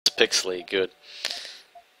pixely good.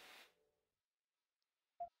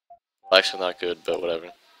 Well, actually not good, but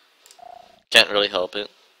whatever. Can't really help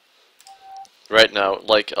it. Right now,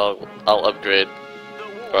 like, I'll upgrade,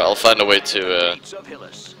 or I'll find a way to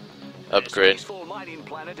upgrade,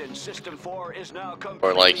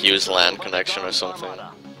 or like use LAN connection or something.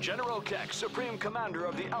 General Keck, Supreme Commander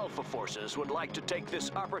of the Alpha Forces, would like to take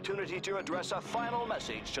this opportunity to address a final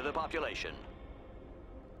message to the population.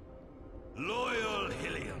 Loyal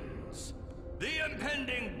Hillians, the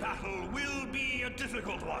impending battle will be a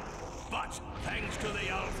difficult one, but thanks to the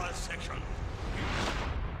Alpha section,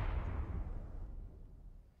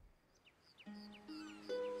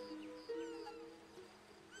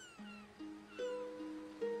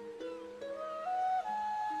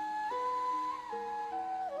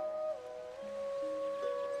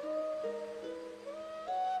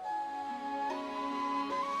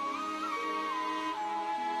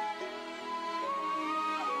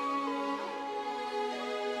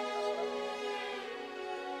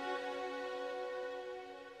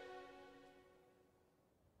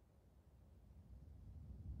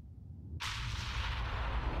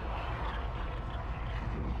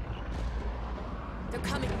 They're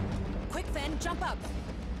coming. Quick, Fen, jump up.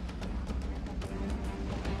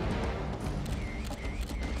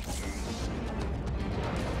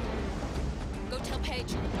 Go tell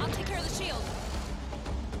Paige. I'll take care of the shield.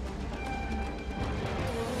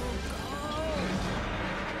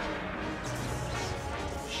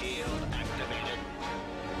 Shield activated.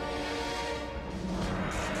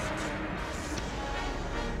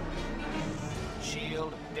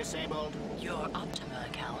 Shield disabled. Your Optima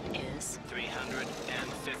account is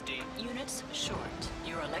 350. units short.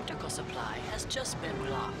 Your electrical supply has just been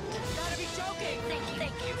blocked. Gotta be joking.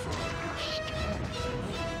 Thank you for...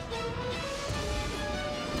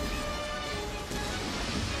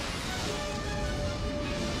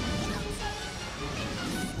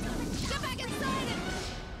 Get back inside it!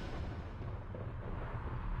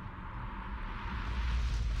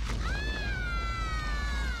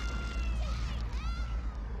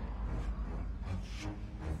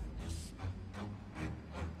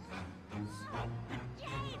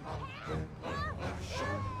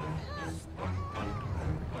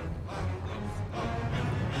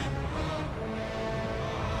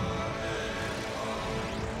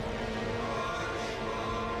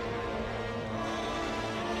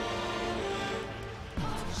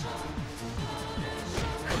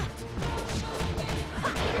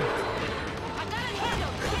 I got it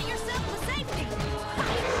handled. Get yourself to safety.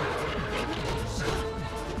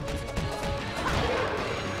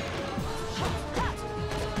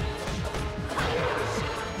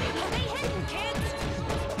 Stay hidden, kids.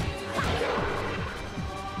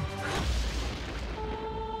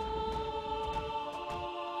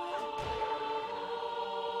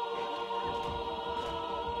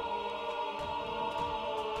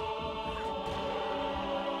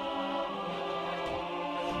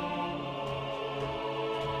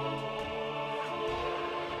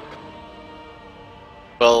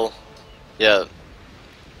 Well, yeah.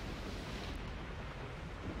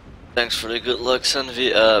 Thanks for the good luck,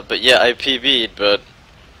 Sunvi. But yeah, I PB'd, but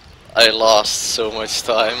I lost so much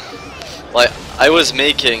time. Like, I was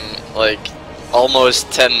making, like,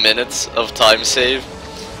 almost 10 minutes of time save,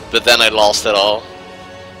 but then I lost it all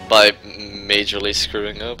by majorly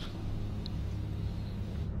screwing up.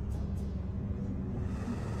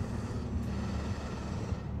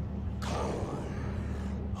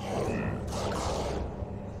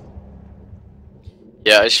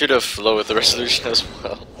 Yeah, I should have lowered the resolution as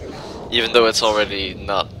well. Even though it's already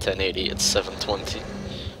not 1080, it's 720,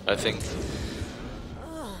 I think.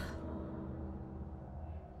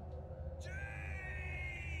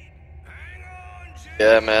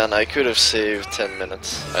 Yeah, man, I could have saved 10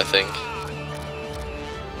 minutes, I think.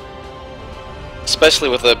 Especially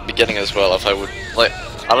with the beginning as well, if I would, like,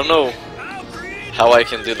 I don't know how I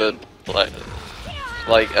can do the, I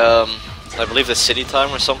believe the city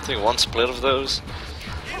time or something, one split of those.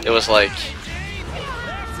 It was like,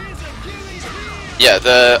 yeah,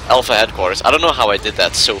 the Alpha headquarters. I don't know how I did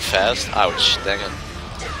that so fast. Ouch, dang it.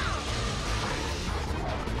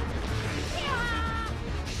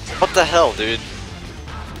 What the hell, dude?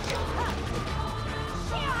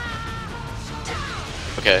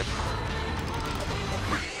 Okay.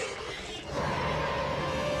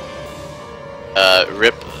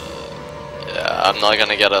 RIP. Yeah, I'm not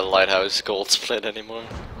gonna get a lighthouse gold split anymore.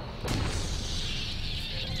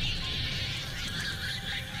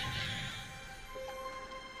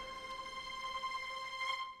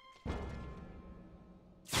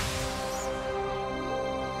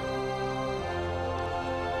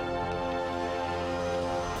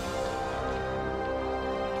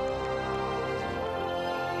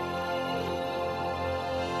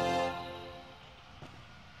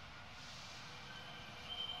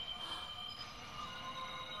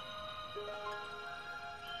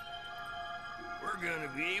 we're gonna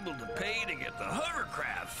be able to pay to get the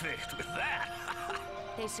hovercraft fixed with that.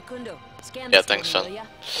 Hey, Secundo, scan Yeah, this thanks, for me, son. will ya?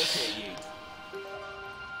 Okay,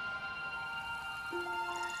 Yeet.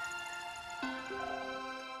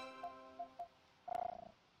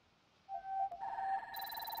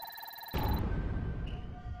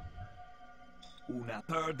 Una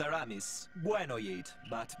per Aramis. Bueno, Yeet,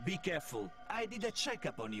 but be careful. I did a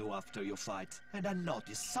checkup on you after your fight, and I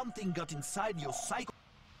noticed something got inside your psycho.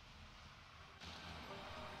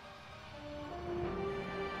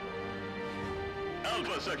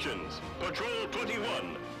 Alpha sections, Patrol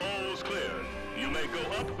 21, all's clear. You may go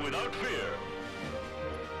up without fear.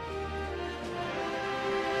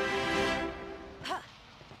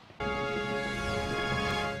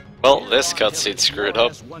 Well, this cutscene screwed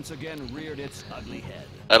up. Once again reared its ugly head.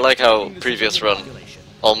 I like how previous run,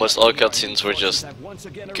 almost all cutscenes were just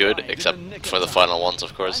good, except for the final ones,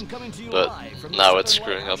 of course. But now it's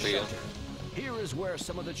screwing up again. Here is where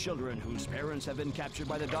some of the children whose parents have been captured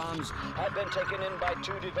by the Dons have been taken in by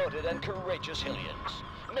two devoted and courageous Hylians.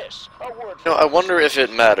 Miss, a word You know, I wonder if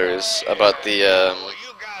it matters about the, You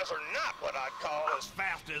guys are not what I'd call as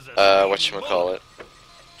fast as a whatchamacallit,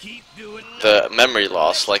 Keep doing the memory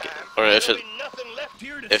loss, like, or if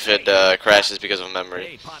it crashes because of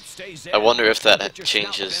memory. I wonder if that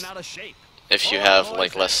changes if you have,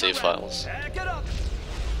 like, less save files.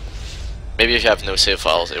 Maybe if you have no save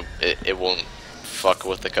files, it won't fuck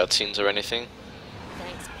with the cutscenes or anything.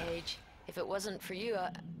 Thanks, Paige. If it wasn't for you,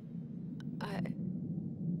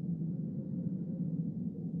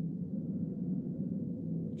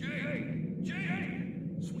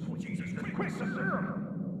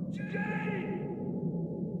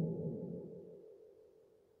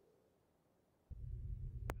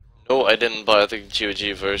 No, I didn't buy the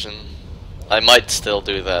GOG version. I might still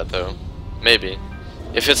do that though. Maybe.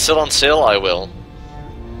 If it's still on sale, I will.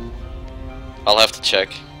 I'll have to check.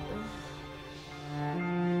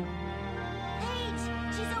 Paige,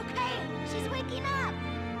 she's okay. She's waking up.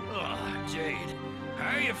 Oh, Jade,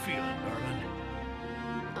 how you feeling, darling?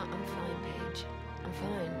 I'm fine, Paige. I'm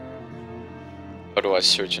fine. How do I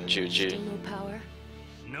search in Still GOG? no power?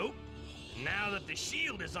 Nope. Now that the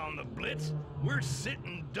shield is on the blitz, we're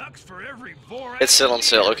sitting ducks for every 4 It's still on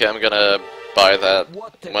sale. Okay, I'm gonna buy that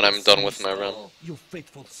when I'm done with my run. Your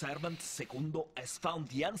faithful servant, Secundo, has found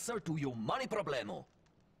the answer to your money problemo.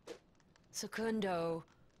 Secundo,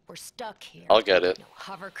 we're stuck here. I'll get it. No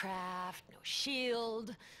hovercraft, no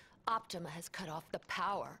shield. Optima has cut off the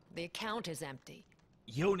power. The account is empty.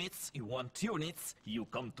 Units, you want units? You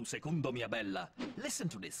come to Secundo, mia bella. Listen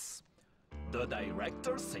to this. The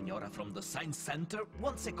director, Senora from the Science Center,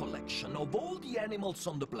 wants a collection of all the animals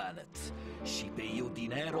on the planet. She pay you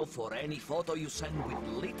dinero for any photo you send with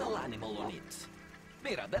little animal on it.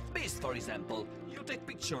 Mira, that beast, for example. You take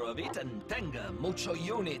picture of it and tenga mucho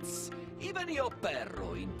units. Even your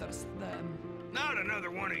perro interests them. Not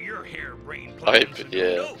another one of your harebrained Hype, plans.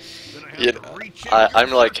 yeah. Nope. Gonna have Yeah, to recheck I'm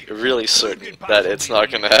your like circuit. really Who certain could that it's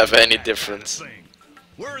possibly not gonna have any that kind of difference. thing?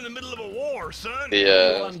 We're in the middle of a war, son. You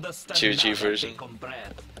The understand GOG nada, version.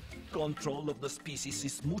 comrade. Control of the species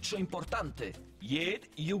is mucho importante. Yet,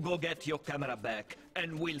 you go get your camera back,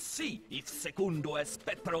 and we'll see if Secundo has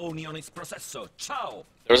pepperoni on his processor. Ciao!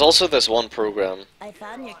 There's also this one program, I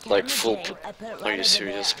found your like camera, full. Jade. I put it Are right you over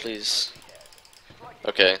serious, there. please?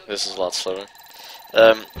 Okay, this is a lot slower.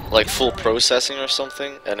 Like full processing or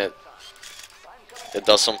something, and it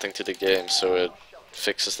does something to the game, so it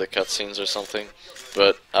fixes the cutscenes or something.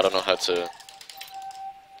 But I don't know how to.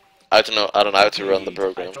 I don't know how to run the I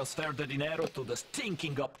program. transfer the dinero to the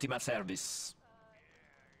stinking Optima service.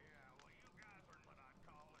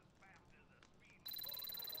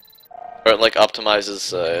 Or it like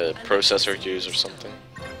optimizes processor use or something.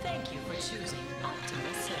 Thank you for choosing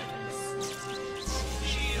Optima Service.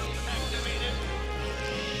 Shield activated.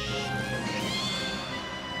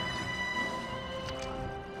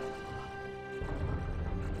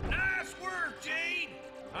 Nice work, Jade.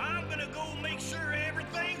 I'm gonna go make sure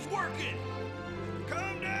everything's working.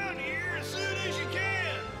 Come down here as soon as you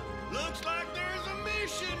can. Looks like there's a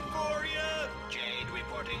mission for you. Jade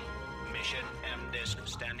reporting. Mission M-Disc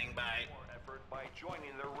standing by. Effort by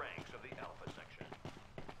joining the ranks of the Alpha section.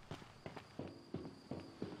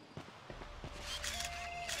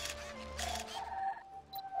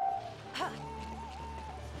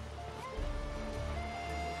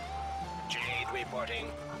 Jade reporting.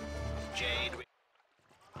 Jade.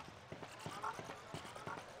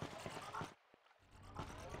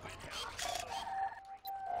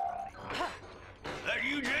 That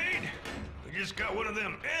you, Jade? We just got one of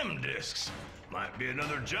them M discs. Might be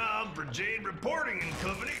another job for Jade Reporting and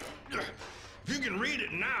Company. If you can read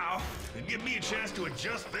it now, it'd give me a chance to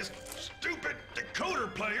adjust this stupid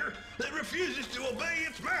decoder player that refuses to obey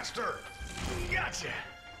its master. Gotcha.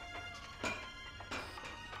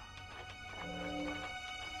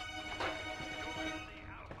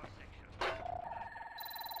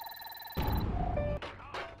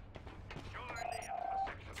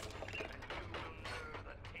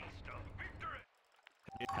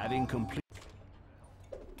 Having complete.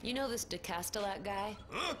 You know this DeCastellat guy?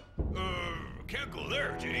 Huh? Can't go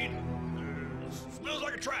there, Jade. Smells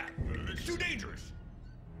like a trap. It's too dangerous.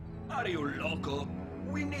 Are you loco?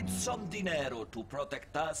 We need some dinero to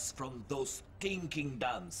protect us from those stinking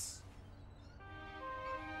dams.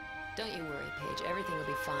 Don't you worry, Paige. Everything will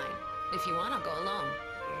be fine. If you want, I'll go alone.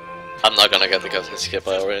 I'm not gonna get the cousin skip,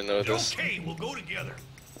 I already know this. Okay, we'll go together.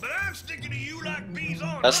 But I'm sticking to you like bees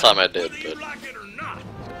on Last honey, time I did, whether you but- like it or not.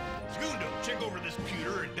 Skundo, check over this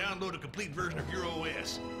computer and download a complete version of your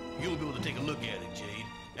OS. You'll be able to take a look at it, Jade.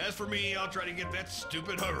 As for me, I'll try to get that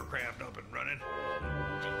stupid hovercraft up and running.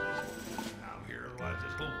 I'm here, otherwise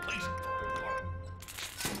this whole place will fall apart.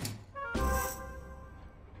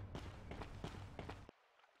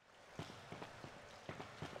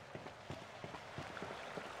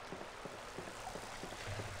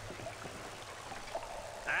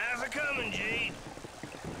 How's it coming, Jade?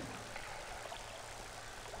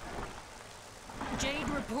 Jade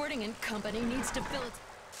Reporting and Company needs to fill its...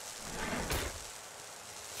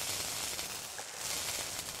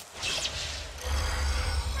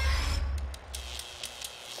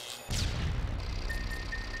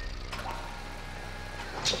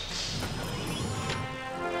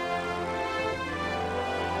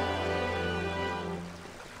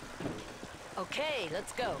 Okay,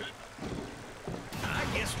 let's go. I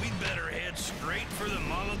guess we'd better head straight for the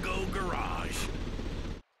Mamago garage.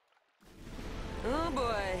 Oh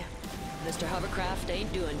boy. Mr. Hovercraft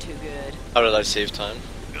ain't doing too good. How did I save time?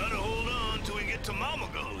 Gotta hold on till we get to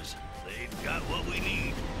Mamago's. They've got what we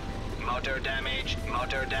need. Motor damaged.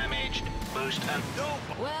 Boost and... Nope.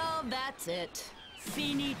 Well, that's it.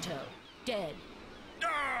 Finito. Dead.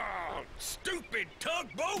 Oh, stupid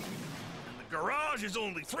tugboat! And the garage is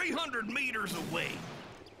only 300 meters away.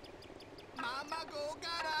 Mamago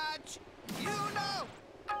garage, you know.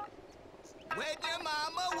 Where the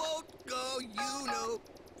mama won't go, you know.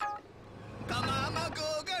 The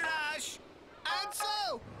Mamago garage. And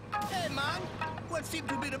so, hey man, what seems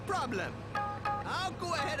to be the problem? I'll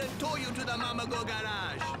go ahead and tow you to the Mamago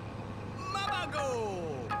garage.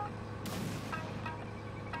 Mamago!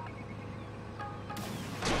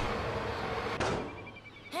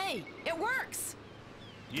 Hey, it works!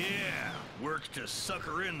 Yeah, works to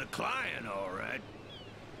sucker in the client, all right.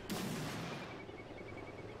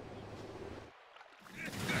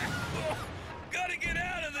 Gotta get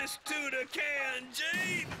out of this tuna can,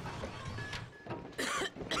 Jade!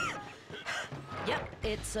 Yep,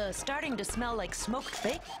 it's starting to smell like smoked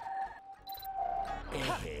bacon.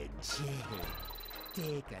 Hey, Jade,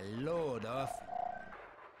 take a load off.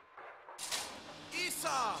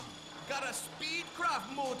 Issa, got a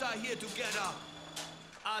Speedcraft motor here together.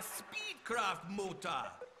 A Speedcraft motor.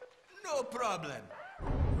 No problem.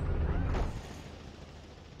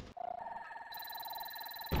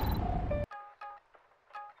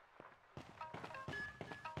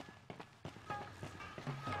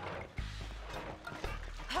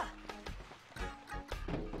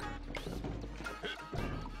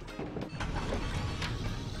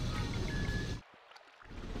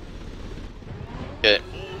 Okay.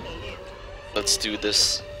 Let's do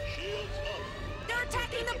this. They're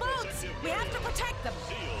attacking the boats! We have to protect them!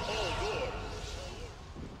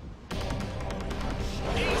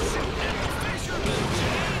 He's shooting at the fishermen,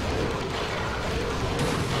 Jade!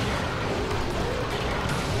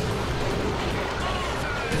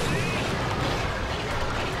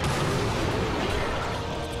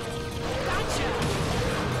 Gotcha!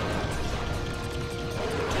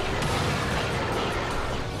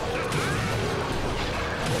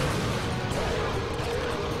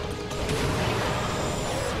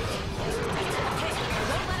 Okay, I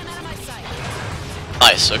won't let him out of my sight.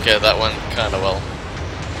 Nice, okay, that went kinda well.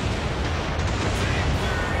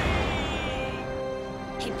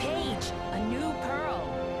 Hey, Paige, a new pearl.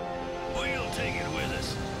 We'll take it with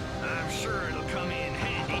us. I'm sure it'll come in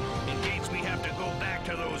handy in case we have to go back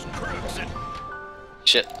to those crooks and...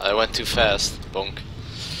 Shit, I went too fast. Bonk.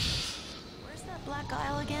 Where's that black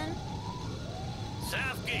isle again?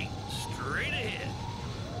 South Gate, straight ahead.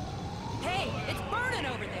 Hey, it's burning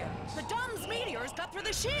over there! The Dumb's meteors cut through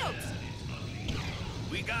the shields!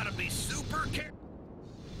 We gotta be super careful.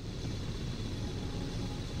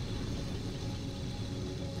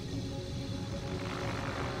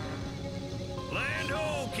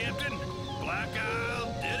 like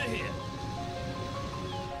I'll dead ahead.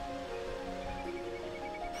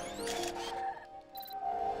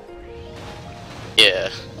 Yeah,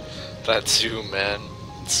 that zoom, man,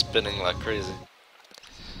 it's spinning like crazy.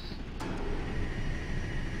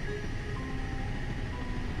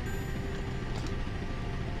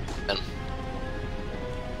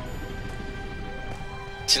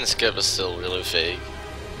 And Skip is still really vague,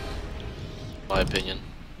 in my opinion.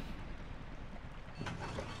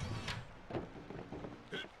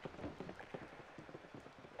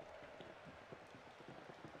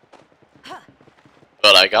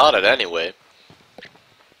 But I got it anyway.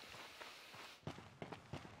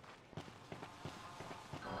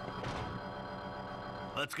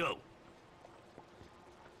 Let's go.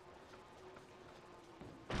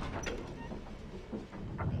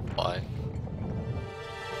 Why?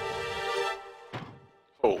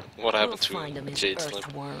 Oh, what We'll happened find him to his Jade's lip?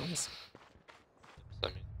 earthworms. I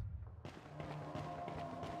mean,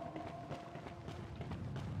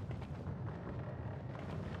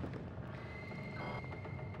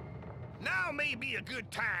 Now may be a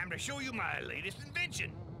good time to show you my latest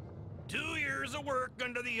invention. 2 years of work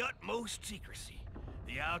under the utmost secrecy.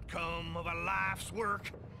 The outcome of a life's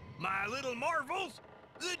work. My little marvels,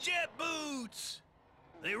 the jet boots.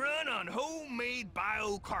 They run on homemade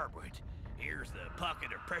biocarburet. Here's the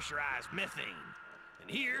pocket of pressurized methane. And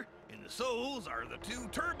here, in the soles, are the 2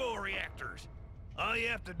 turbo reactors. All you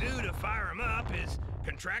have to do to fire them up is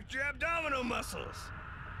contract your abdominal muscles.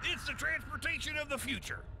 It's the transportation of the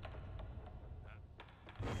future.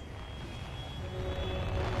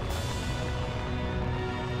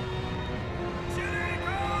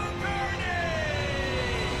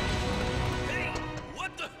 Hey,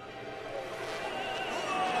 what the?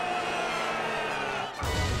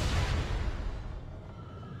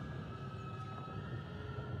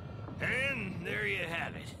 And there you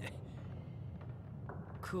have it.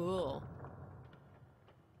 Cool.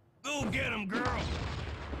 Go get him, girl.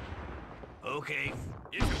 Okay,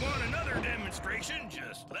 if you want another demonstration,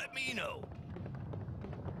 just let me know.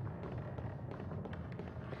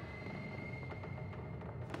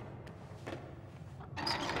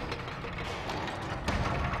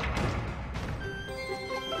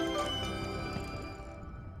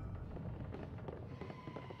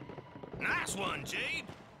 Nice one, Jade.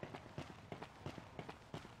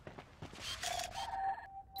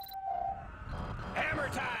 Hammer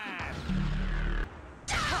time!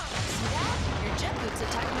 See that? Your jet boots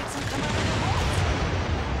attack makes them come out of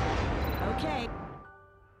their Okay.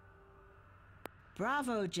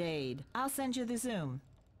 Bravo, Jade. I'll send you the zoom.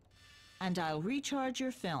 And I'll recharge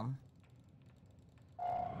your film.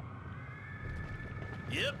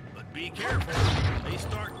 Yep, but be careful. They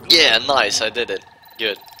start going. yeah, nice, I did it.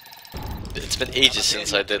 Good. It's been ages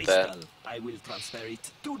since I did that. Crystal. I will transfer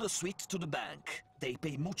it to the suite to the bank. They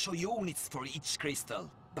pay mucho units for each crystal.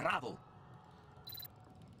 Bravo.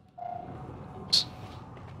 Oops.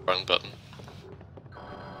 Wrong button.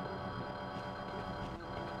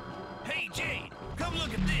 Hey, Jade, come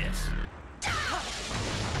look at this.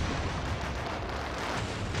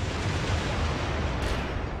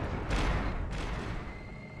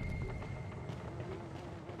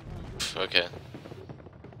 Okay.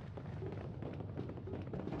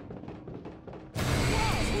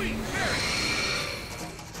 Sweet Mary.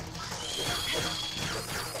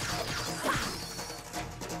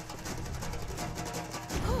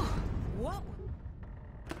 What?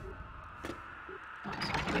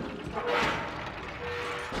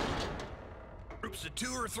 Groups of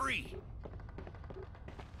 2 or 3.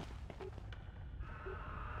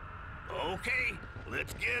 Okay,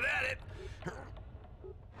 let's get at it.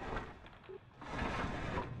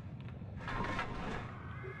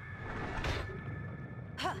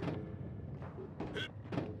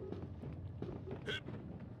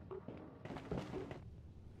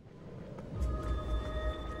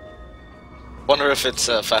 Wonder if it's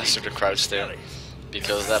faster to crouch there,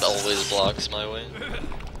 because that always blocks my way.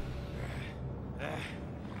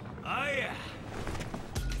 Oh yeah.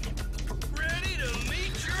 Ready to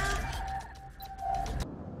meet your...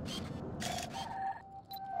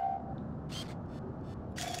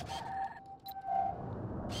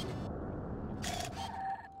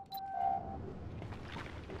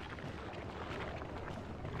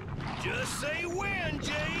 Just say when,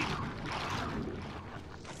 Jade.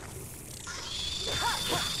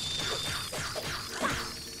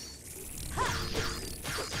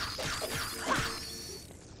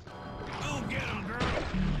 Go get him, girl.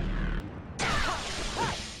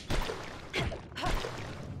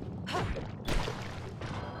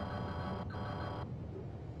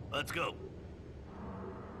 Let's go.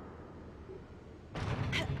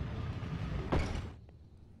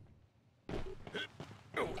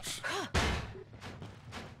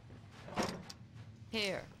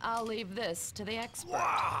 Here, I'll leave this to the expert.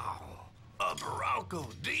 Wow! A Bronco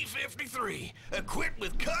D53, equipped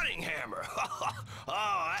with cutting hammer.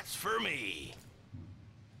 Oh, that's for me.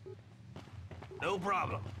 No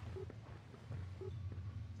problem.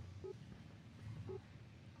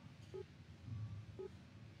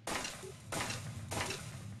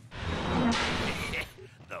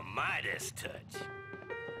 The Midas touch.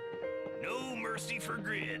 No mercy for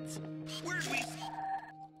grids. Where'd we...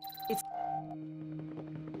 It's...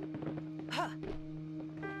 Huh.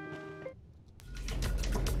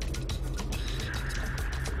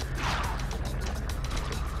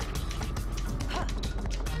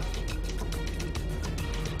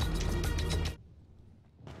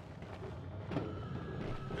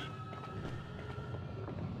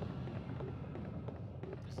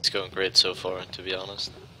 It's going great so far, to be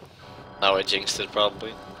honest. Now I jinxed it,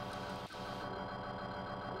 probably.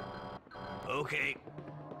 Okay.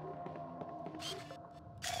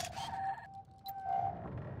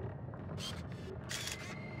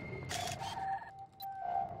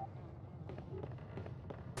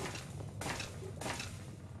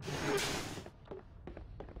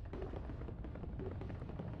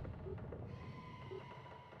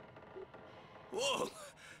 Whoa!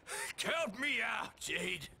 Count me out,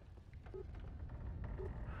 Jade!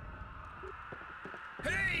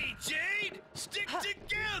 Hey, Jade! Stick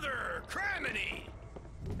together! Criminy!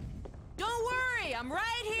 Don't worry, I'm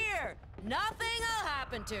right here. Nothing'll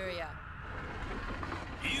happen to you.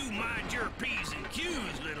 You mind your P's and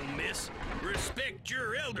Q's, little miss. Respect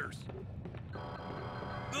your elders.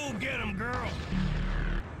 Go get 'em, girl.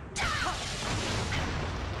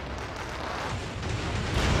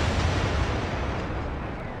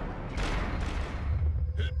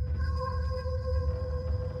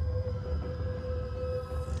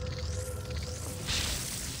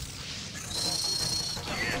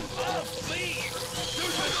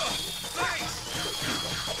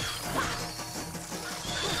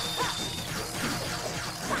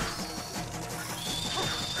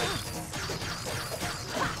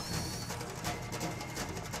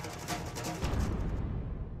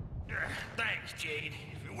 Thanks, Jade.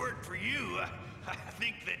 If it weren't for you, I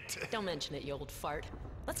think that... Don't mention it, you old fart.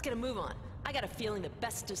 Let's get a move on. I got a feeling the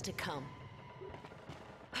best is to come.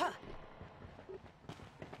 Huh.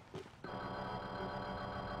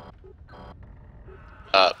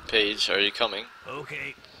 Paige, are you coming?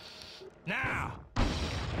 Okay. Now!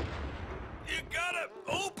 You gotta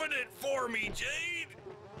open it for me, Jade!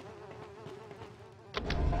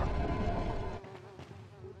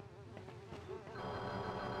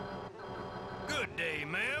 Good day,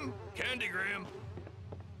 ma'am. Candygram.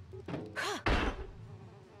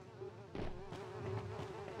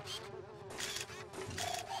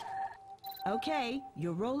 Okay,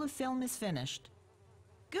 your roll of film is finished.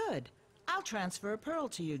 Good. I'll transfer a pearl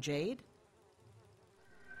to you, Jade.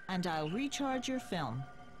 And I'll recharge your film.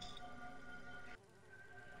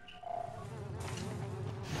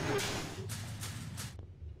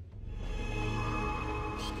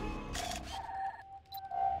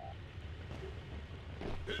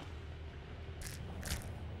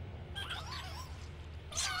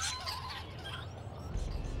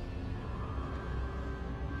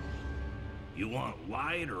 You want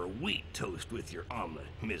white or wheat toast with your omelet,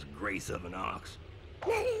 Miss Grace of an Ox?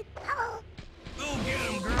 Go get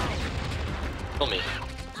him, girl! Kill me.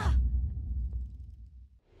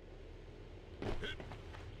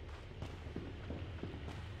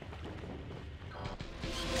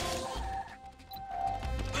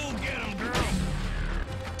 Go get him, girl!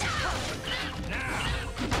 Now!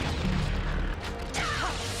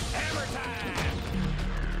 Hammer time!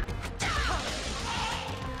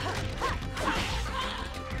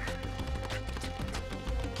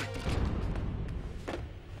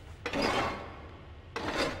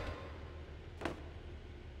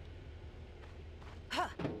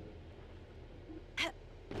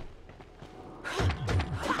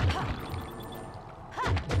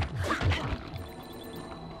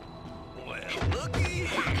 Well, looky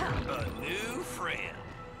here, a new friend.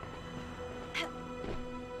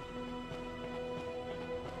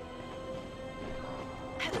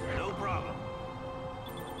 No problem.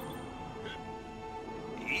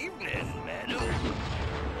 Evening, madam.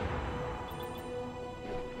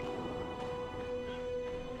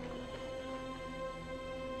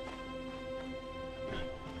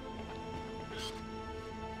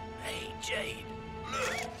 Hey, Jade,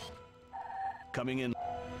 look. Coming in.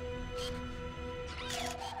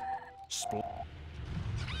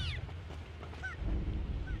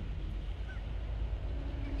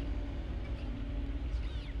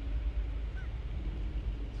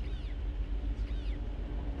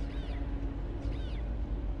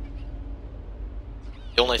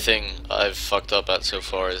 The only thing I've fucked up at so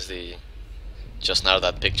far is the just now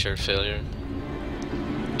that picture failure.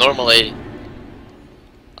 Normally,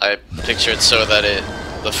 I picture it so that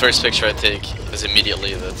the first picture I take is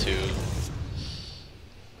immediately the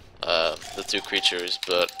two creatures,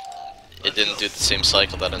 but it didn't do the same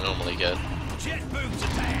cycle that I normally get. Jet boots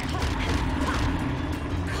attack!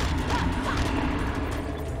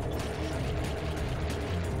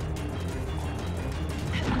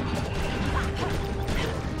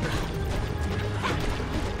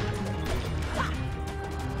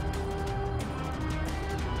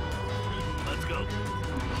 Let's go.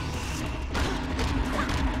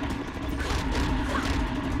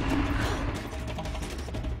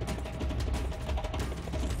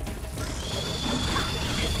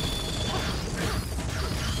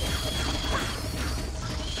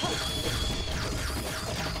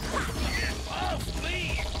 Off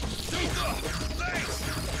me! Super! Thanks!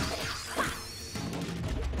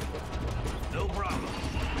 No problem.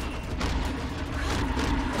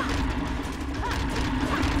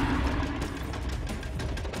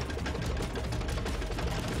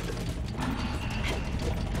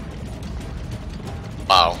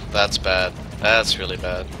 Wow, that's bad. That's really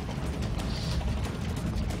bad.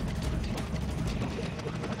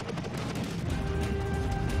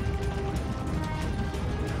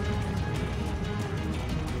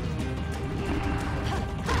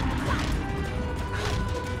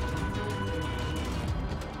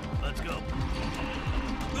 Let's go.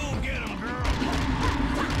 Go get him, girl!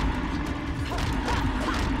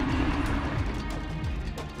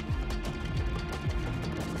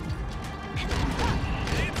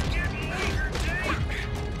 It's getting weaker, Jake!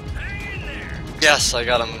 Hang in there! Yes, I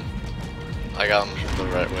got him. I got him the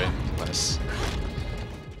right way. Nice.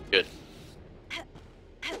 Good.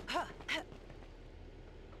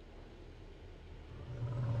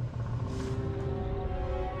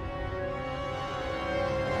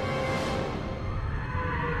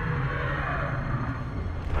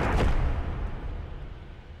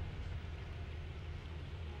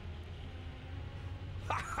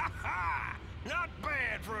 Not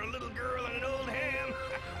bad for a little girl and an old ham.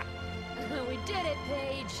 We did it,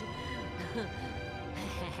 Paige.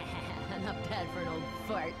 Not bad for an old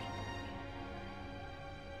fart.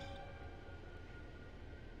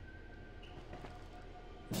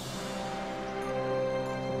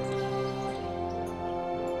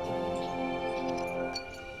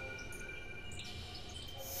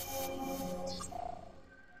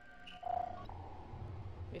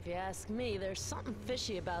 If you ask me, there's something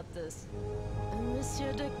fishy about this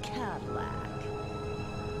Monsieur de Cadillac.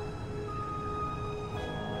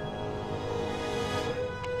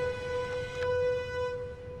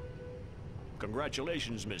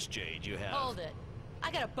 Congratulations, Miss Jade. You have... Hold it.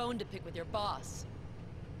 I got a bone to pick with your boss.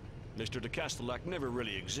 Mr. de Castellac never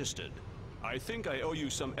really existed. I think I owe you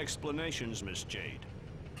some explanations, Miss Jade.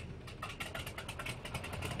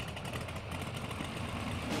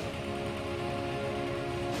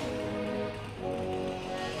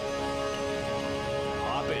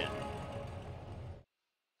 Hop in. How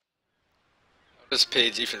does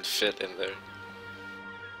Paige even fit in there?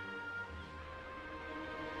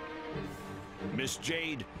 Miss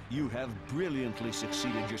Jade, you have brilliantly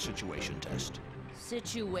succeeded your situation test.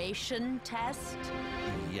 Situation test?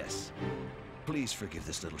 Yes. Please forgive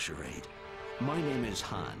this little charade. My name is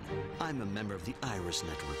Han. I'm a member of the Iris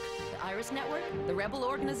Network. The Iris Network? The rebel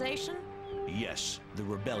organization? Yes, the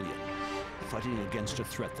rebellion. Fighting against a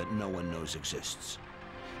threat that no one knows exists.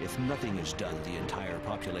 If nothing is done, the entire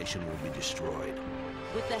population will be destroyed.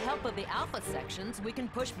 With the help of the Alpha sections, we can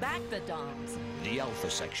push back the Doms. The Alpha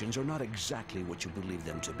sections are not exactly what you believe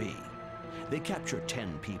them to be. They capture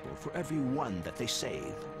 10 people for every one that they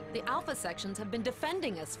save. The Alpha sections have been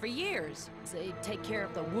defending us for years. They take care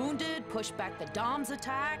of the wounded, push back the Doms'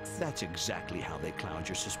 attacks. That's exactly how they cloud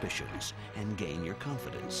your suspicions and gain your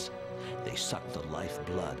confidence. They suck the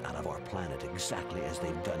lifeblood out of our planet exactly as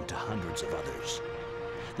they've done to hundreds of others.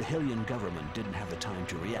 The Hylian government didn't have the time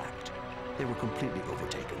to react. They were completely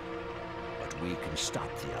overtaken. But we can stop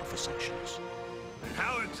the Alpha sections.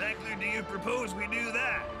 How exactly do you propose we do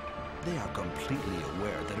that? They are completely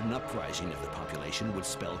aware that an uprising of the population would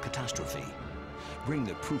spell catastrophe. Bring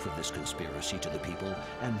the proof of this conspiracy to the people,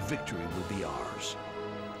 and victory will be ours.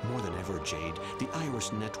 More than ever, Jade, the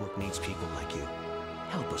Iris Network needs people like you.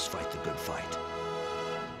 Help us fight the good fight.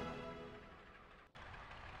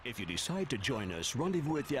 If you decide to join us,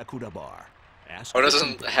 rendezvous at the Akuda Bar. Ask Or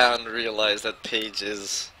doesn't Han realize that Paige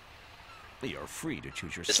is You're free to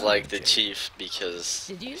choose your is side, like the Jade. chief because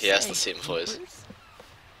Did you he has say the same voice? keepers?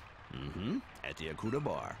 Mm-hmm. At the Akuda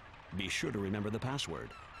Bar. Be sure to remember the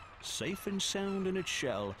password. Safe and sound in its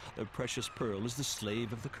shell, the precious pearl is the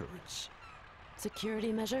slave of the currents.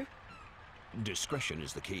 Security measure? Discretion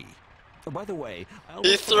is the key. Oh, by the way, I'll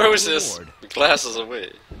He look for throws the his reward. glasses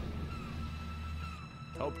away.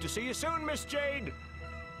 Hope to see you soon, Miss Jade.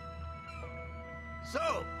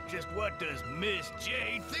 So, just what does Miss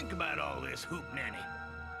Jade think about all this hoopnanny?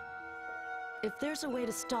 If there's a way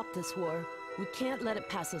to stop this war, we can't let it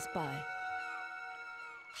pass us by.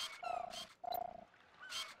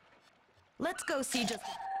 Let's go see just...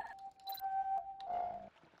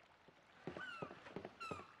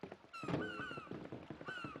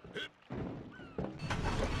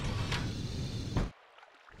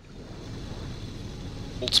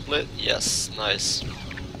 Old split? Yes, nice.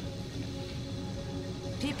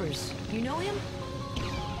 Peepers, you know him?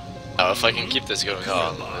 Now, if I can keep this going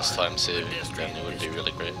on this time too, then it would be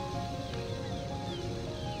really great.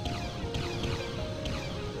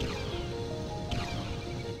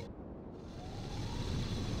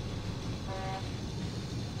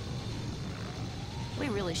 We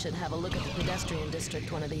really should have a look at the pedestrian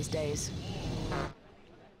district one of these days.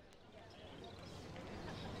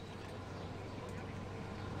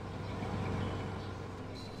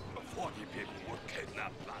 40 people were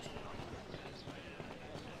kidnapped last night.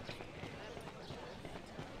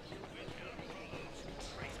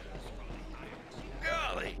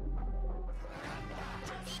 Golly!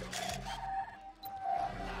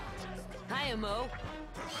 Hiya, Mo.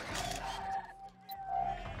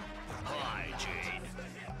 Hi, Jade.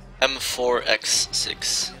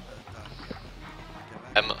 M4X6.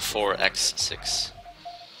 M4X6.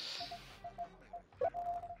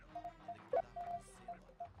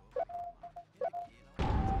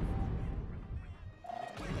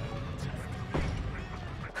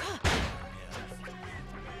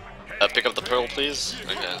 Pick up the pearl, please.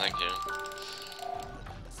 Okay, thank you.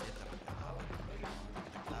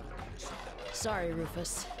 Sorry,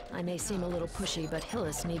 Rufus. I may seem a little pushy, but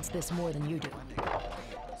Hillis needs this more than you do.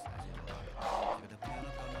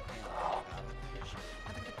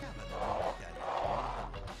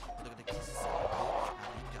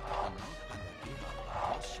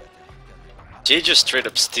 Jay just straight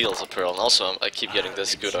up steals a pearl, and also I keep getting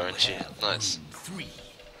this good RNG. Nice. 3.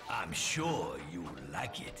 I'm sure you'll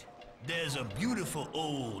like it. There's a beautiful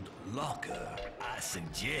old locker. I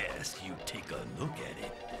suggest you take a look at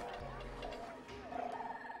it.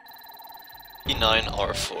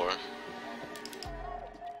 E9R4.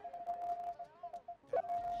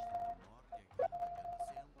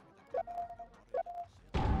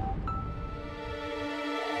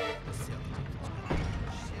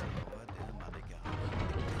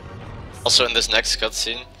 Also in this next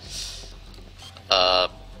cutscene,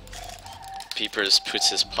 Peepers puts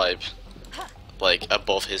his pipe like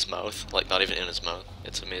above his mouth, like not even in his mouth.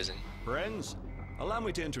 It's amazing. Friends, allow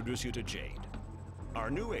me to introduce you to Jade,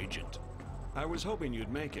 our new agent. I was hoping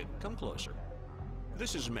you'd make it. Come closer.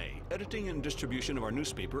 This is May, editing and distribution of our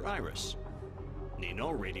newspaper, Iris.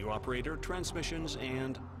 Nino, radio operator, transmissions,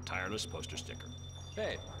 and tireless poster sticker.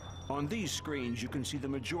 Hey. On these screens, you can see the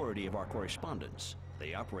majority of our correspondents.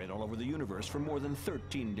 They operate all over the universe for more than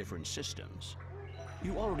 13 different systems.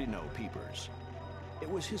 You already know Peepers. It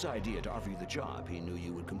was his idea to offer you the job. He knew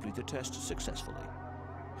you would complete the test successfully.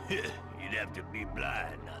 You'd have to be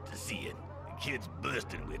blind not to see it. The kid's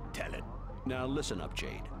bursting with talent. Now listen up,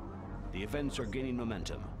 Jade. The events are gaining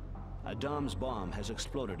momentum. A Dom's bomb has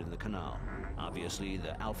exploded in the canal. Obviously,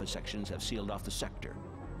 the Alpha sections have sealed off the sector.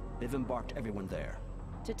 They've embarked everyone there.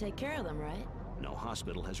 To take care of them, right? No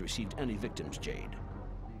hospital has received any victims, Jade.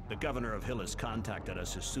 The governor of Hillis contacted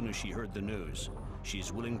us as soon as she heard the news.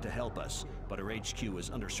 She's willing to help us, but her HQ is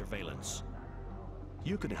under surveillance.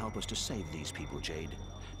 You can help us to save these people, Jade.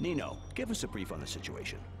 Nino, give us a brief on the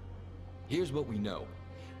situation. Here's what we know.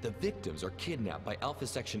 The victims are kidnapped by Alpha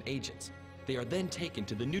Section agents. They are then taken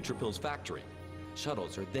to the Neutrophils factory.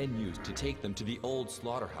 Shuttles are then used to take them to the old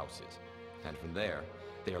slaughterhouses. And from there,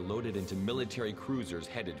 they are loaded into military cruisers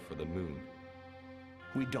headed for the moon.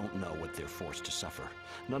 We don't know what they're forced to suffer.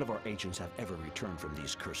 None of our agents have ever returned from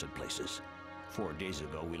these cursed places. 4 days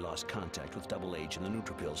ago, we lost contact with Double H in the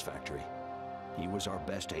Neutrophils factory. He was our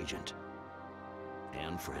best agent.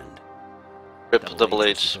 And friend. Rip Double H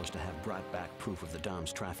H. was supposed to have brought back proof of the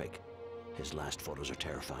Dom's traffic. His last photos are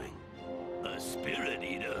terrifying. A spirit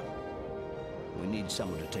eater. We need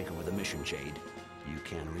someone to take over the mission, Jade. You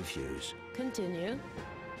can refuse. Continue.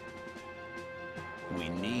 We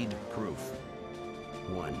need proof.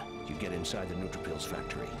 1, you get inside the Neutrophils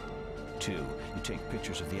factory. 2, you take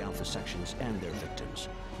pictures of the Alpha sections and their victims.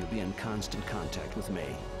 You'll be in constant contact with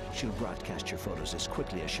May. She'll broadcast your photos as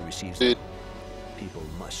quickly as she receives them. People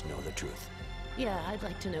must know the truth. Yeah, I'd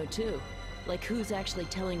like to know too. Like who's actually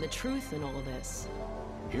telling the truth in all of this?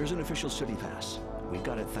 Here's an official city pass. We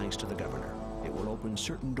got it thanks to the governor. It will open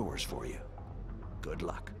certain doors for you. Good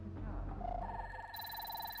luck.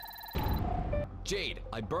 Jade,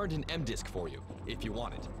 I burned an M disk for you, if you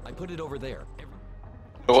want it. I put it over there.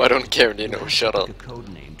 Oh, I don't care, Nino. Shut up. Pick a code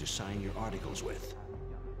name to sign your articles with.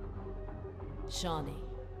 Shawnee.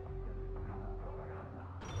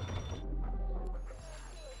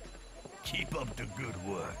 Keep up the good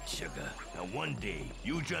work, sugar. And one day,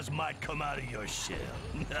 you just might come out of your shell.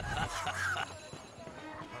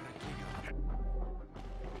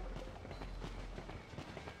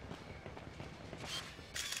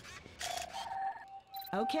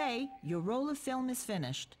 Okay, your roll of film is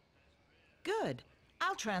finished. Good.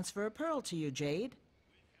 I'll transfer a pearl to you, Jade.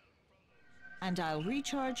 And I'll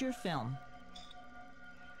recharge your film.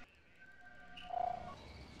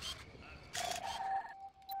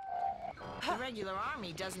 The regular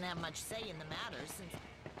army doesn't have much say in the matter since...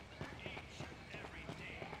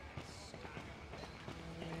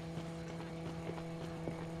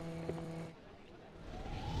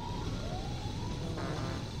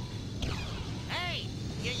 Hey!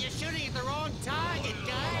 You're shooting at the wrong target,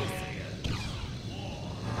 guys!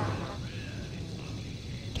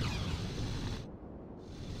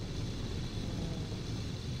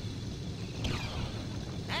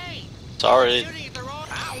 Hey! Sorry. Shooting at the wrong...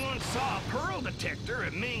 I once saw a pearl detector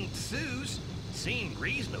at Ming Tsu's. Seemed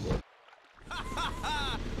reasonable. Ha ha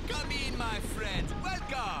ha! Come in, my friends.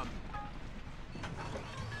 Welcome!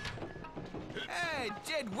 Hey,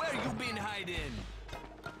 Jed, where you been hiding?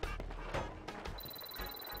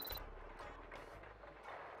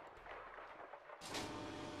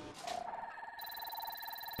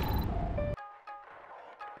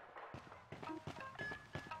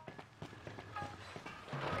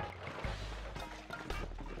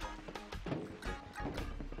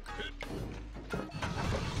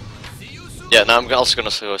 Yeah, now I'm also gonna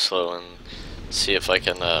go slow and see if I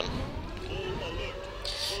can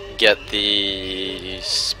get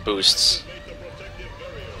these boosts.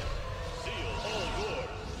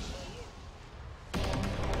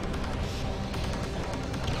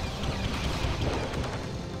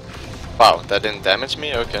 Wow, that didn't damage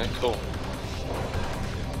me? Okay, cool.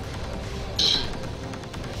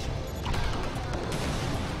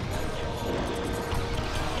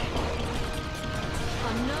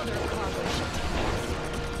 Another cargo ship.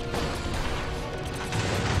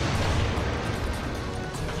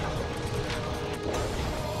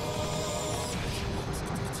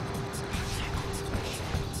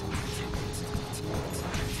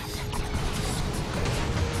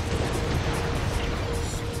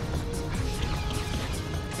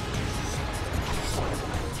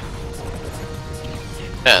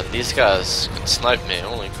 Man, these guys can snipe me,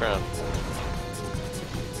 holy crap.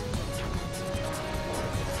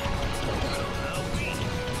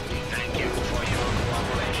 Thank you for your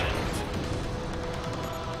cooperation.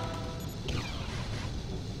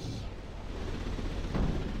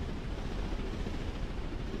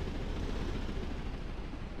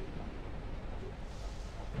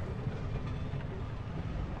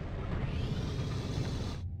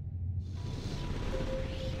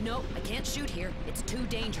 Nope, I can't shoot here. It's too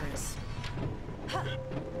dangerous. Huh.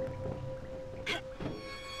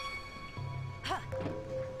 Huh.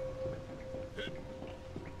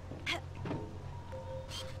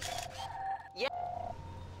 Yeah.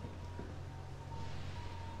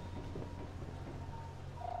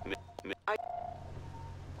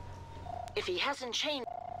 If he hasn't changed...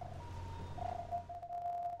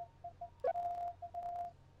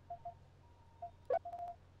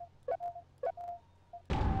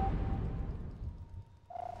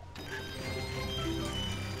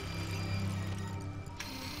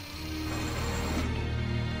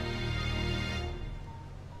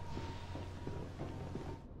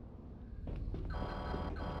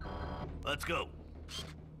 Let's go.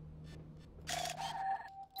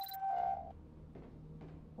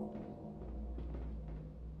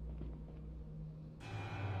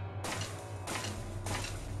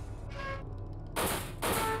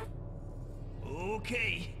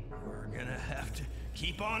 Okay, we're gonna have to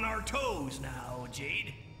keep on our toes now,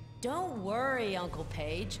 Jade. Don't worry, Uncle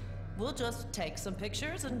Page. We'll just take some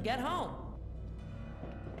pictures and get home.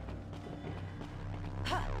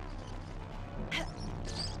 Huh. Huh.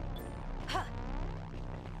 Huh.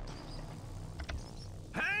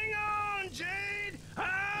 Hang on, Jade!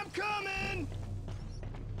 I'm coming!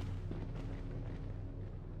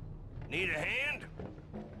 Need a hand?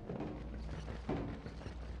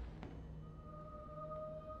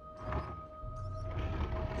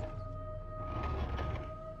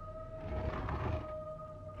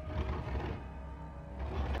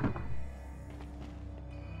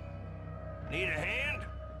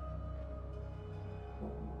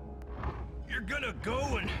 You're gonna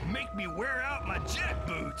go and make me wear out my jet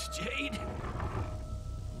boots, Jade?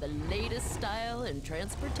 The latest style in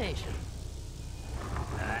transportation.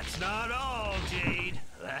 That's not all, Jade.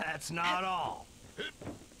 That's not all.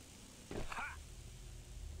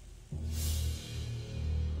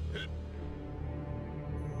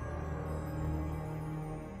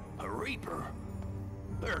 A Reaper?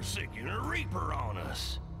 They're sicking a Reaper on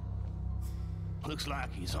us. Looks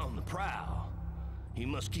like he's on the prowl. He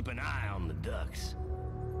must keep an eye on the ducks.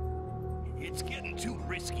 It's getting too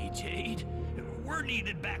risky, Jade. We're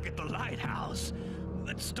needed back at the lighthouse.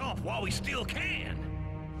 Let's stop while we still can.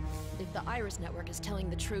 If the Iris Network is telling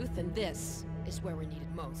the truth, then this is where we're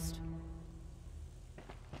needed most.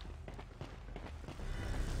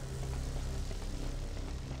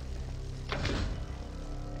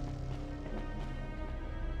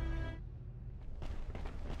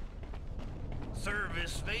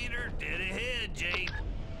 Service fader, dead ahead, Jade.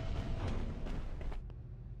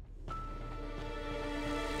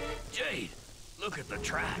 Jade, look at the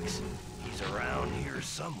tracks. He's around here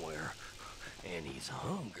somewhere, and he's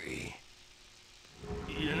hungry.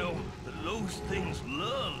 You know, those things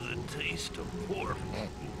love the taste of pork.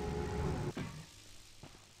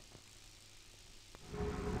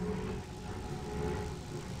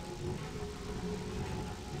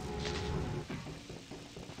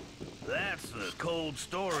 That's the cold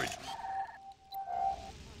storage.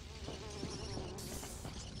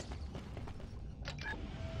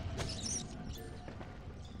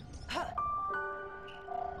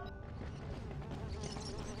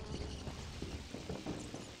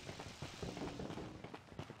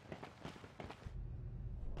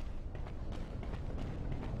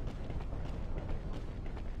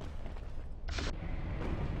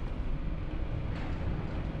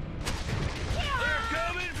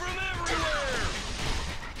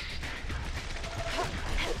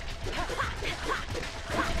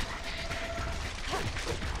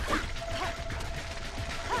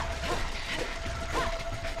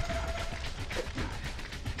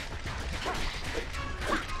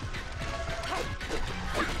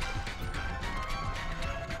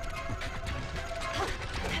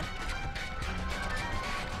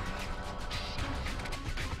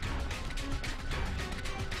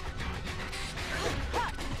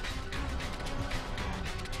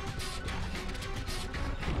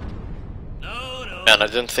 Man, I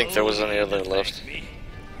didn't think there was any other left.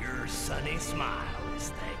 Your sunny smile is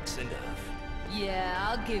thanks enough. Yeah,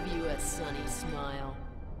 I'll give you a sunny smile.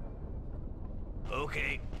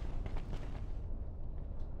 Okay.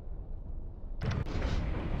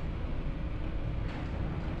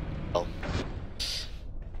 Oh.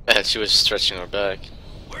 Man, she was stretching her back.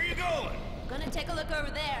 Where you going? Gonna take a look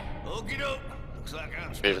over there. Okie doke. Looks like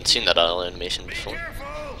I'm. We haven't seen that aisle animation before. Be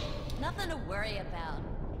careful. Nothing to worry about.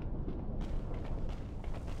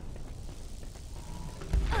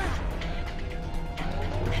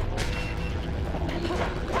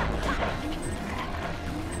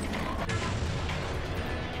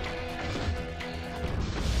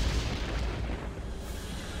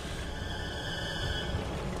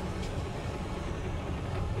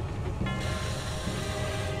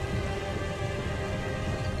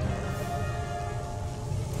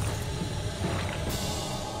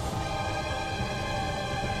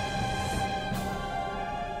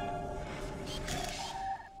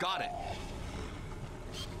 Got it.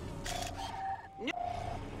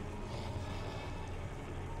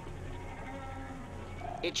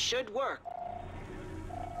 It should work.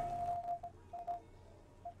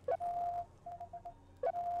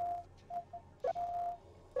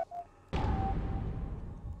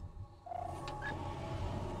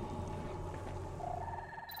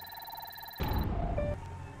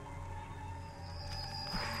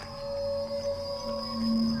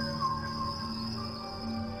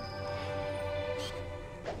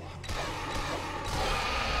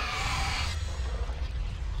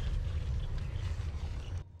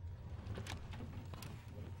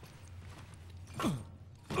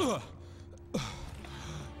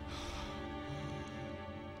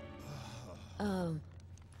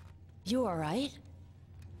 You alright?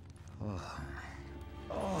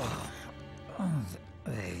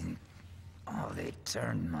 They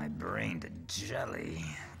turned my brain to jelly.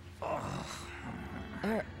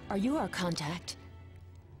 Are you our contact?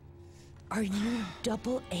 Are you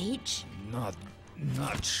Double H? Not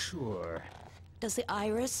sure. Does the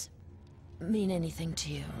Iris mean anything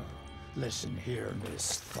to you? Listen here,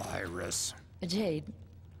 Miss Thyrus. Jade.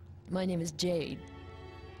 My name is Jade.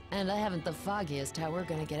 And I haven't the foggiest how we're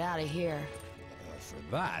gonna get out of here. For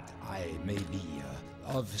that, I may be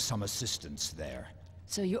of some assistance there.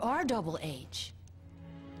 So you are Double H?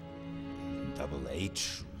 double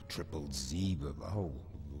H, triple Z, oh,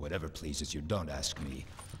 whatever pleases you, don't ask me.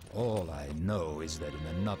 All I know is that in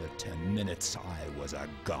another 10 minutes, I was a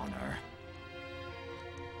goner.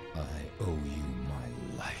 I owe you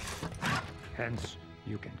my life. Hence,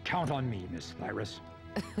 you can count on me, Miss Virus.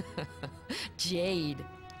 Jade.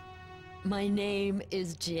 My name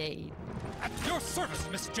is Jade. At your service,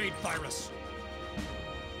 Miss Jade Virus.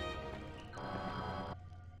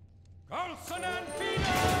 Carlson and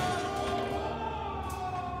Fina!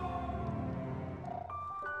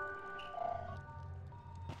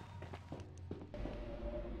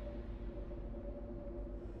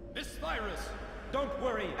 Miss Virus, don't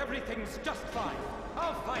worry, everything's just fine.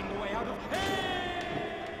 I'll find a way out of here.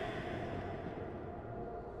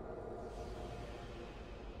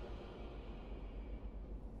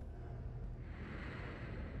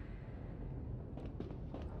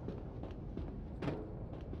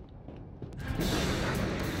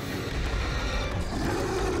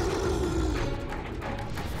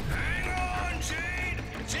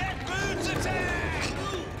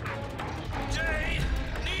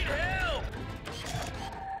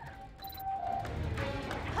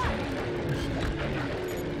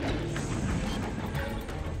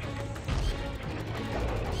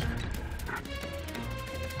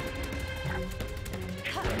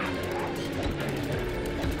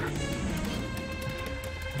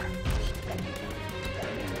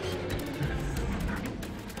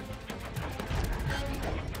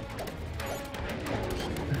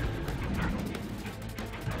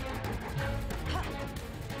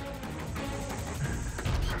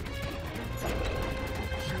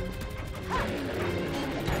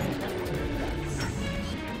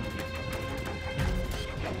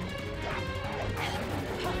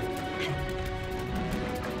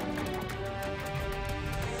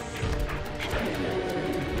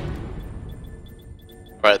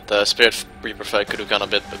 Right, the Spirit Reaper fight could have gone a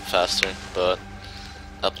bit faster, but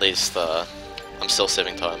at least I'm still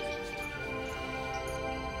saving time.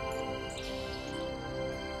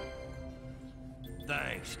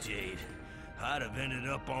 Thanks, Jade. I'd have ended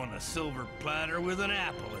up on a silver platter with an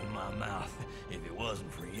apple in my mouth if it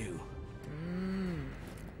wasn't for you.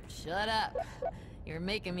 Shut up. You're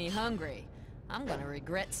making me hungry. I'm gonna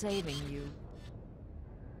regret saving you.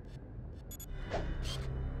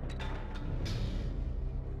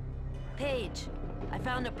 Paige, I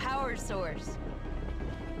found a power source.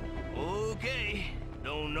 Okay.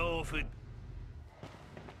 Don't know if it...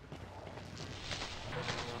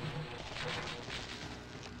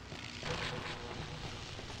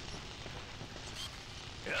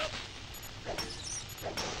 Yep.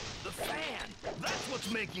 The fan! That's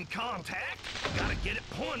what's making contact! Gotta get it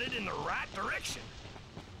pointed in the right direction.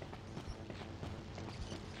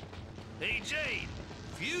 Hey, Jade!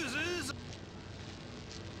 Fuses...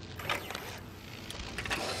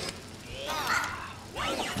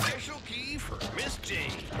 One special key for Miss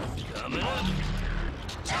Jade. Coming up.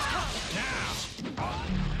 Now.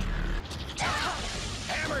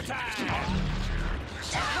 Hammer time.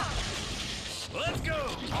 Let's go.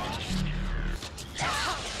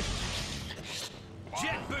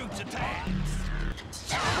 Jet boots attacks.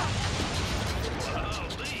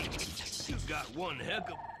 Holy, you've got one heck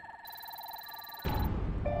of...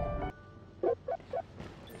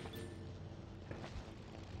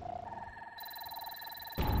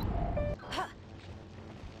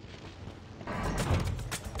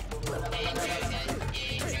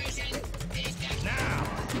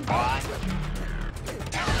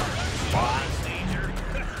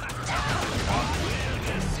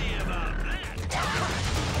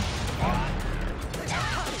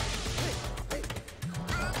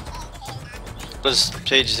 What is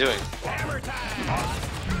Paige doing?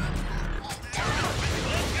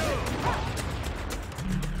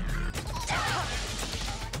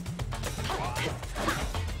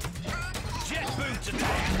 Jet boots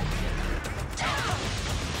attack.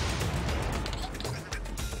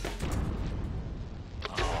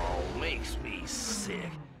 Oh, makes me sick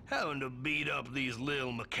having to beat up these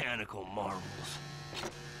little mechanical marvels.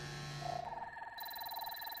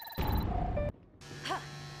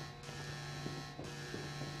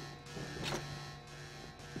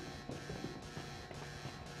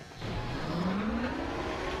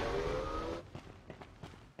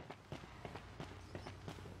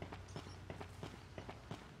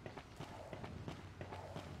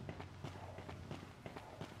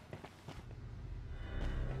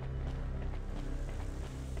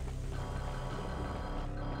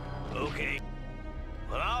 Okay.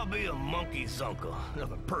 Well, I'll be a monkey's uncle.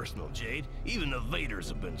 Nothing personal, Jade. Even the Vaders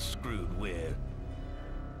have been screwed with.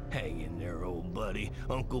 Hang in there, old buddy.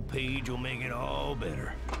 Uncle Paige will make it all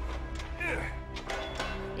better. Ugh.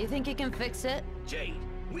 You think you can fix it? Jade,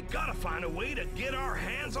 we gotta find a way to get our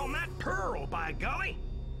hands on that pearl, by golly!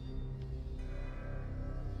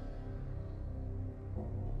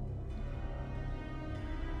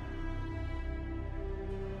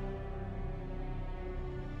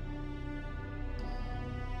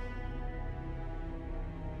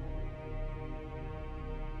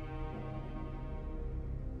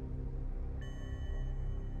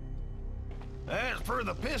 As for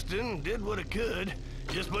the piston, did what it could.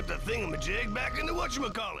 Just put the thingamajig back into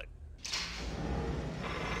whatchamacallit.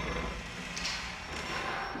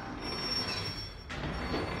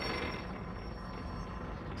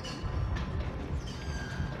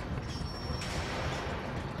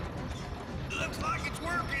 Looks like it's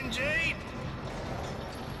working, Jade.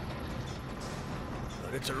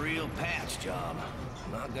 But it's a real patch job.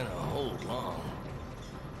 Not gonna hold long.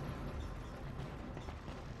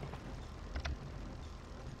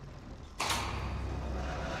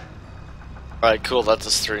 Alright, cool that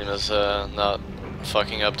the stream is not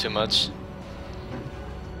fucking up too much.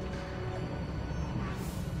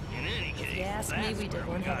 In any case, If you ask me, we did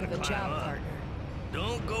one heck of a job, partner.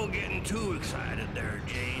 Don't go getting too excited there,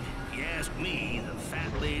 Jade. You ask me, the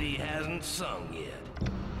fat lady hasn't sung yet.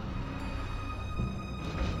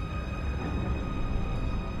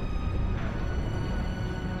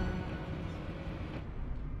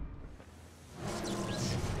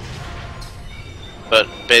 But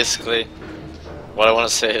basically, what I want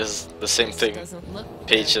to say is the same thing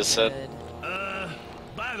Paige just said.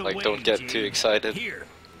 By the Like, way, don't get Jade, too excited. Here,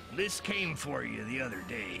 this came for you the other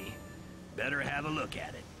day. Better have a look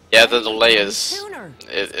at it. Yeah, the delay is...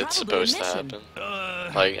 it's supposed to happen.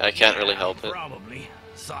 Like, I can't really help it. Probably.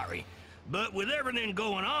 Sorry. But with everything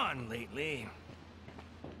going on lately...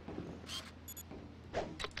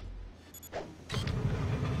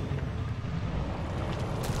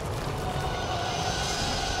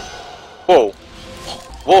 Whoa!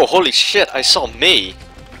 Whoa, holy shit, I saw me!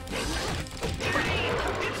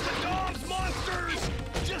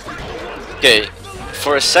 Okay,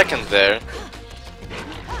 for a second there,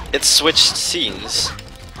 it switched scenes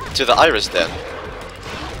to the Iris Den.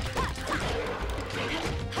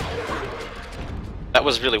 That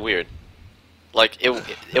was really weird. Like, it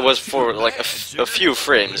was for like a few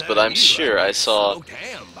frames, but I'm sure I saw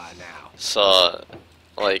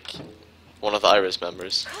like one of the Iris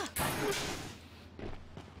members.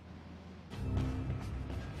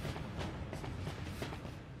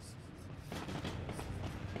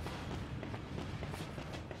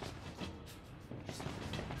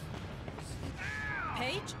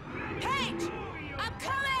 Paige? Paige! I'm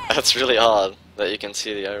coming! That's really odd that you can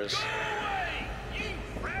see the Iris.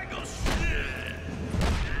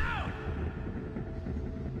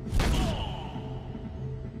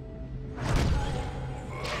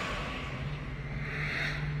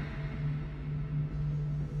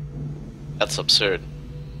 That's absurd.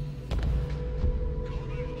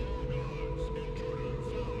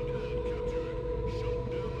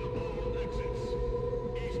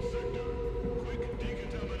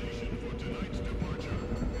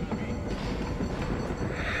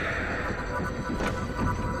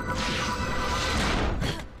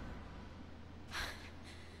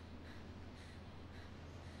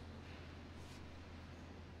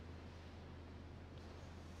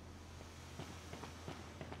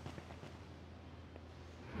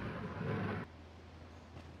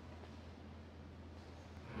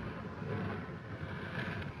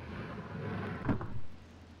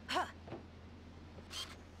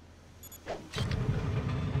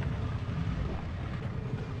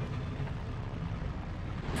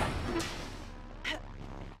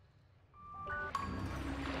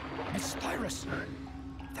 Miss Iris,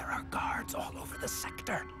 there are guards all over the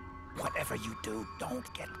sector. Whatever you do,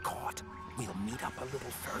 don't get caught. We'll meet up a little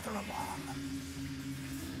further along.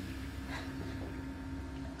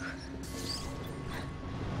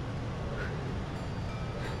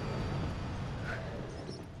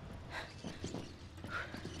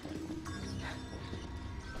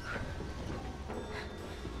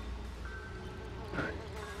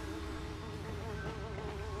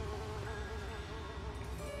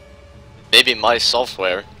 Maybe my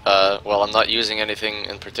software, well, I'm not using anything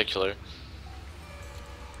in particular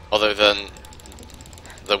other than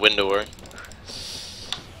the windower.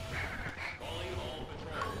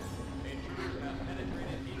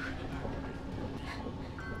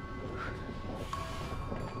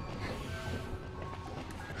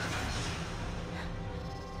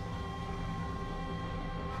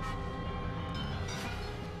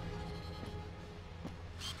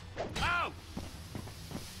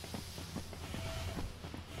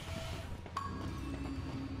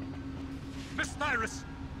 Miss Iris,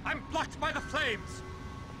 I'm blocked by the flames!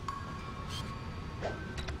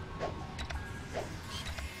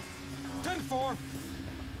 10-4!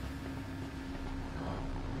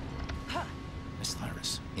 Miss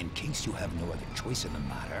Iris, in case you have no other choice in the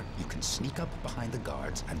matter, you can sneak up behind the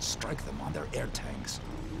guards and strike them on their air tanks.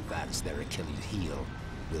 That's their Achilles heel.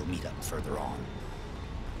 We'll meet up further on.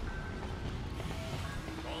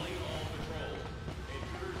 Calling all patrol.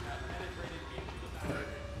 Intruders have penetrated into the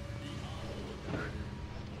barracks.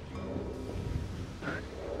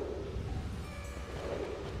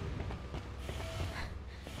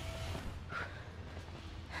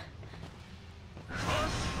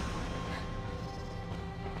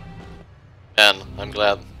 And I'm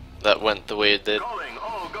glad that went the way it did. Calling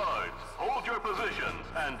all guards. Hold your positions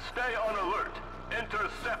and stay on alert.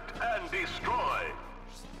 Intercept and destroy.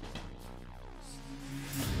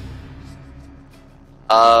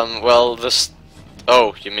 Well, this...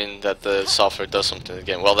 Oh, you mean that the software does something to the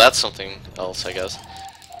game. Well, that's something else, I guess.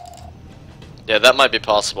 Yeah, that might be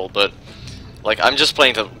possible, but... Like, I'm just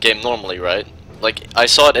playing the game normally, right? Like, I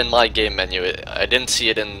saw it in my game menu. I didn't see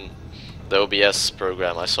it in the OBS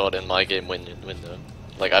program. I saw it in my game window.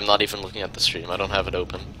 Like, I'm not even looking at the stream. I don't have it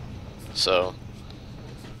open. So...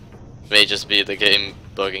 It may just be the game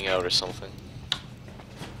bugging out or something.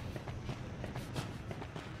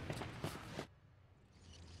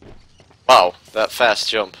 Wow, that fast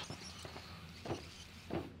jump.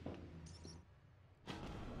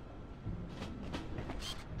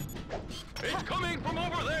 It's coming from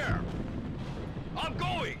over there. I'm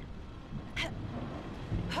going.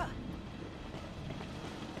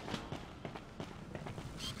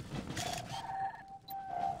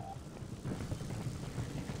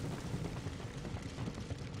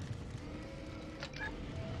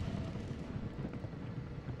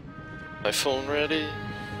 My phone ready?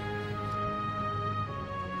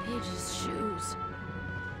 Paige's shoes.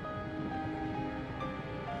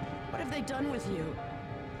 What have they done with you?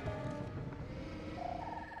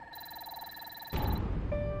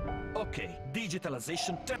 Okay,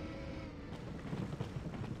 digitalization.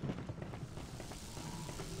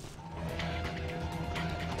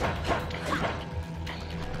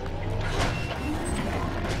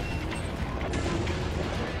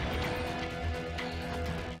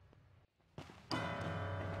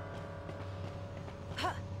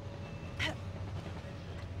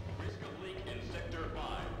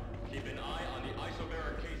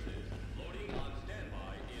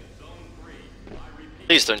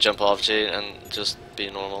 Please don't jump off, Jade, and just be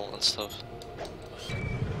normal and stuff.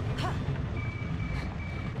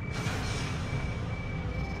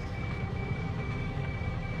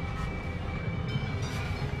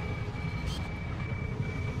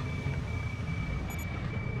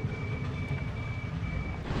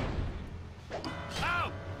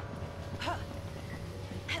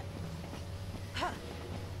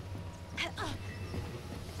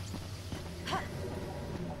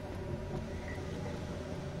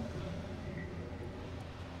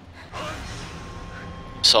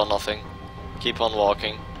 Saw nothing. Keep on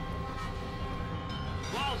walking.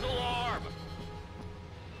 False alarm.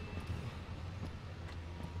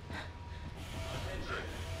 Attention.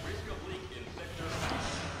 Risk of leak in sector 5.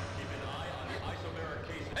 Keep an eye on the isobaric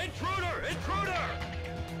case. Intruder! Intruder!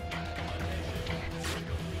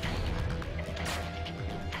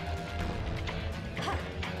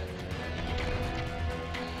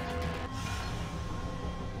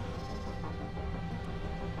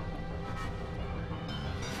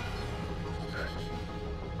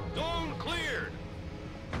 Zone cleared.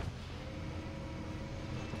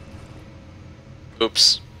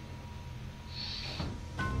 Oops.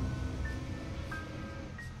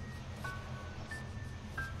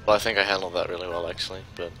 Well, I think I handled that really well, actually,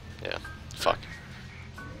 but yeah, fuck.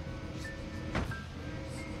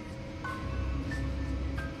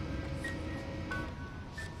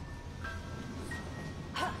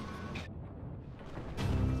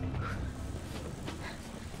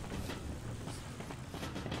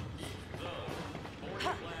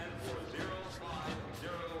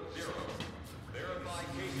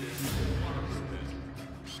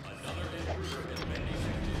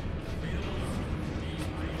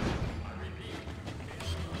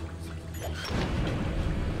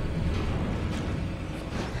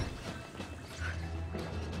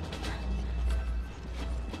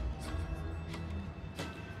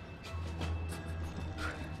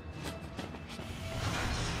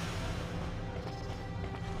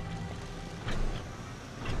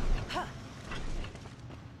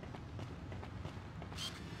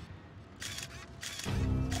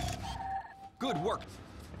 Good work.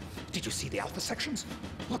 Did you see the Alpha sections?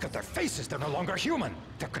 Look at their faces. They're no longer human.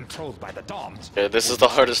 They're controlled by the DOMs. Yeah, this is the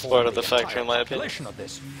hardest part of the factory, in my opinion. Of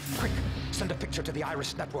this. Quick, send a picture to the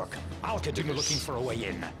Iris network. I'll continue looking for a way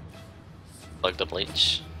in. Like the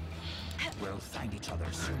bleach. We'll find each other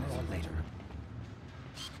sooner or later.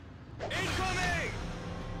 Incoming!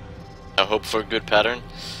 I hope for a good pattern.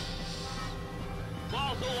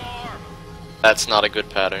 False alarm! That's not a good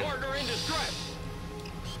pattern. Partner in distress!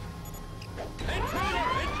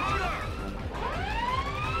 Intruder! Intruder!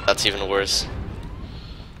 That's even worse.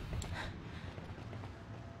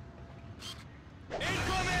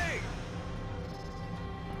 Incoming!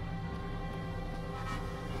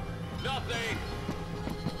 Nothing!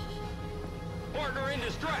 Partner in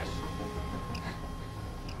distress!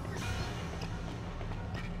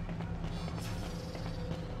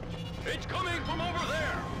 It's coming from over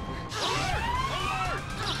there! Alert! Alert!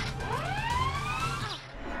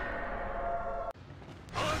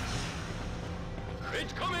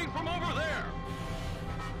 It's coming from over there!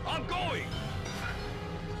 I'm going!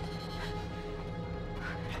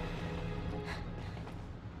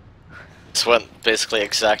 This went basically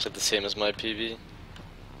exactly the same as my PB.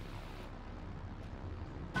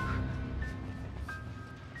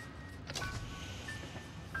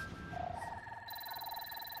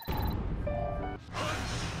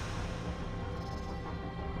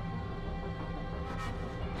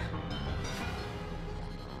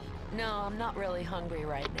 No, I'm not really hungry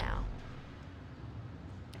right now.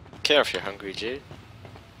 Care if you're hungry, Jade.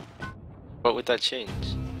 What would that change?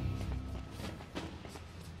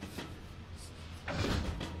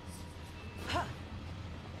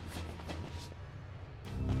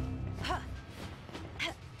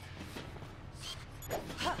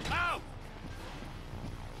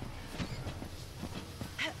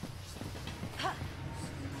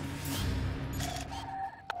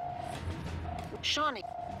 Shawnee,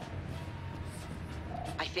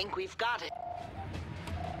 I think we've got it.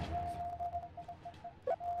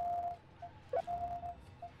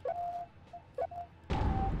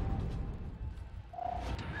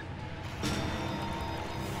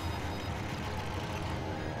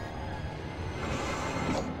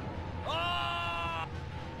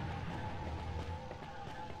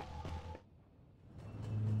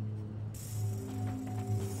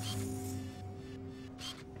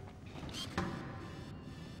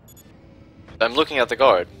 I'm looking at the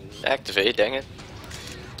guard. Activate, dang it.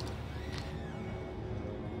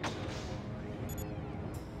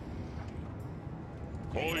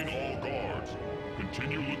 Calling all guards.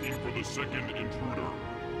 Continue looking for the second intruder.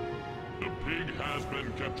 The pig has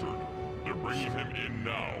been captured. They're bringing him in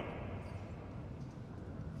now.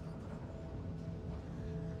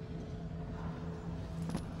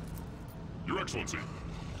 Your Excellency.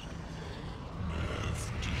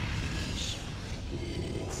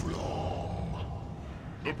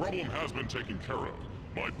 The problem has been taken care of.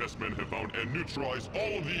 My best men have found and neutralized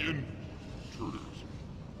all of the intruders.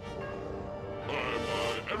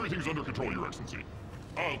 Everything's under control, Your Excellency.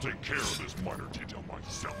 I'll take care of this minor detail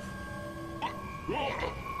myself.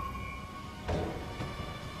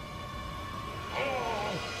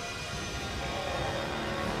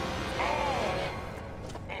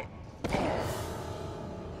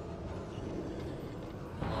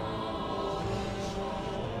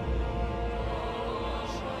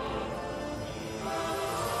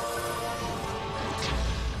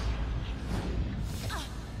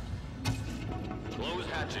 Close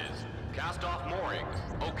hatches. Cast off moorings.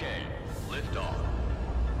 Okay. Lift off.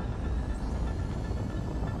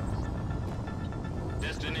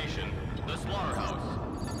 Destination, the slaughterhouse.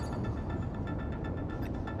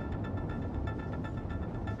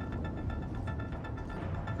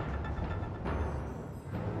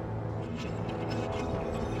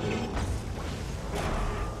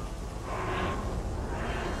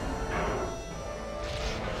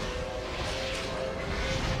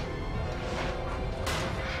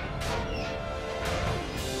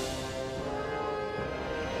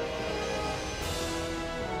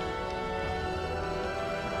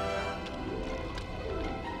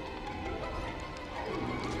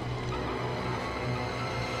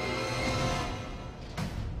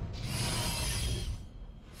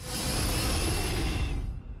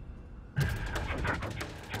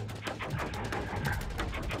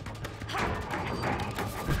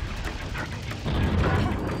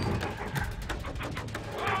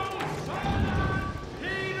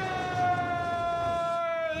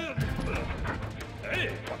 Hey,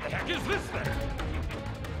 what the heck is this thing?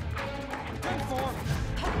 10-4.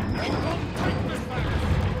 Take this thing.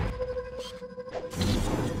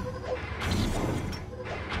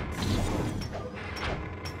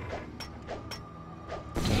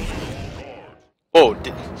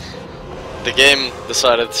 game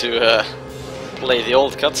decided to play the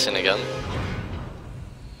old cutscene again.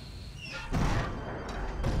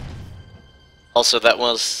 Also, that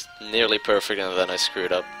was nearly perfect, and then I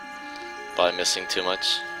screwed up by missing too much.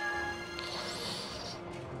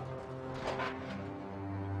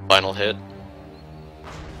 Final hit.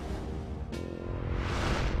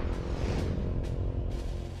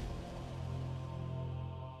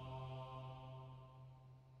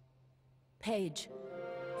 Paige.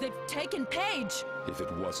 They've taken Paige! If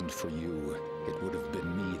it wasn't for you, it would have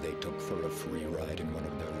been me they took for a free ride in one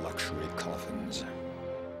of their luxury coffins.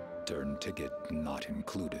 Turn ticket not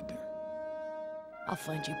included. I'll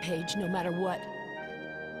find you, Paige, no matter what.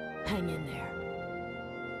 Hang in there.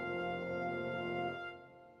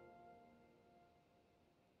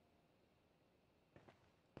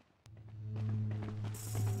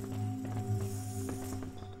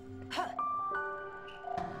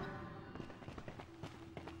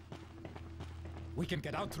 We can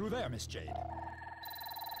get out through there, Miss Jade.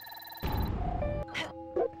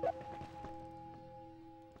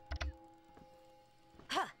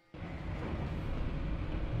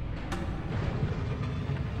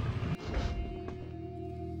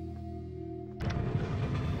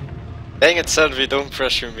 Dang it, Sanvi, don't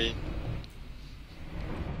pressure me.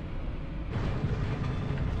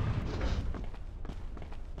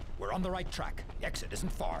 We're on the right track. The exit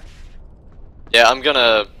isn't far. Yeah, I'm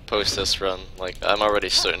gonna post this run. Like, I'm already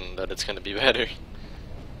certain that it's gonna be better.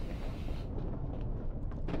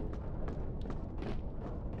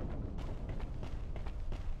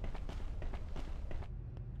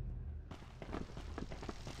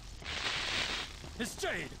 Miss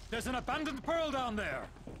Jade, there's an abandoned pearl down there.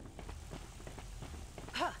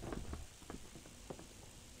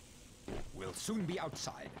 We'll soon be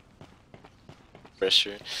outside.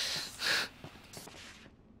 Pressure.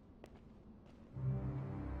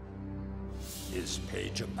 Is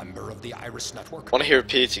Paige a member of the Iris Network? Wanna hear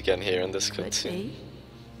Peach again here in this Could cutscene. be.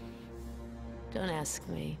 Don't ask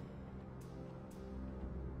me.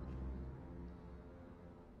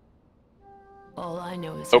 All I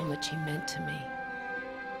know is how much he meant to me.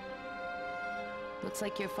 Looks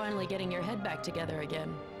like you're finally getting your head back together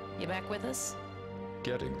again. You back with us?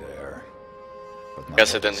 Getting there. But my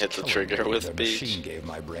Guess I body's didn't hit the killing trigger me. with The Peach. machine gave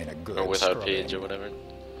my brain a good Or without scrubbing. Peach or whatever.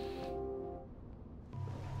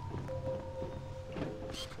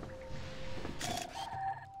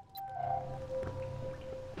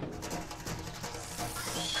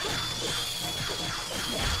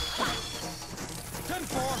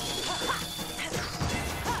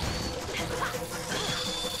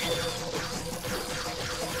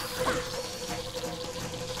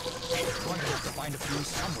 Find a few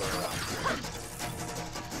somewhere around here.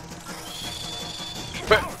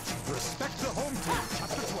 Respect the home team,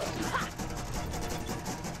 chapter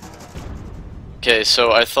 12. Okay,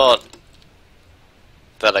 so I thought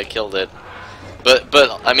that I killed it, but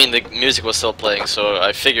I mean the music was still playing, so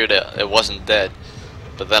I figured it wasn't dead.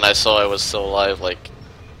 But then I saw I was still alive, like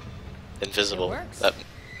invisible. That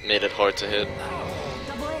made it hard to hit.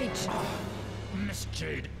 Double H. Miss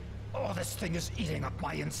Jade, oh, this thing is eating up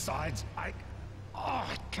my insides. I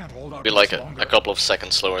can't hold out Be like much a longer. couple of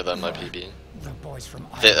seconds slower than my PB. The boys from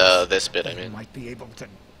This bit, I they mean. might be able to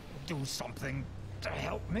do something to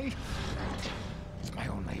help me. It's my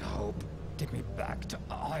only hope. Get me back to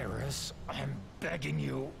Iris. I'm begging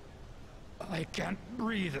you. I can't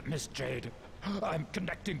breathe, Miss Jade. I'm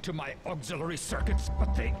connecting to my auxiliary circuits,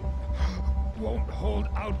 but they won't hold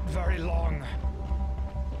out very long.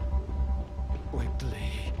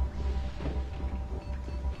 Quickly.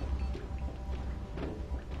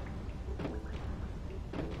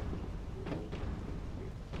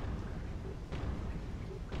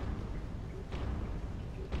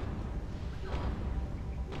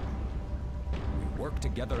 Work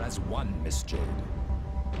together as one, Miss Jade.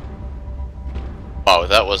 Wow,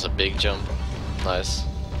 that was a big jump. Nice.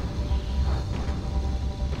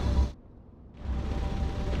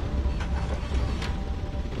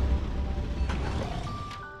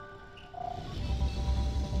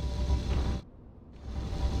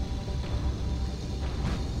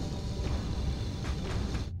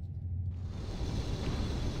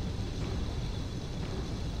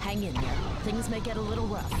 Hang in there. Things may get a little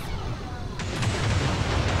rough.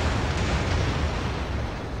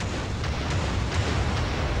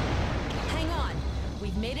 Hang on.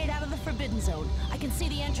 We've made it out of the Forbidden Zone. I can see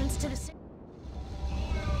the entrance to the city.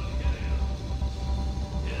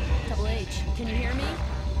 Double H, can you hear me?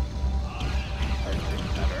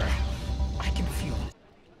 Better. I can feel it.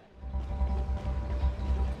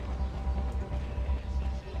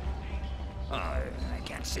 I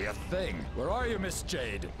can't see a thing. Where are you, Miss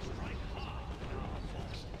Jade?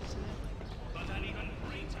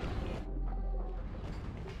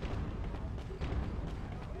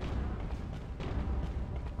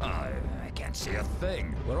 see a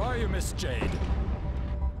thing. Where are you, Miss Jade?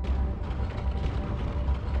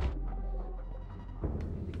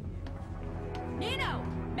 Nino!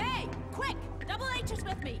 May! Quick! Double H is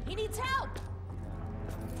with me! He needs help!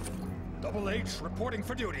 Double H reporting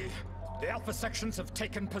for duty. The Alpha sections have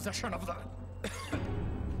taken possession of the...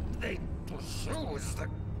 They pursue the...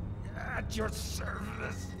 At your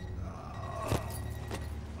service.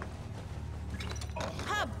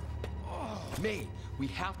 Hub! May, we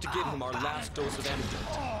have to give him our last dose of antidote.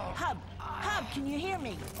 Hub, can you hear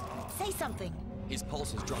me? Say something. His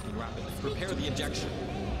pulse is dropping rapidly. Prepare the injection.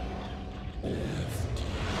 I'm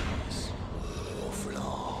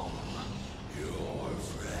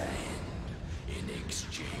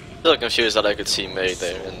still confused that I could see May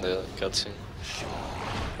there in the cutscene.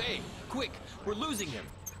 May, quick! We're losing him!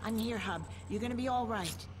 I'm here, Hub. You're gonna be all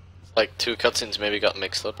right. Like 2 cutscenes maybe got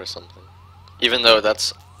mixed up or something. Even though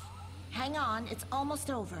that's Hang on, it's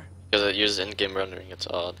almost over. because it uses in-game rendering, it's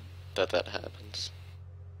odd that that happens.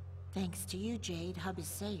 Thanks to you, Jade, Hub is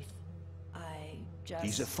safe. I just...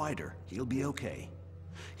 He's a fighter. He'll be okay.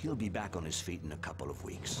 He'll be back on his feet in a couple of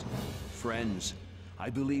weeks. Friends, I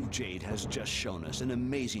believe Jade has just shown us an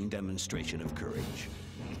amazing demonstration of courage.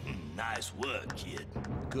 Nice work, kid.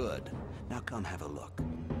 Good. Now come have a look.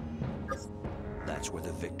 That's where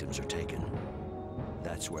the victims are taken.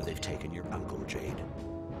 That's where they've taken your uncle, Jade.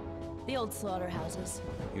 The old slaughterhouses.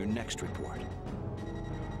 Your next report.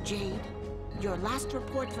 Jade, your last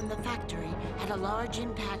report from the factory had a large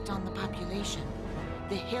impact on the population.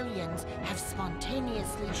 The Hylians have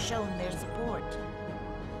spontaneously shown their support.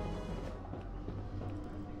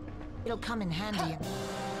 It'll come in handy.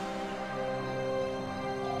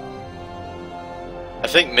 I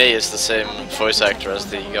think May is the same voice actor as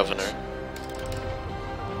the governor.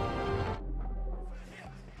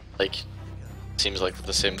 Like, seems like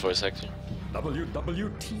the same voice actor.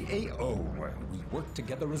 WWTAO. We work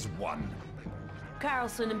together as one.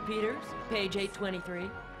 Carlson and Peters, page 823.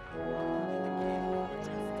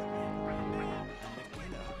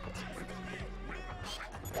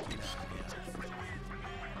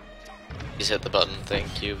 Please hit the button,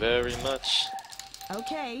 thank you very much.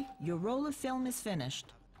 Okay, your roll of film is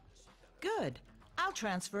finished. Good. I'll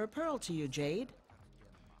transfer a pearl to you, Jade.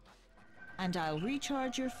 And I'll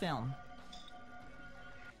recharge your film.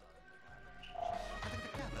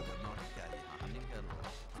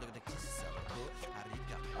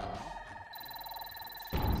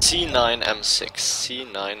 C9M6,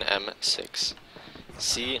 C9M6,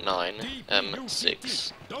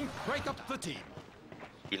 C9M6, Don't break up the team.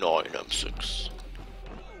 C9M6.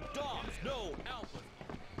 No, Alpha!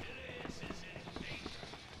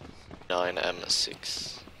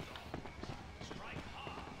 9M6.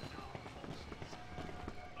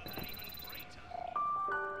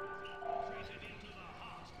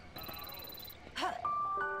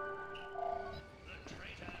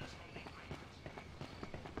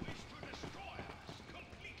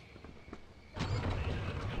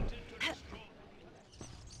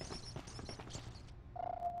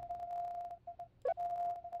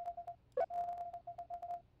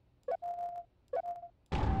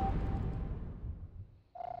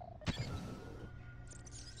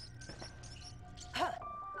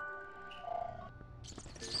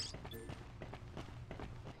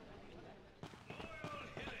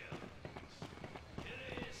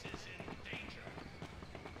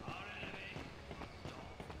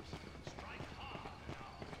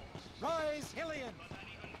 Rise, Hylian!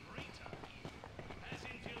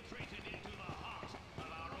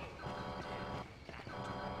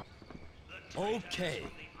 Okay.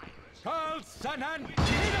 Carlson and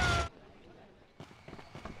Tina!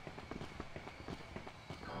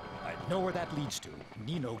 I know where that leads to.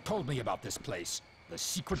 Nino told me about this place. The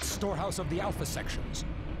secret storehouse of the Alpha sections.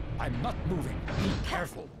 I'm not moving. Be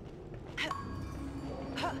careful.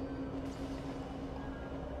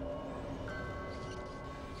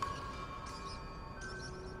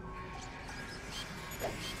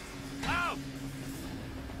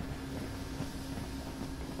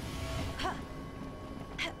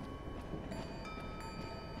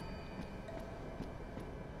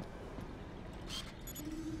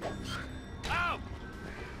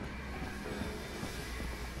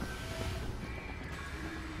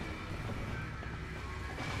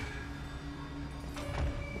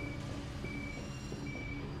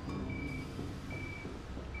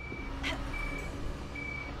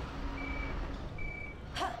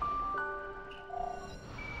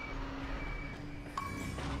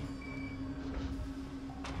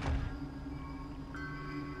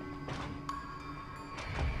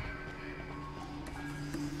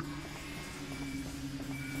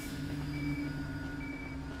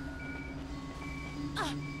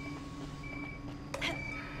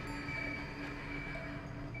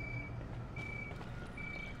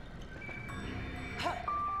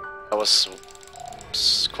 That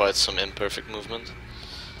was quite some imperfect movement.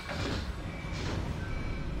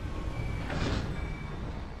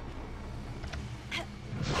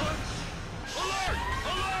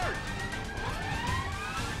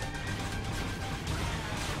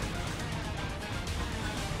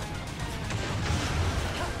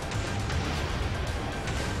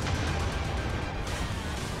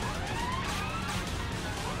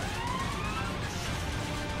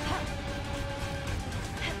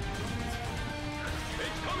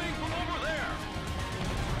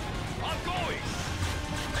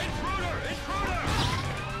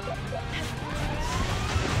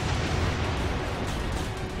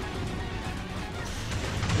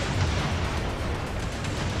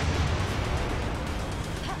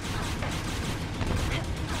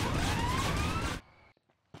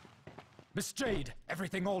 Miss Jade,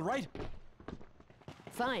 everything all right?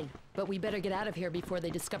 Fine, but we better get out of here before they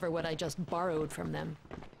discover what I just borrowed from them.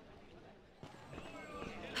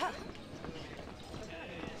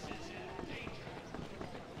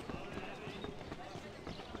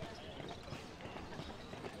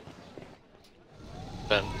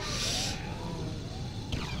 Ben.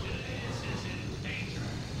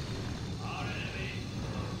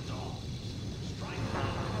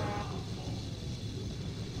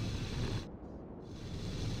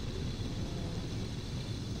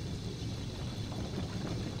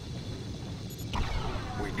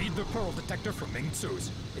 We need the pearl detector from Ming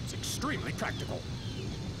Tzu's. It's extremely practical.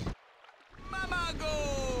 Mama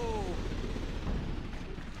go!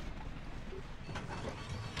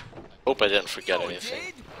 Hope I didn't forget anything.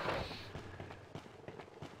 I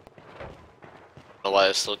don't know why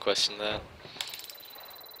I still question that.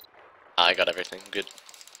 I got everything. Good.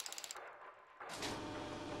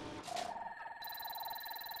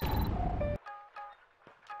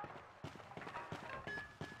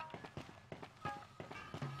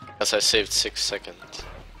 Guess I saved 6 seconds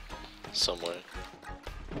somewhere.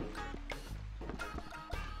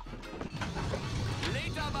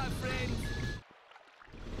 Later, my friend.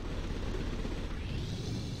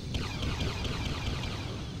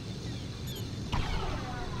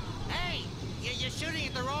 Hey, you're shooting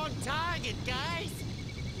at the wrong target, guys.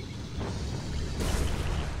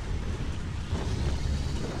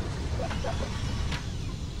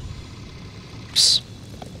 Oops.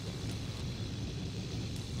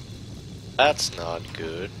 That's not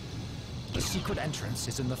good. The secret entrance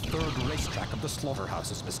is in the third racetrack of the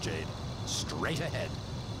slaughterhouses, Miss Jade. Straight ahead.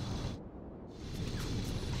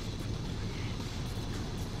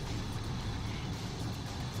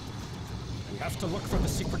 We have to look for the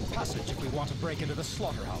secret passage if we want to break into the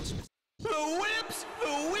slaughterhouse. The whips,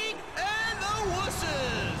 the weak, and the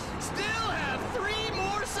wusses! Still have 3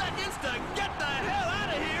 more seconds to get the hell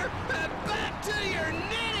out of here and back to your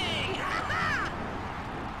knitting!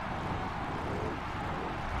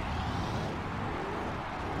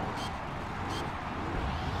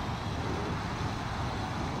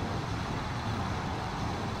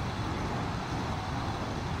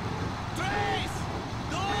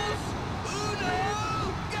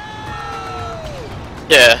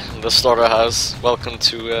 Yeah, the slaughterhouse. Welcome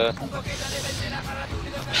to,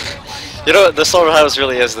 You know, the slaughterhouse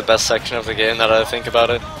really is the best section of the game, now that I think about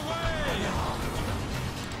it.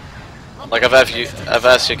 Like, I've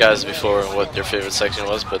asked you guys before what your favorite section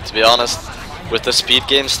was, but to be honest, with the speed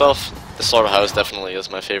game stuff, the slaughterhouse definitely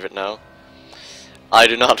is my favorite now. I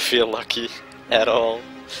do not feel lucky at all.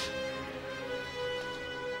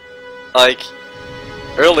 Like,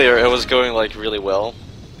 earlier it was going like really well,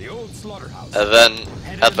 and then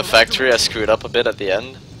at the factory I screwed up a bit at the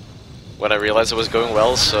end when I realized it was going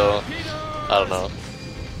well, so I don't know.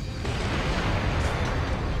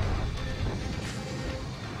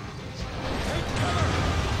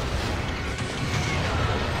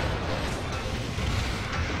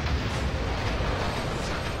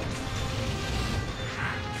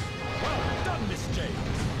 Well done, Miss Jade.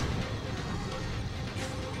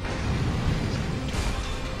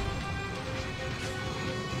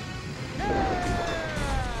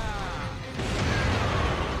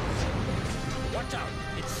 Watch out,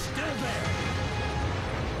 it's still there.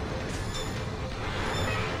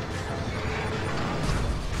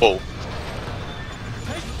 Oh.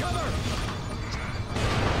 Take cover.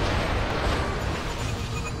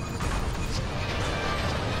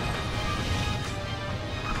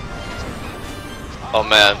 Oh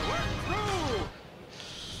man.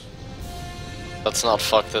 Let's not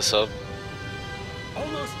fuck this up.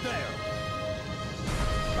 Almost there.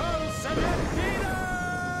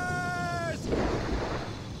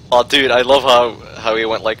 Oh dude, I love how he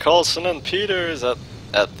went like Carlson and Peters at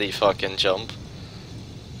the fucking jump.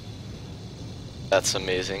 That's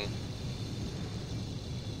amazing.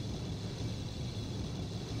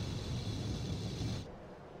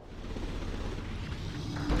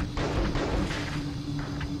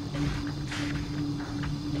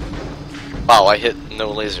 Wow, I hit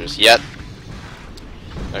no lasers yet.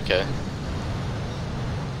 Okay.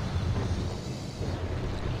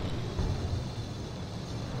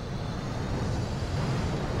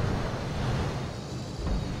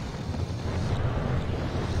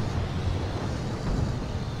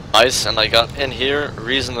 Nice, and I got in here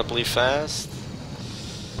reasonably fast.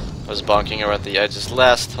 I was bonking around the edges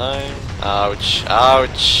last time. Ouch,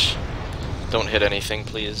 ouch. Don't hit anything,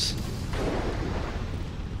 please.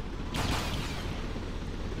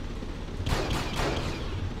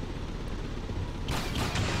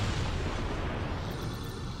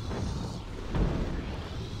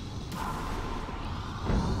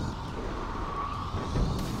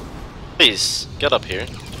 Please, get up here.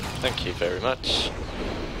 Thank you very much.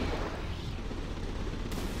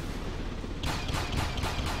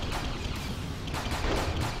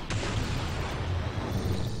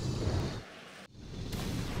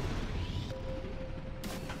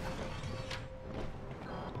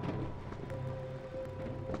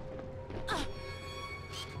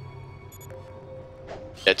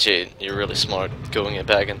 Yeah, Jade, you're really smart going it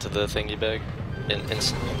back into the thingy bag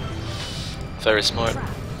instantly. Very smart.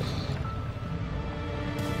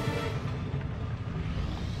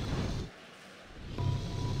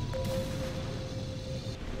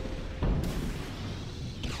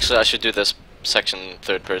 Actually, I should do this section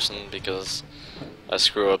third person because I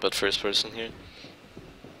screw up at first person here.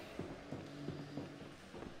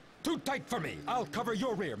 Too tight for me. I'll cover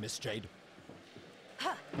your rear, Miss Jade.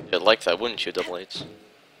 You'd like that, wouldn't you, Double H?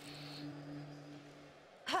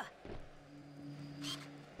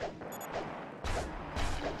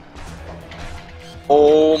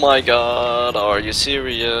 Oh my god, are you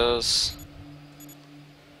serious?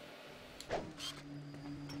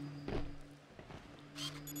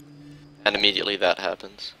 And immediately that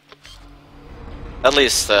happens. At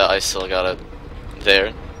least I still got it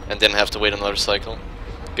there and didn't have to wait another cycle.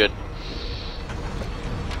 Good.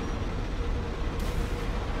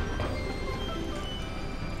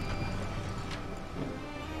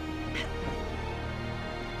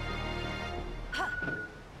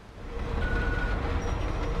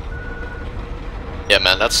 Yeah,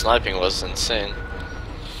 man, that sniping was insane.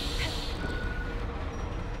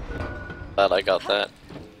 Glad I got that.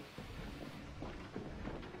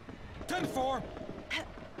 10-4.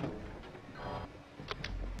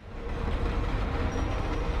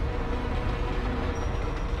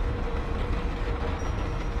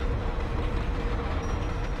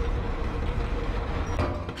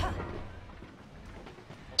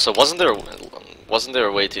 So wasn't there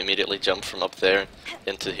a way to immediately jump from up there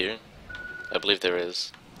into here? I believe there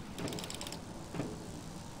is.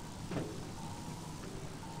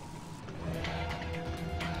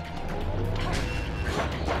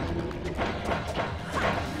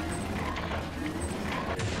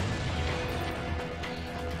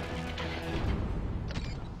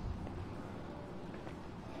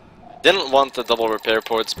 Didn't want the double repair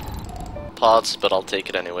pods, but I'll take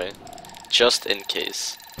it anyway, just in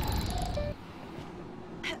case.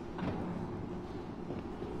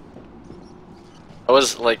 I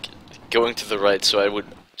was like going to the right, so I would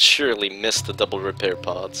surely miss the double repair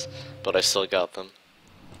pods, but I still got them.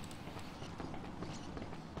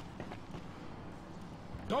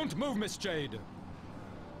 Don't move, Miss Jade.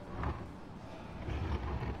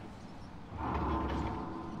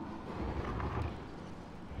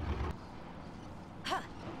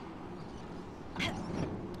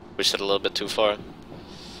 Pushed it a little bit too far.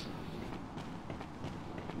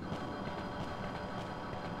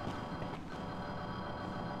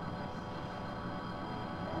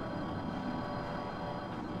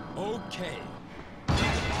 Okay.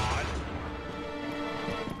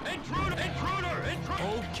 Intruder! Intruder! Intruder!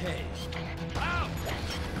 Okay. Out!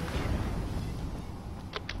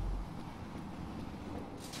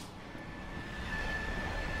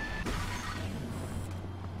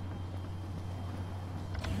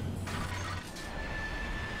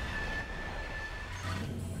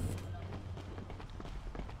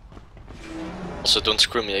 Also, don't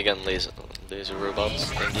screw me again, laser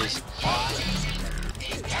robots thingies.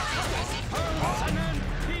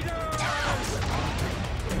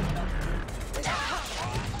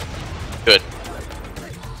 Good.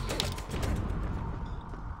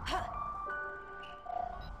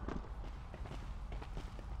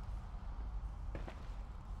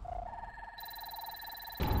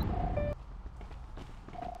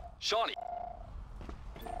 Shawnee!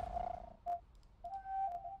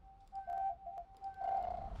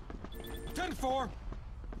 10-4.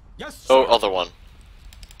 Yes, sir. Oh, other one.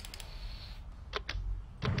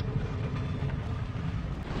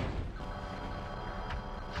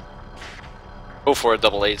 Go for a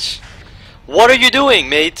double H. What are you doing,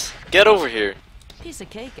 mate? Get over here. Piece of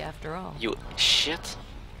cake, after all. You shit.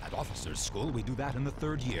 At officers' school, we do that in the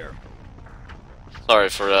 3rd year. Sorry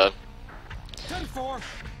for 10-4.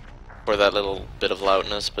 for that little bit of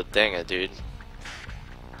loudness, but dang it, dude.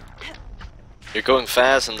 You're going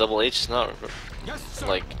fast and double H is not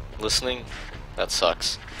like listening. That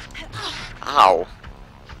sucks. Ow.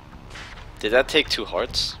 Did that take 2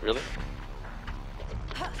 hearts? Really?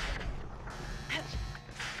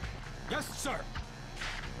 Yes, sir.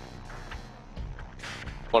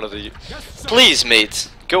 One of the... Please, mate,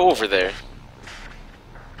 go over there.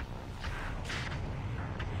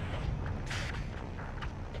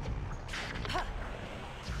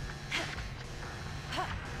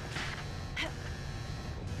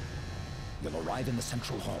 You'll arrive in the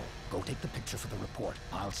central hall. Go take the picture for the report.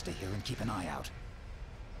 I'll stay here and keep an eye out.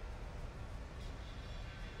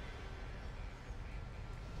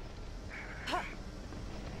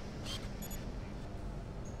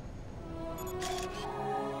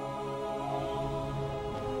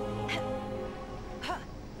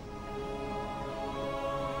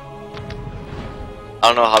 I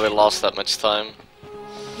don't know how they lost that much time.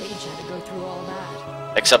 Paige had to go through all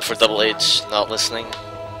that. Except for double H not listening.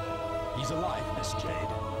 He's alive, Miss Jade.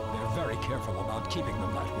 They're very careful about keeping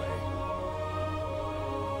them that way.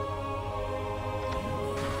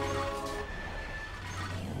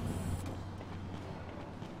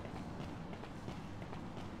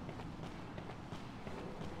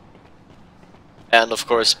 And of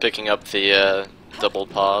course picking up the double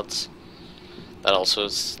pods. That also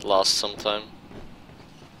is lost some time.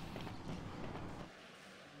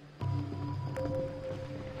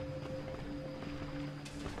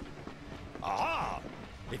 Aha!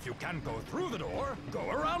 If you can't go through the door, go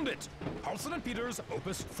around it. Paulson and Peters,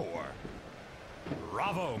 Opus 4.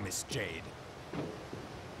 Bravo, Miss Jade.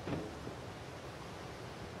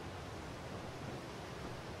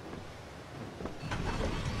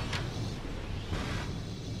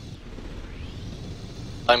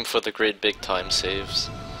 Time for the great big time saves.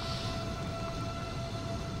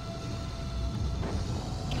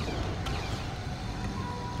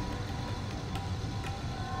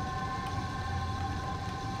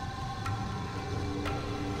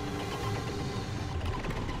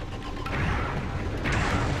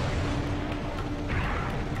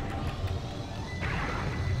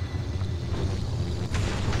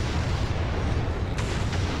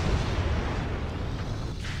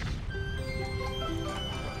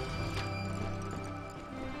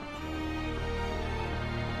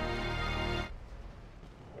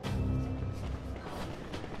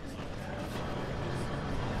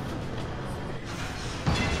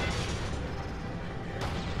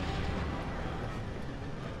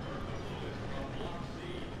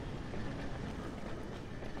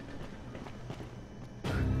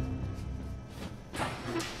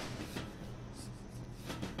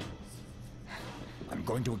 I'm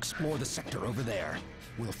going to explore the sector over there.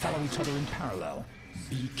 We'll follow each other in parallel.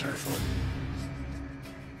 Be careful.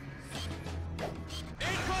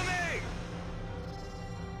 Incoming!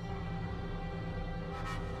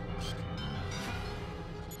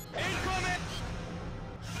 Incoming!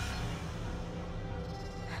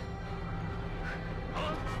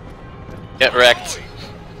 Get wrecked.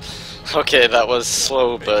 Okay, that was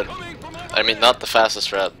slow, but I mean not the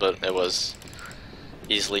fastest route, but it was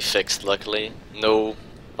easily fixed, luckily. No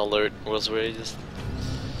alert was raised.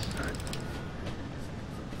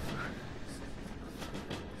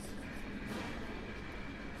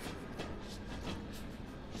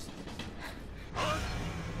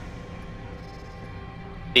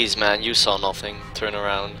 Please, man, you saw nothing. Turn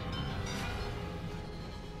around.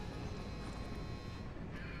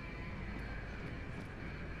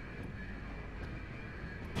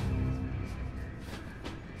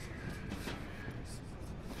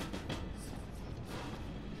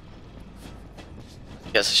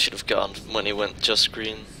 Guess I should have gone when he went just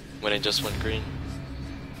green. When he just went green.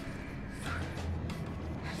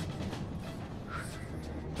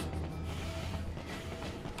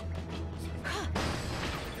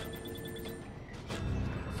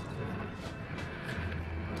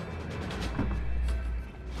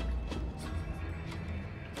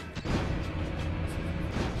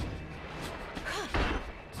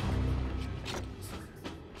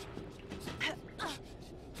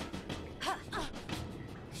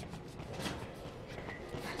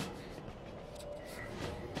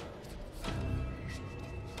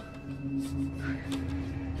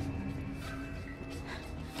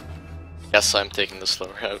 Guess I'm taking the slow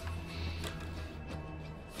route.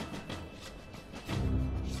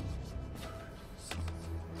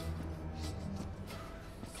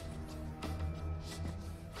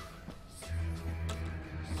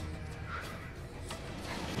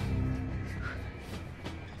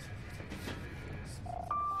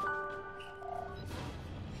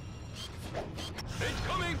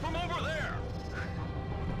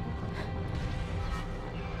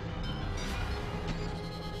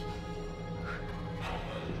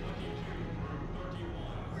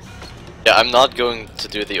 Yeah, I'm not going to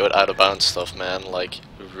do the out of bounds stuff, man. Like,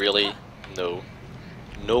 really? No.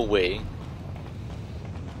 No way.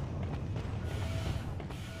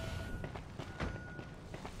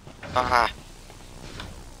 Ah.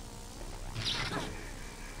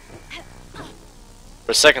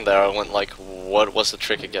 For a second there, I went like, what was the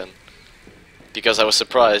trick again? Because I was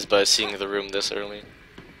surprised by seeing the room this early.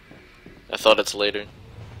 I thought it's later.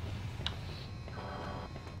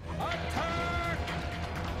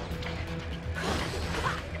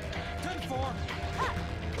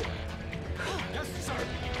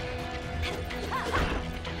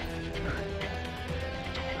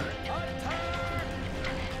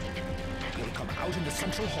 We'll come out in the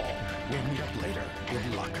central hall. We'll meet up later.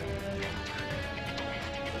 Good luck.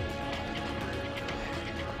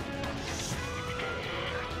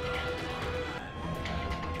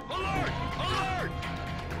 Alert! Alert!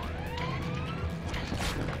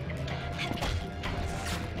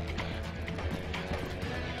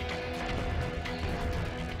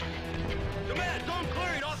 Command, zone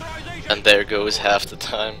clearing, authorization! And there goes half the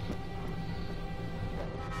time.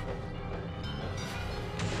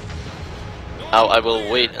 Now I will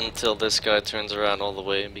wait until this guy turns around all the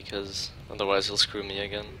way, because otherwise he'll screw me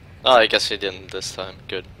again. Oh, I guess he didn't this time.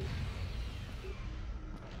 Good.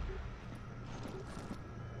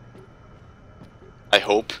 I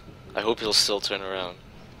hope he'll still turn around.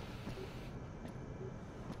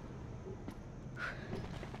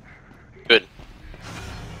 Good.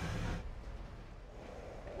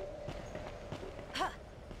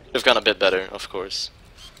 We've gone a bit better, of course.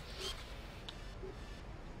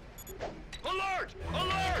 Alert!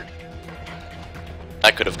 Alert!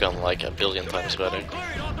 I could have gone like a billion times better.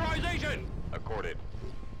 Clearing, authorization! Accorded.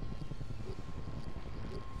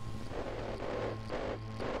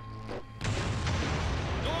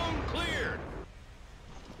 Zone cleared!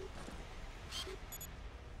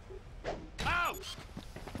 Out!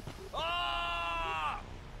 Ah!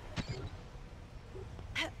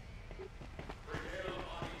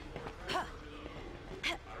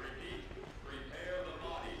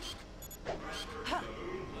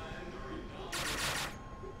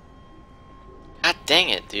 God dang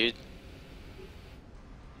it, dude.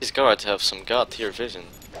 These guards have some god tier vision.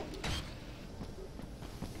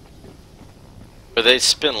 But they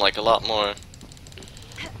spin like a lot more.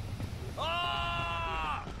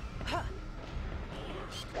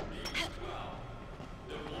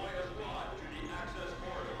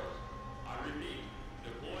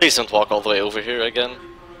 Please don't walk all the way over here again.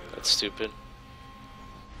 That's stupid.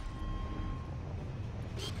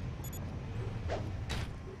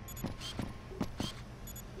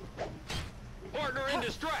 Partner in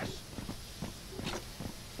distress!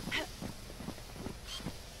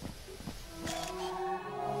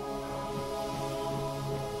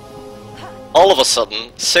 All of a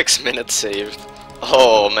sudden, 6 minutes saved.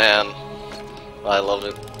 Oh man, I love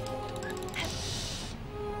it.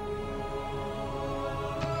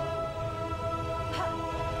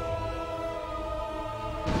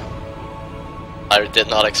 I did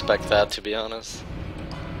not expect that, to be honest.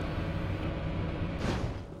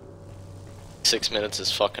 6 minutes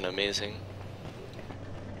is fucking amazing.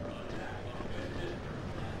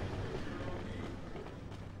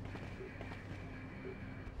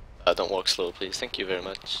 Don't walk slow, please. Thank you very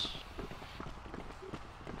much.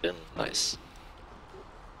 Been nice.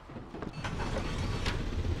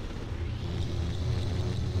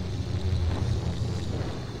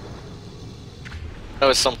 I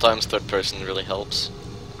know sometimes third person really helps,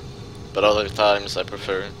 but other times I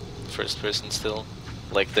prefer first person still,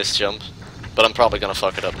 like this jump. But I'm probably gonna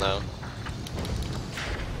fuck it up now.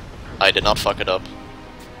 I did not fuck it up.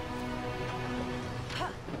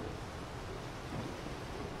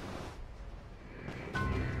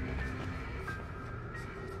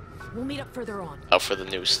 We'll meet up further on. Now for the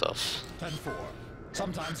new stuff. 10-4.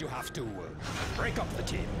 Sometimes you have to break up the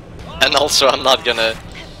team. And also I'm not gonna,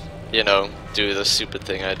 you know, do the stupid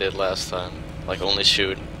thing I did last time. Like only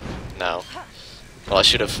shoot now. Well, I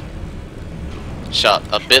should have shot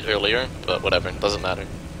a bit earlier, but whatever, doesn't matter.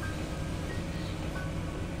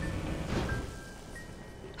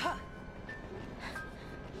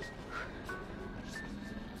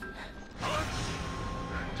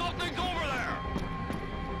 Something's over there!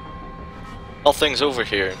 Nothing's over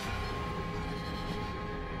here.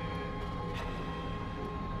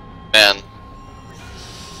 Man.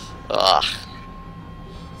 Ugh.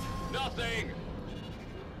 Nothing!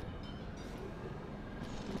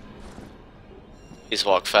 Please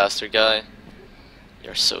walk faster, guy.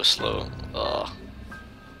 You're so slow. Ugh.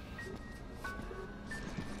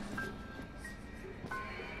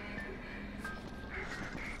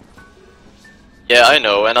 Yeah, I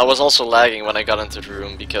know, and I was also lagging when I got into the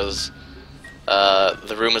room because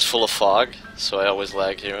the room is full of fog, so I always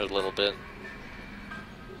lag here a little bit.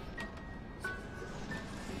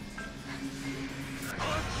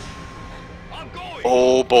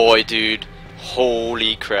 Oh boy, dude.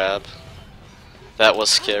 Holy crap. That was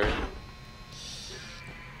scary.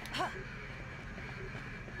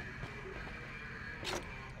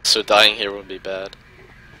 So dying here would be bad.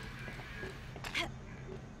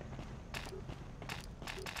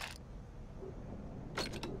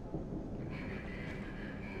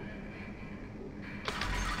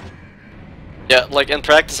 Yeah, like in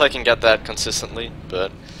practice I can get that consistently, but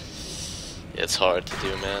it's hard to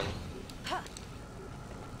do, man.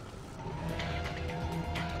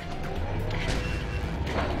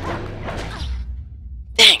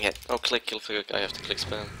 Dang it! Oh, click, click, click. I have to click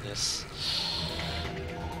spam. Yes.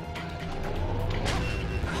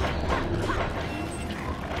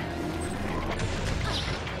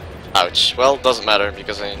 Ouch. Well, doesn't matter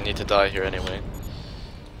because I need to die here anyway.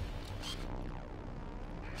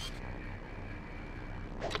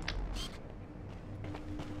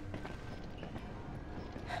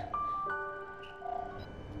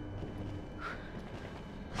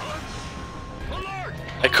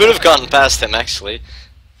 I could have gotten past him actually,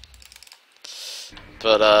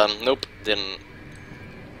 but nope, didn't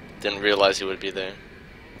realize he would be there.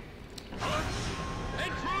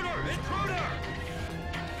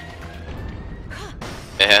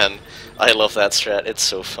 Man, I love that strat. It's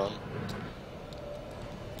so fun.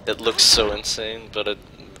 It looks so insane, but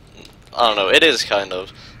I don't know. It is kind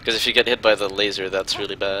of, because if you get hit by the laser, that's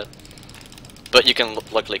really bad. But you can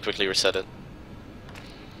luckily quickly reset it.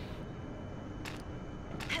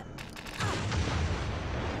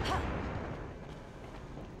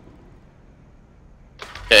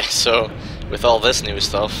 Okay, so with all this new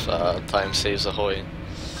stuff, time saves ahoy.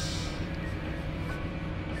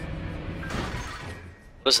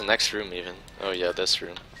 What's the next room even? Oh yeah, this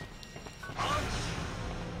room.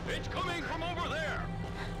 It's coming from over there.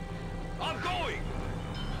 I'm going.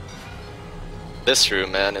 This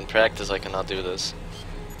room, man. In practice, I cannot do this.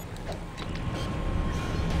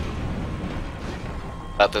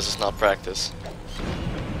 But this is not practice,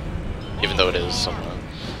 even though it is somehow.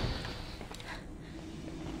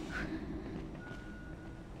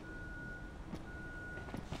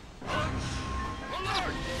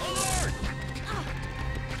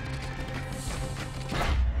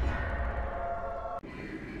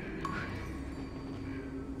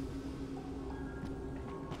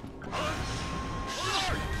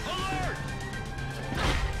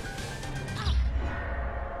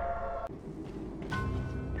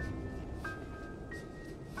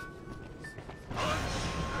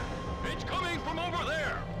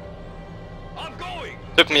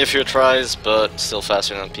 Took me a few tries, but still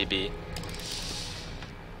faster than PB.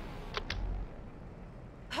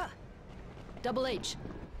 Double H.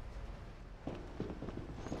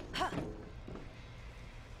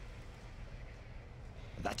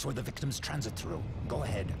 That's where the victims transit through. Go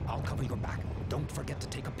ahead, I'll cover your back. Don't forget to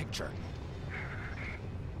take a picture.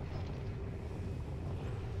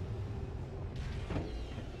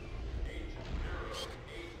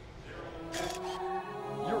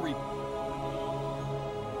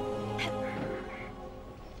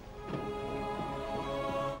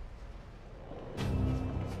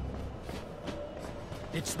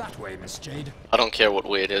 It's that way, Miss Jade. I don't care what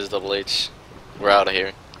way it is, Double H. We're out of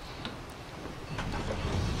here.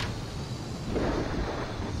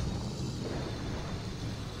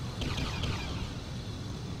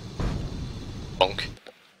 Bonk.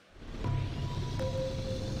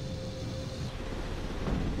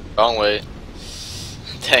 Wrong way.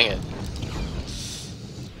 Dang it.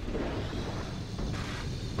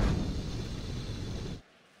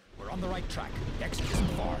 We're on the right track. Exit isn't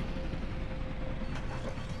far.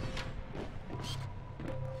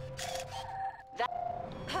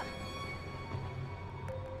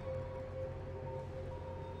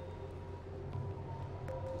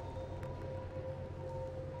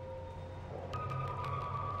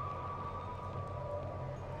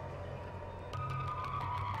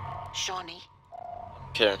 Shawnee.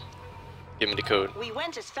 Okay. Give me the code. We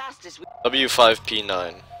went as fast as we...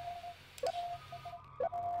 W5P9.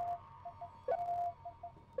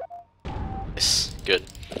 Nice. Good.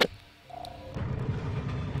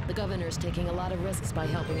 The governor's taking a lot of risks by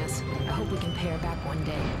helping us. I hope we can pay her back one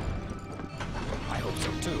day. I hope so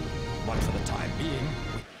too. But for the time being...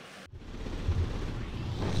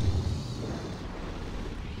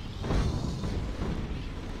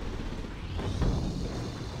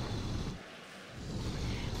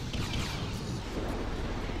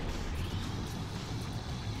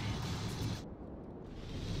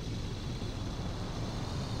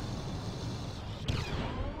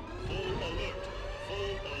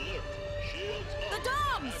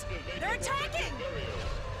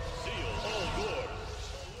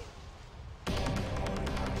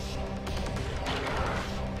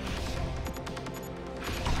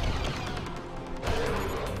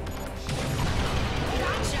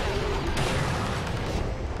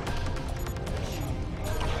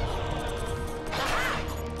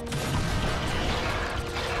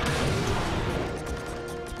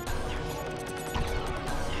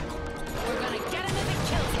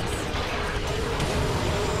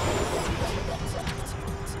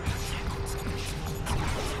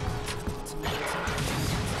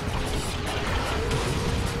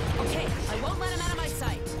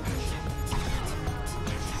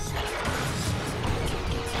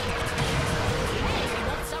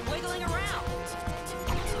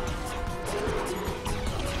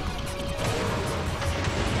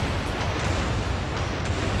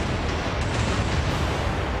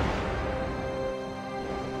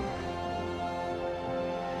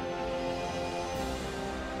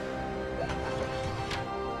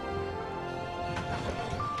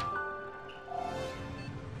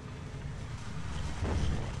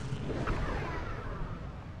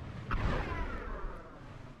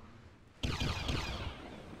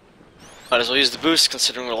 Might as well use the boost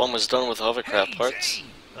considering we're almost done with hovercraft parts.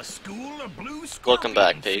 A school of blue Welcome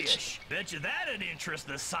back, scorpion Paige. fish. Bet you that'd interest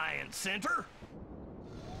the science center.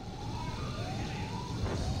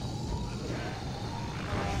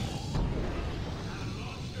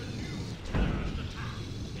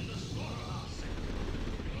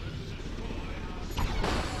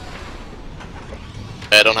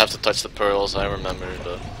 I don't have to touch the pearls, I remember,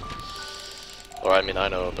 but... Or I mean, I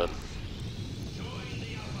know, but...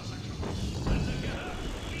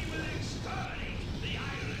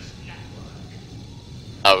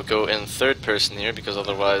 I would go in third person here, because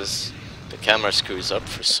otherwise the camera screws up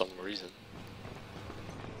for some reason.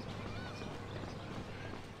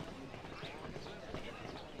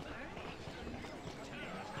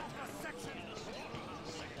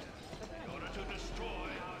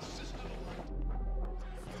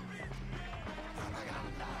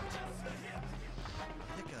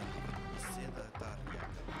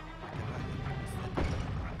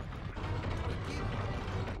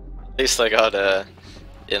 At least I got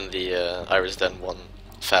in the Iris Den one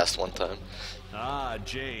fast one time. Ah,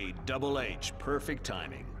 Jade, Double H, perfect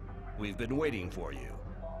timing. We've been waiting for you.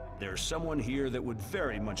 There's someone here that would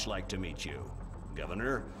very much like to meet you.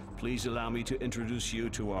 Governor, please allow me to introduce you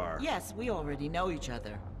to our... Yes, we already know each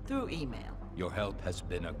other. Through email. Your help has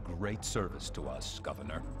been a great service to us,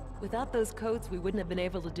 Governor. Without those codes, we wouldn't have been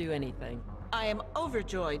able to do anything. I am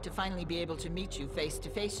overjoyed to finally be able to meet you face to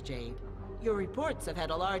face, Jade. Your reports have had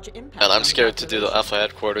a large impact. And I'm scared to do the Alpha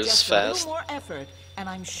headquarters Just fast. a little more effort, and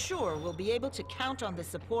I'm sure we'll be able to count on the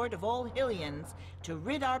support of all Hylians to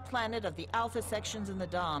rid our planet of the Alpha sections and the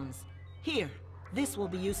DOMs. Here, this will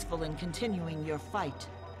be useful in continuing your fight.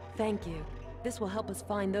 Thank you. This will help us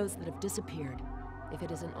find those that have disappeared, if it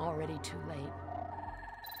isn't already too late.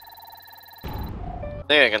 I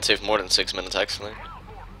think I can save more than 6 minutes, actually.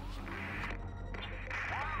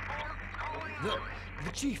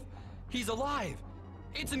 The Chief, he's alive!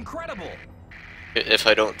 It's incredible! If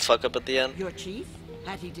I don't fuck up at the end. Your chief?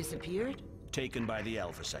 Had he disappeared? Taken by the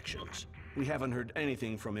Alpha sections. We haven't heard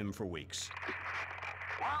anything from him for weeks.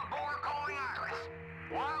 Wild boar calling Iris.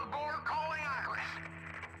 Wild boar calling Iris.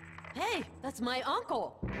 Hey, that's my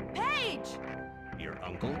uncle! Paige! Your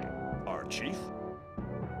uncle? Our chief?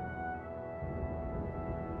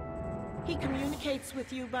 He communicates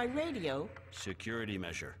with you by radio? Security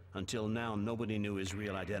measure. Until now, nobody knew his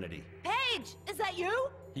real identity. Paige! Is that you?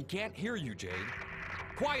 He can't hear you, Jade.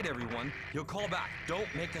 Quiet, everyone. He'll call back. Don't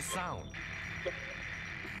make a sound.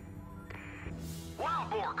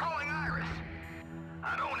 Wild boar calling Iris.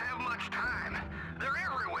 I don't have much time. They're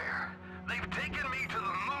everywhere. They've taken me to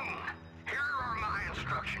the moon. Here are my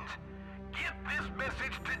instructions. Get this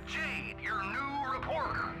message to Jade, your new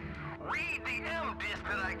reporter. Read the M disc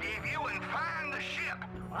that I gave you and find the ship.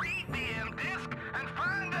 Read the M disc and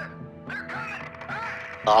find the... They're coming!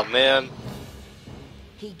 Aw, man.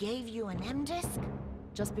 He gave you an M disc?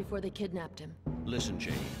 Just before they kidnapped him. Listen,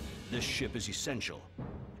 Jade. This ship is essential.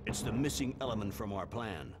 It's the missing element from our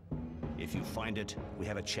plan. If you find it, we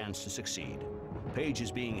have a chance to succeed. Paige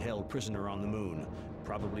is being held prisoner on the moon,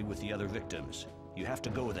 probably with the other victims. You have to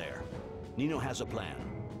go there. Nino has a plan.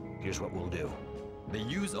 Here's what we'll do. They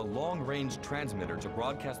use a long-range transmitter to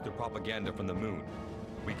broadcast their propaganda from the moon.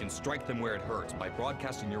 We can strike them where it hurts by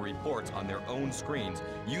broadcasting your reports on their own screens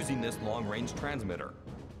using this long-range transmitter.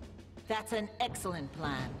 That's an excellent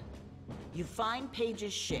plan. You find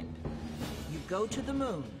Paige's ship. You go to the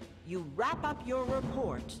moon. You wrap up your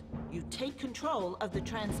report. You take control of the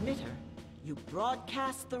transmitter. You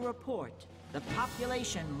broadcast the report. The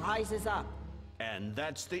population rises up. And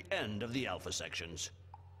that's the end of the Alpha sections.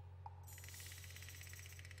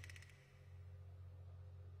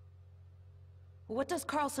 What does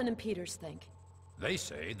Carlson and Peters think? They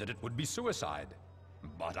say that it would be suicide.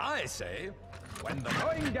 But I say, when the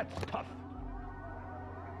going gets tough,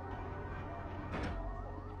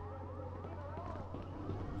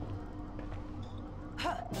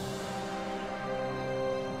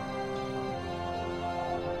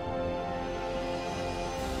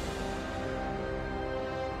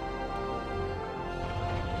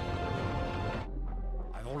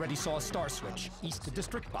 I already saw a star switch, east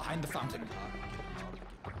district behind the fountain.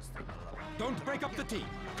 Don't break up the team.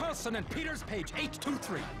 Carlson and Peters, page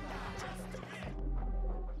 823.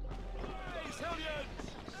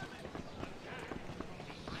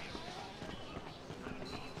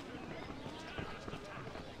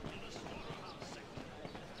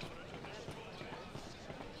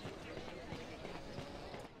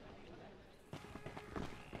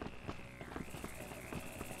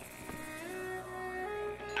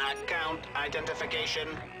 Account identification,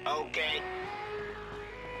 okay.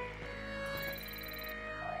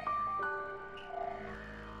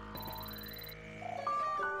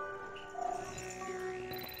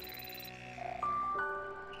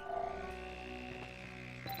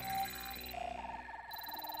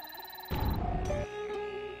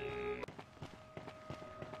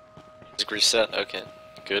 It's reset, okay,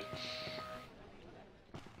 good.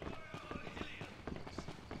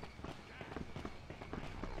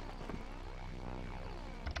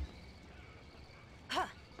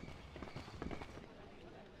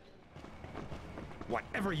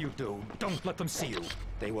 Whatever you do, don't let them see you.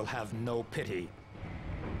 They will have no pity.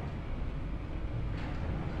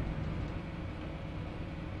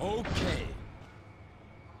 Okay.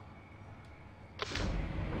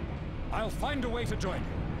 I'll find a way to join you.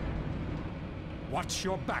 Watch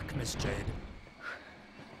your back, Miss Jade.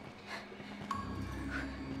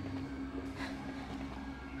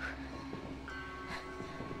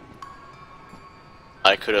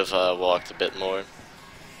 I could have walked a bit more.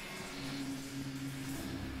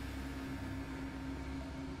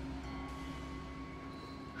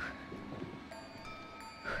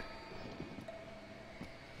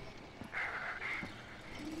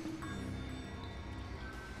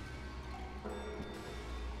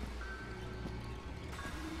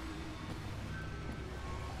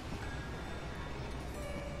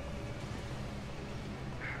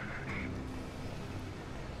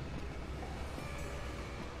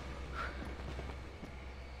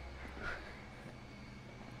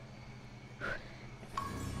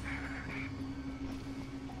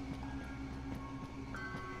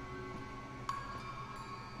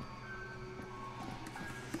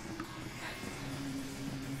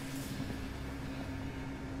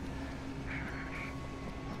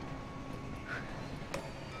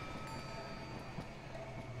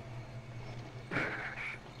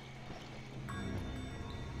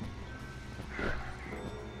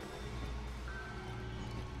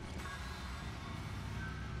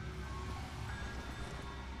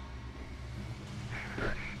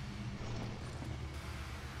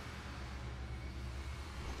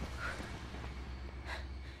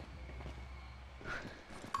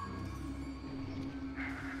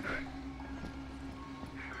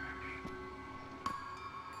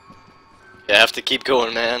 I have to keep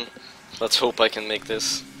going, man. Let's hope I can make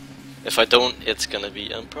this. If I don't, it's gonna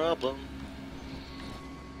be a problem.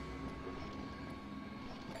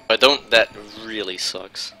 If I don't, that really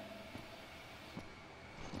sucks.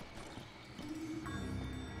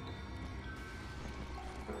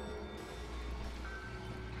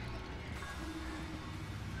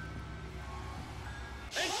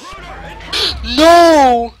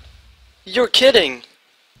 No! You're kidding!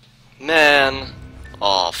 Man.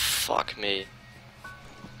 Oh, fuck me.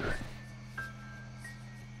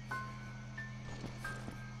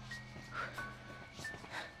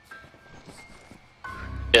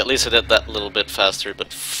 Yeah, at least I did that a little bit faster,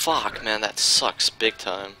 but fuck, man, that sucks big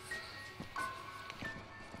time.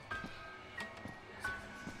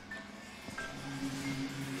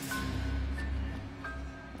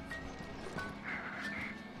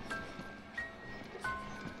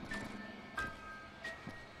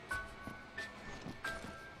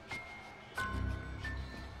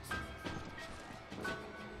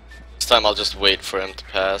 This time I'll just wait for him to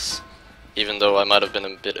pass, even though I might have been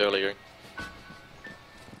a bit earlier.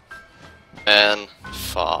 And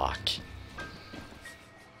fuck.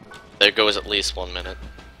 There goes at least 1 minute.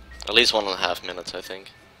 At least 1.5 minutes, I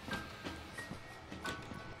think.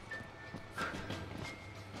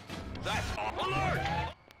 That's alert!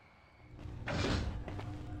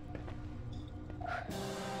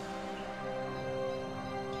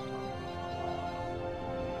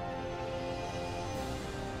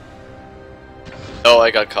 Oh,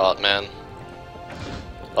 I got caught, man.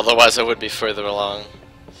 Otherwise I would be further along.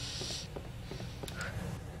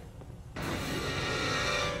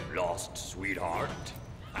 Lost, sweetheart.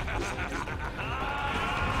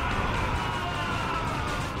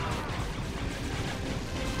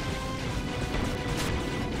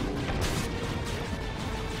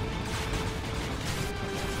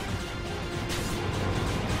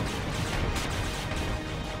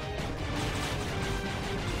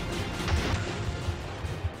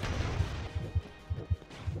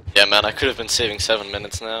 Yeah, man, I could have been saving 7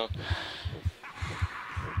 minutes now.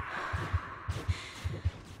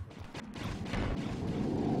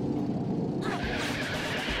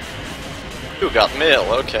 You got mail,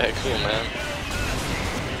 okay, cool, man.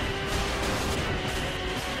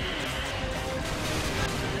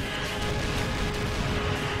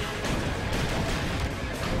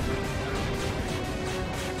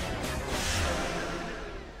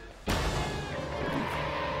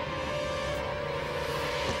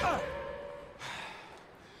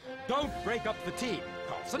 Don't break up the team.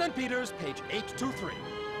 Carlson and Peters, page 823.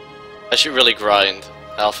 I should really grind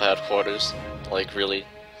Alpha Headquarters. Like, really.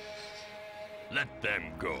 Let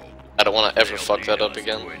them go. I don't want to ever They'll fuck that lead up us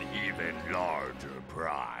again. to an even larger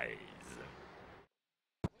prize.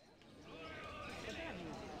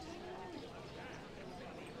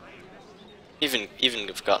 Even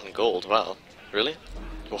have gotten gold. Wow, really?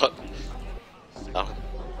 What? Oh.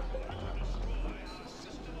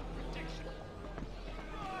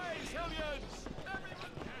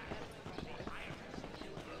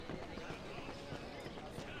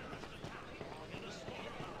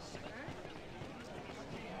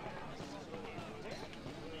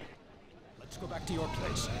 Let's go back to your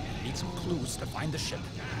place. Need some clues to find the ship.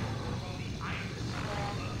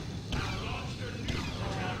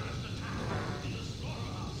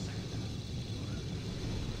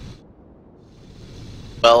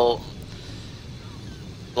 Well,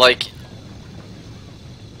 like,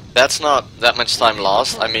 that's not that much time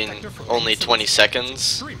lost. I mean, only 20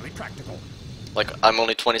 seconds. Like, I'm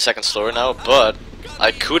only 20 seconds slower now, but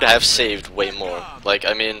I could have saved way more. Like,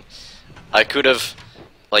 I mean, I could have,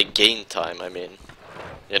 like, gained time, I mean,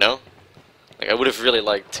 you know? Like, I would have really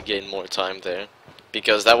liked to gain more time there,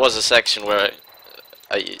 because that was a section where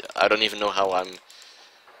I don't even know how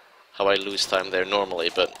I lose time there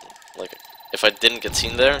normally, but, like, if I didn't get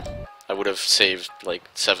seen there, I would have saved, like,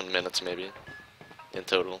 7 minutes maybe, in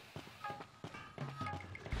total.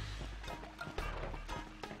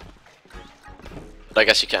 But I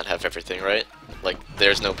guess you can't have everything, right? Like,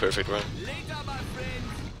 there's no perfect run.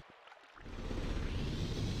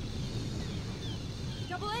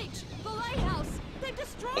 Double H, the lighthouse! They've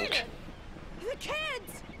destroyed it! The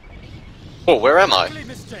kids! Oh, where am I?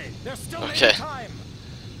 Okay.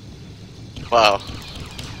 Wow.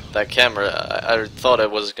 That camera, I thought I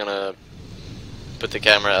was gonna put the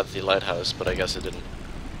camera at the lighthouse, but I guess it didn't.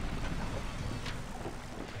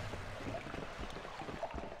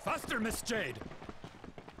 Faster, Miss Jade!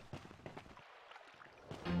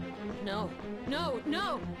 No, no,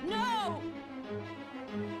 no, no!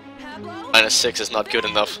 Pablo? -6 is not good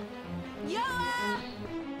enough.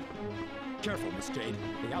 Careful, Miss Jade.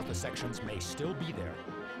 The Alpha sections may still be there.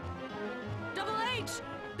 Double H!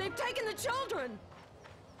 They've taken the children!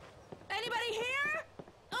 Anybody here?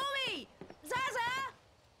 Umi! Zaza!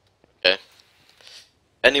 Okay.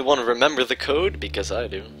 Anyone remember the code? Because I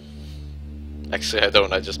do. Actually, I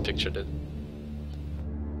don't. I just pictured it.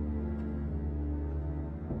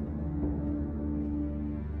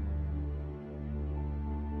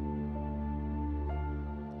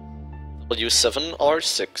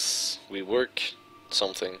 W7R6. We work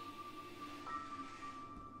something.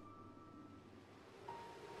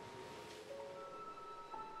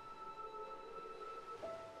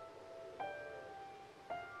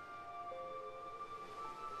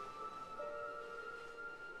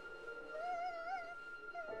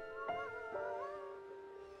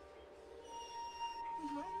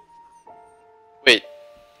 Wait.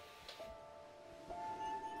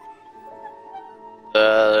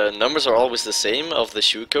 The numbers are always the same of the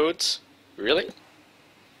shoe codes? Really?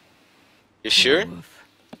 You sure?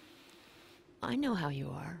 I know how you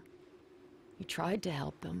are. You tried to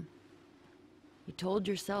help them. You told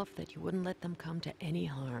yourself that you wouldn't let them come to any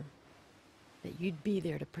harm. That you'd be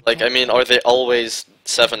there to protect Like, I mean, are they always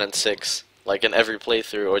 7 and 6? Like in every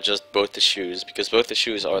playthrough, or just both the shoes? Because both the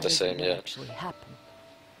shoes are the same, yeah. Actually happened.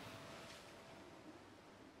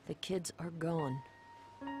 The kids are gone.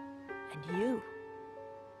 And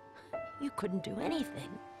you couldn't do anything.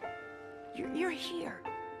 You're here,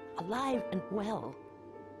 alive and well.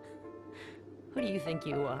 Who do you think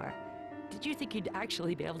you are? Did you think you'd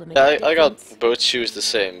actually be able to make a difference? I got both shoes the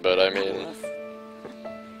same, but I mean...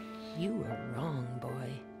 You were wrong, boy.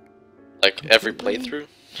 Like every playthrough?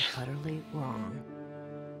 Utterly wrong.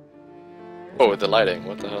 Oh, the lighting,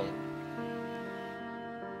 what the hell?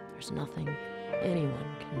 There's nothing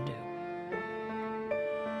anyone can do.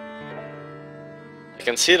 I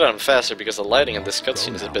can see that I'm faster because the lighting in this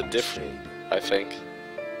cutscene is a bit different, I think.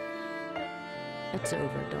 It's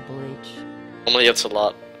over, Double H. Normally it's a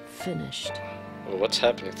lot. Finished. Oh, what's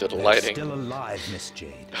happening to the lighting? Still alive, Miss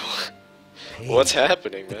Jade. What's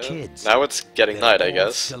happening, man? Kids, now it's getting night, I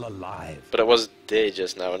guess. Still alive. But it was day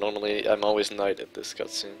just now, and normally I'm always night at this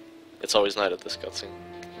cutscene. It's always night at this cutscene.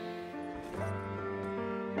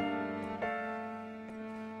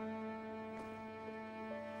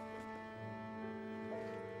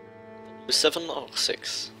 W7 or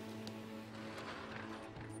 6?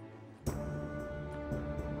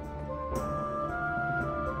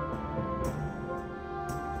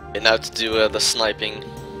 And now to do the sniping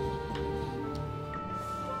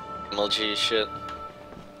MLG shit.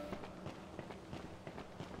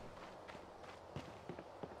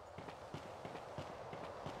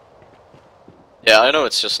 Yeah, I know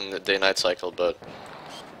it's just in the day-night cycle, but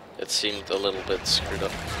it seemed a little bit screwed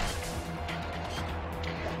up.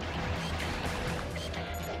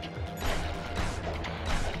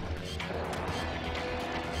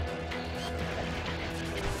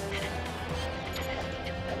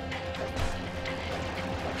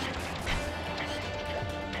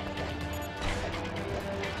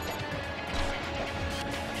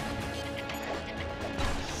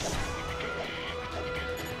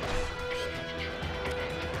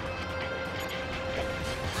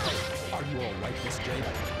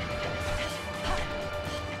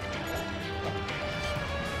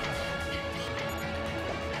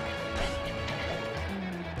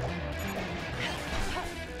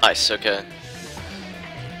 Nice, okay.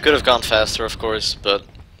 Could have gone faster, of course, but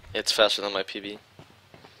it's faster than my PB.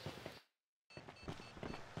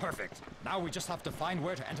 Perfect. Now we just have to find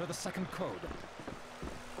where to enter the second code.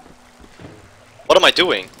 What am I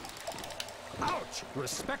doing? Ouch!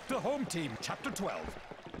 Respect the home team, chapter 12.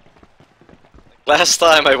 Last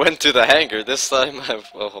time I went to the hangar, this time I've...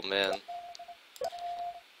 oh man.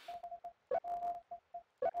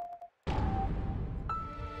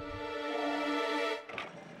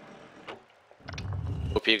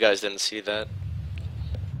 Hope you guys didn't see that.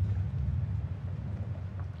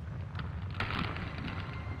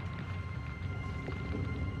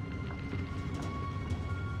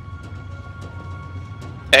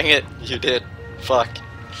 Dang it, you did. Fuck.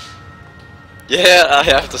 Yeah, I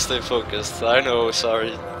have to stay focused. I know,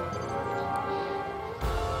 sorry.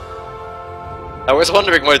 I was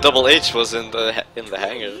wondering why Double H was in the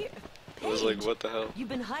hangar. I was like, what the hell? You've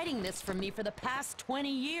been hiding this from me for the past 20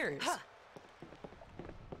 years.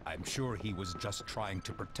 I'm sure he was just trying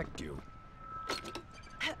to protect you.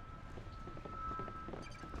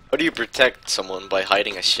 How do you protect someone by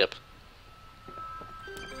hiding a ship?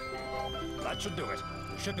 That should do it.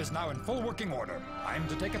 The ship is now in full working order. I'm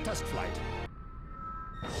to take a test flight.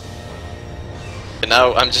 And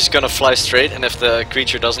now I'm just gonna fly straight, and if the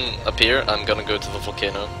creature doesn't appear, I'm gonna go to the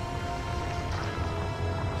volcano.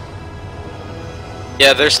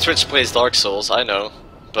 Yeah, there's Twitch Plays Dark Souls, I know,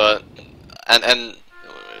 but... And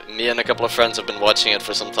me and a couple of friends have been watching it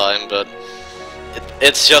for some time, but...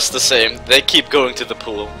 It's just the same. They keep going to the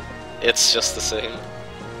pool. It's just the same.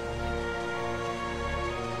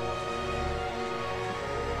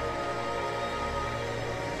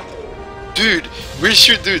 Dude, we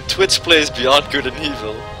should do Twitch Plays Beyond Good and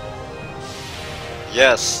Evil.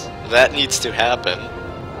 Yes, that needs to happen.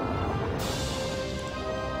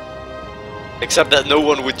 Except that no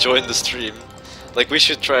one would join the stream. Like, we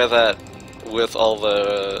should try that with all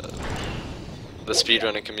the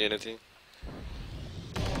speedrunning community.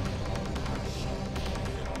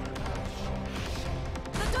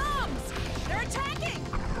 The Doms! They're attacking!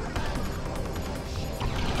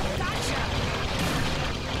 Gotcha!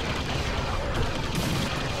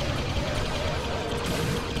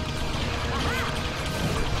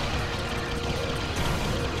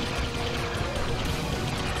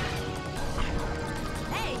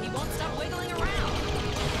 Hey, he won't stop wiggling around.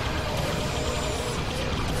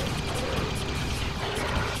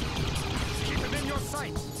 Keep him in your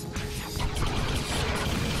sight.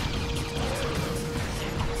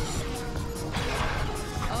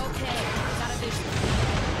 Okay, got a vision.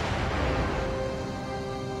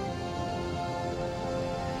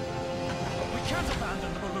 We can't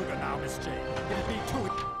abandon the beluga now, Miss Jane. It'd be too...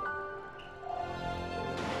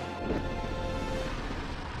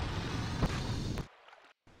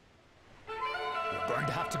 You're going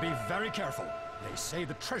to have to be very careful. They say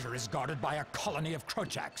the treasure is guarded by a colony of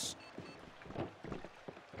Krochaks.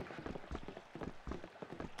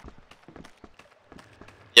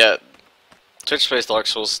 Yeah, Twitch Plays Dark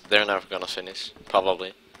Souls, they're never gonna finish.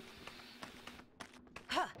 Probably.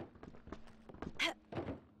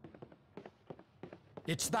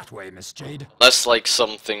 It's that way, Miss Jade. Unless, like,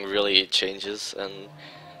 something really changes and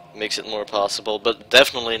makes it more possible, but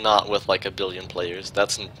definitely not with, like, 1 billion players.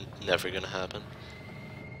 That's never gonna happen.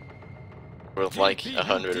 Or with, like,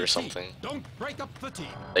 100 or something. Don't break up the team.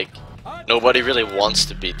 Like, nobody really wants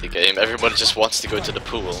to beat the game. Everyone just wants to go to the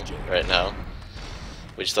pool right now.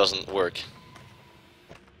 Which doesn't work.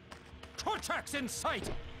 Krochaks in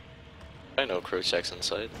sight! I know Krochak's in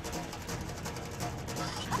sight.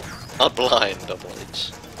 Not blind, Double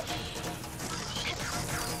H.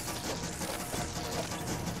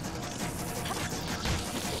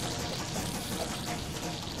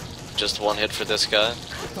 Just one hit for this guy.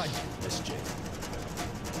 Thank you, Miss Jade.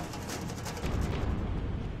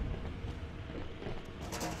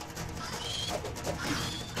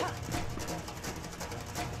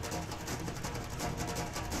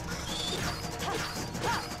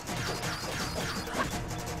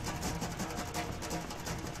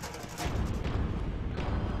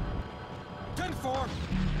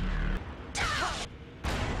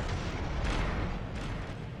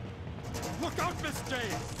 Look out, Miss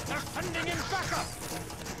Jade! They're sending in backup!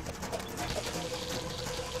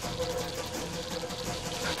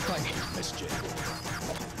 Thank you, Miss Jade.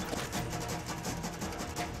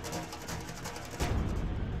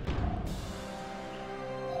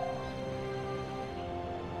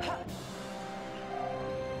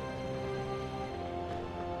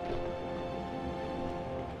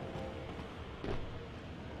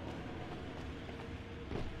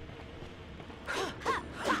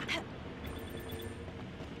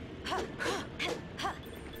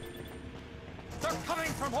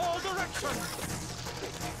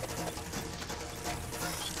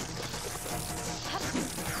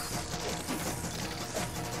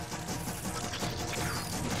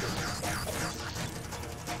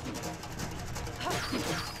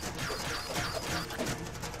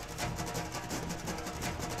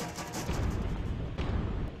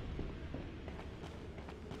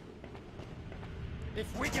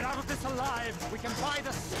 If we get out of this alive, we can buy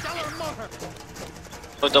the stellar motor.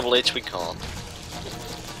 Oh, Double H, we can't.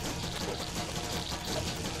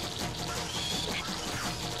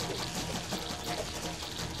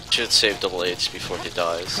 Should save Double H before he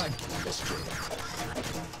dies. Ouch!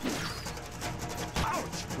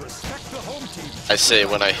 Respect the home team. I say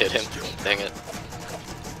when I hit him. Dang it.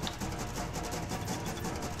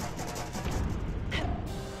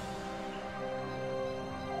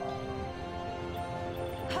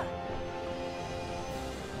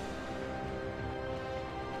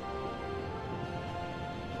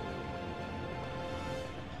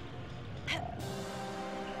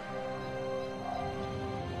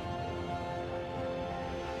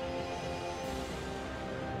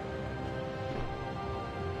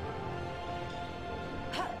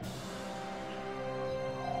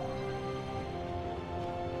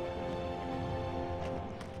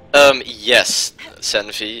 Yes,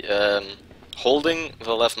 Senvi. Holding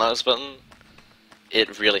the left mouse button,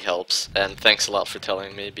 it really helps, and thanks a lot for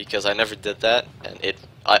telling me, because I never did that, and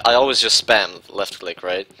I always just spammed left click,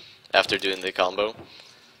 right, after doing the combo.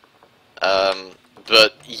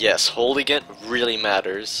 But yes, holding it really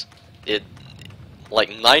matters. It, like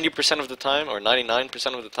 90% of the time, or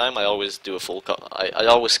 99% of the time, I always do a full I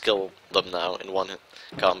always kill them now in one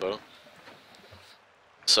combo.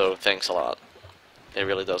 So thanks a lot. It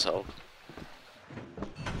really does help.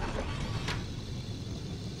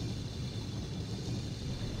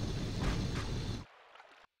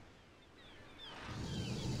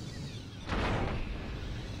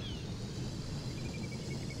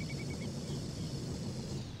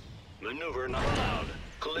 Maneuver not allowed.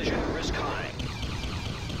 Collision risk high.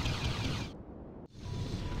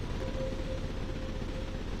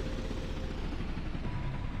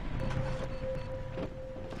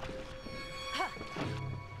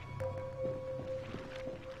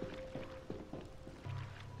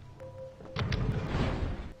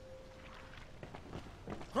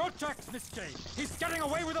 Protect this game. He's getting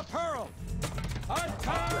away with a pearl.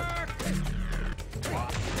 Attack!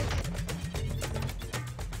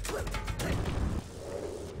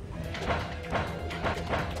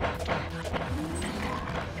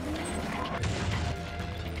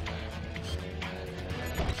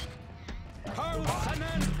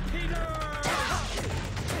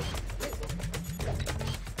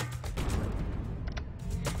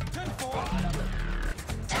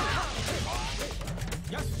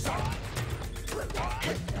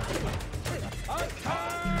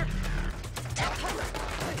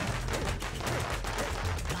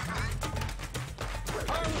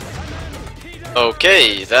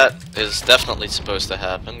 Okay, that is definitely supposed to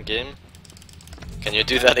happen, game. Can you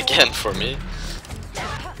do that again for me?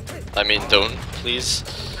 I mean, don't, please.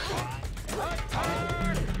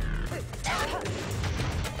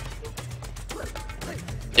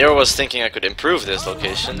 Here I was thinking I could improve this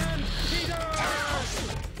location.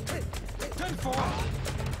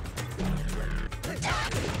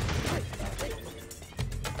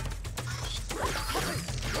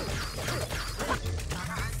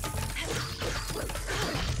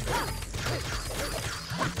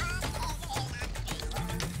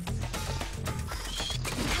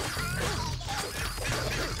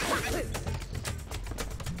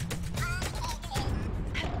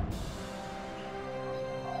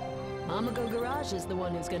 Mamago Garage is the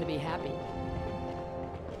one who's going to be happy.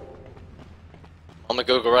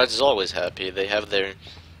 Mamago Garage is always happy. They have their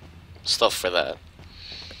stuff for that.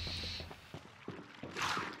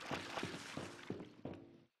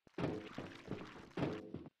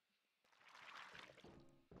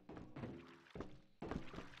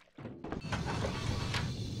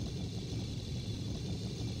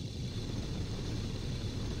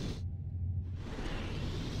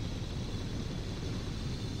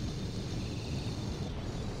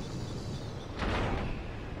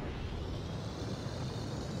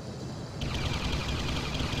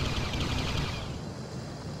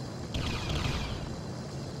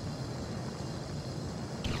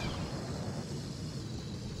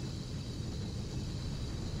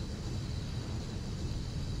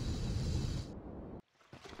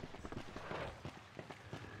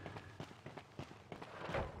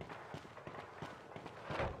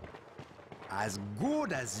 As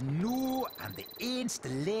good as new, and the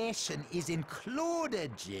installation is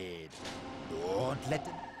included, Jade. Don't let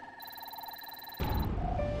it...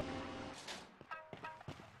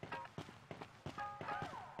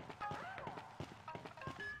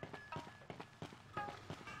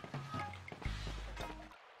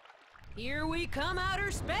 Here we come,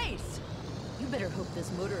 outer space! You better hope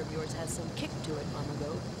this motor of yours has some kick to it,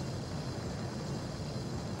 Mamago.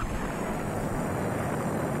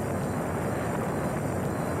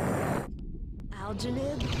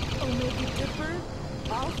 Algenib, Omega Dipper,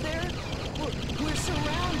 Altair. We're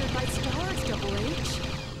surrounded by stars, Double H.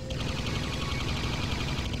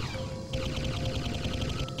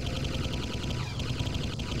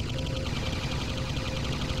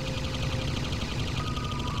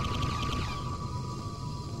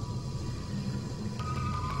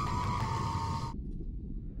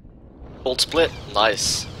 Old split,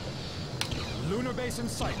 nice. Lunar base in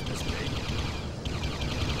sight, Mr. Jade.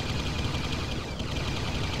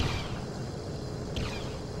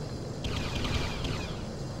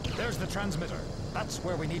 There's the transmitter. That's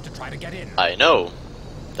where we need to try to get in. I know.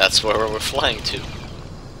 That's where we're flying to.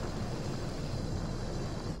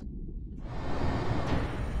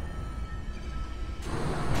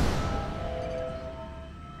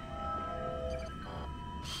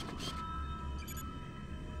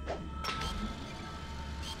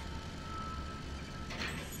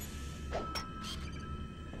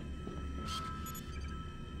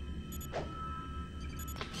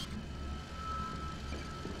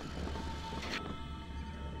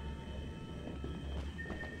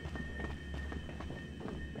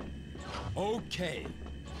 Okay.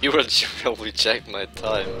 You will reject my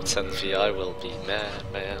time, Senfi. I will be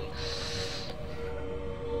mad, man.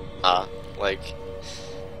 Like,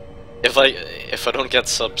 if I don't get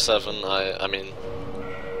sub 7, I mean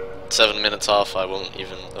 7 minutes off, I won't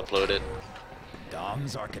even upload it.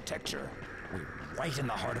 Dom's architecture. We're right in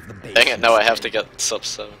the heart of the base. Dang it! Now I have to get sub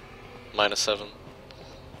 7, -7.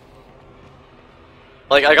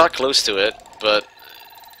 Like, I got close to it, but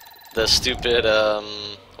the stupid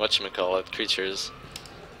whatchamacallit creatures,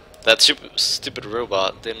 that stupid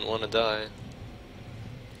robot didn't want to die.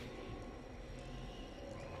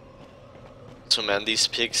 So man, these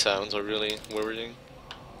pig sounds are really worrying.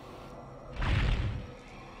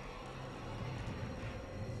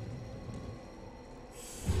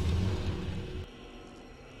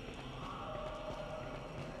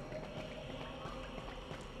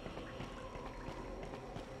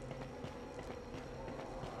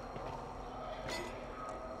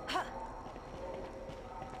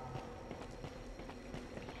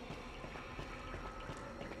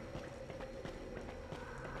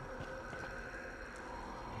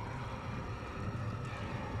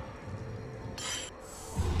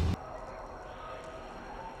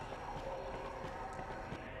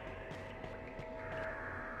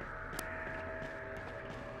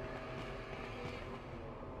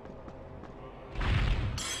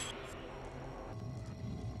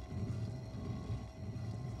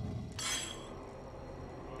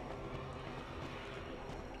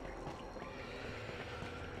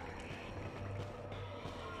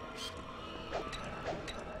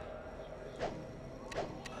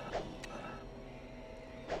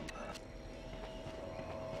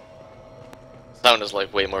 Sound is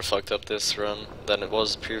like way more fucked up this run than it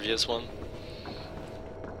was the previous one.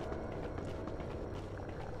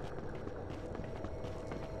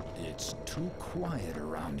 It's too quiet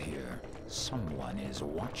around here. Someone is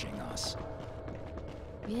watching us.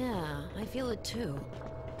 Yeah, I feel it too.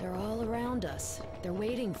 They're all around us. They're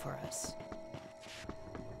waiting for us.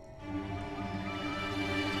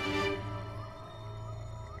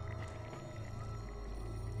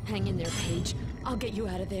 Hang in there, Paige. I'll get you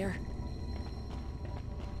out of there.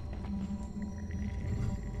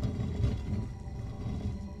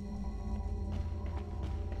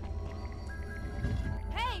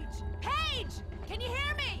 Paige! Paige! Can you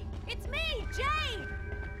hear me? It's me, Jade!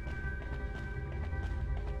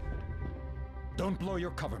 Don't blow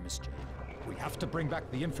your cover, Miss Jade. We have to bring back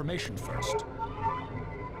the information first.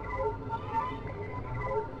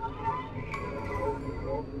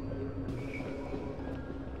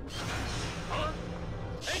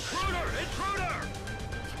 Intruder! Intruder!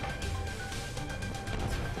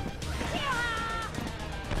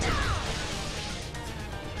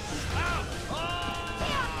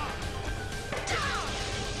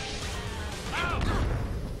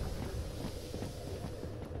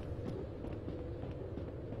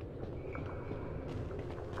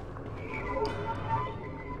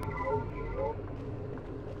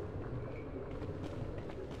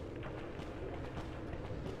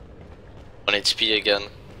 On HP again.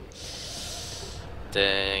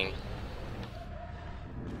 Dang.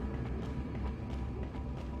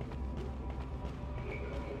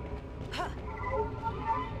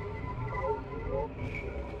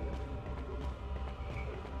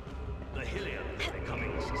 The Hylians are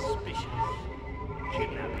becoming suspicious.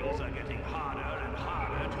 Kidnappings are getting harder and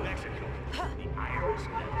harder to execute. The Iris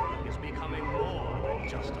network is becoming more than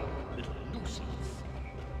just a little nuisance.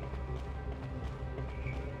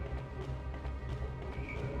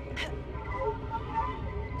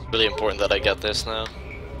 Really important that I get this now.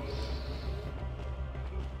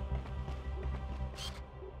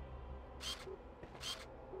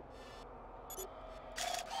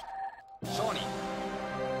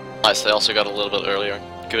 Nice, I also got a little bit earlier.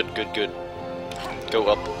 Good, good, good. Go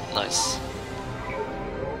up. Nice.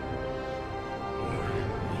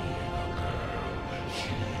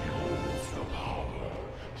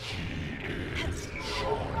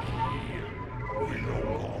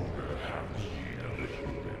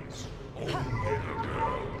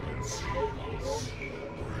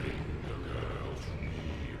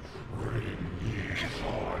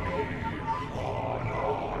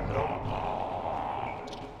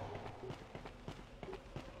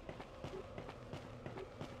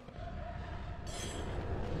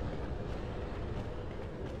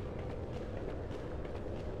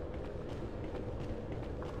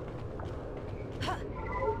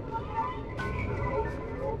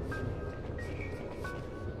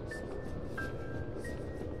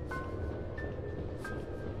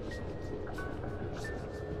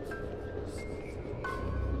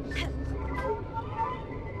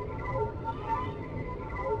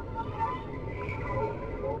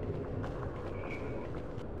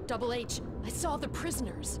 Double H, I saw the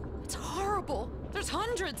prisoners. It's horrible. There's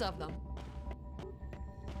hundreds of them.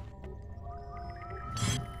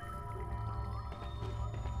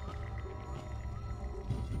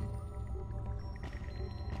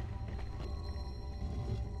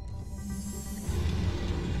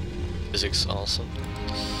 Physics awesome.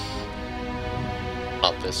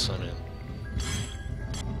 Not this, I mean.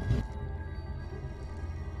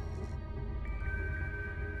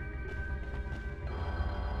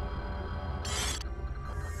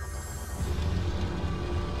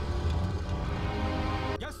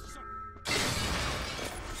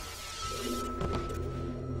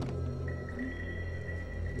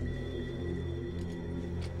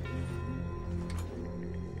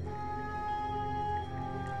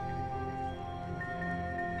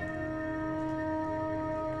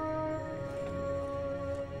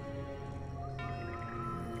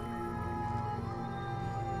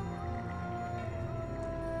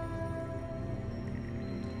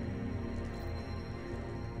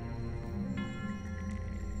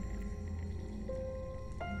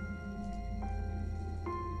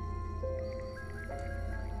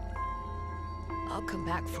 I'll come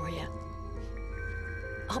back for you.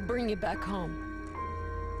 I'll bring you back home.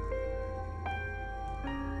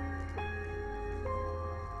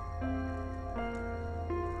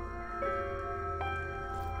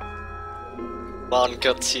 Come on,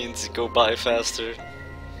 cutscenes, go by faster.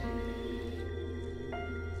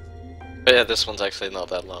 But yeah, this one's actually not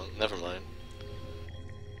that long. Never mind.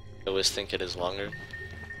 I always think it is longer.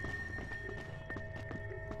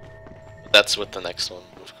 But that's with the next one,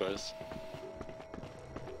 of course.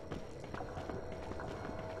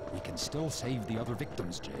 We can still save the other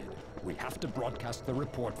victims, Jade. We have to broadcast the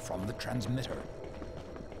report from the transmitter.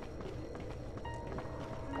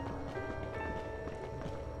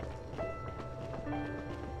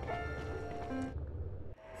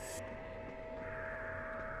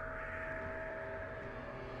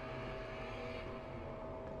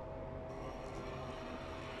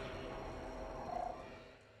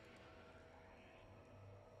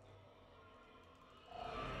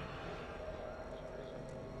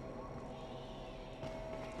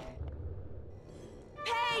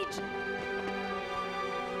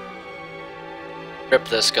 Rip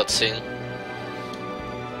this cutscene.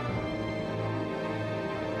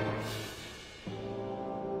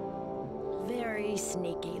 Very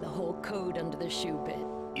sneaky, the whole code under the shoe bit.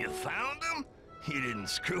 You found them? You didn't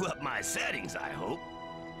screw up my settings, I hope.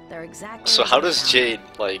 They're exactly. So how does Jade,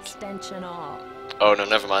 like... Extension all. Oh no,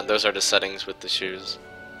 never mind, those are the settings with the shoes.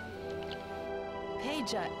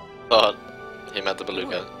 Paige, Thought he meant the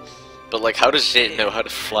beluga. But like, how does Jade know how to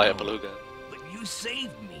fly a beluga? But you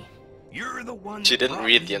saved me. You're the one. She that didn't brought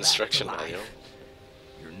read me the back to instruction life. manual.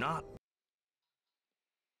 You're not.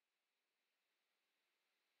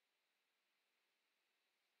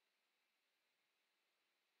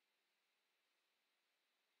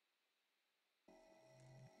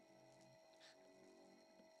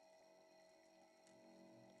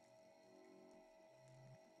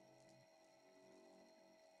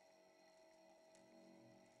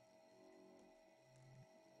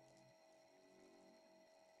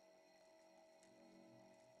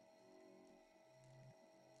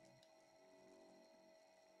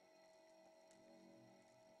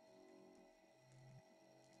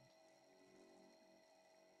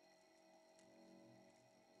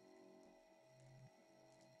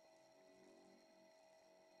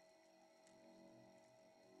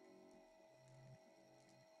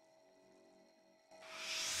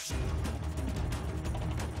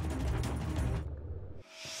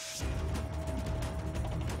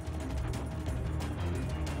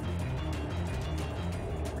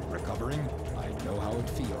 suffering. I know how it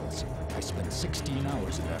feels. I spent 16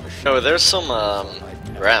 hours in that machine. Oh, there's some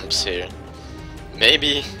ramps here.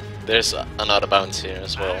 Maybe there's another bounce here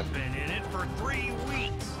as well. I've been in it for 3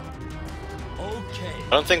 weeks. Okay. I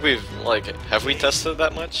don't think we've, like, have we tested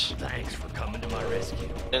that much? Thanks for coming to my rescue.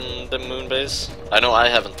 In the moon base? I know I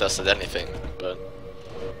haven't tested anything, but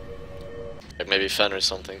like maybe Fen or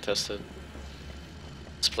something tested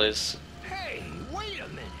this place. Hey, wait a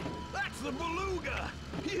minute. That's the beluga.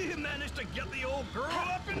 You managed to get the old girl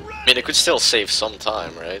up and running. I mean, it could still save some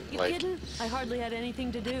time, right? You Like, kidding? I hardly had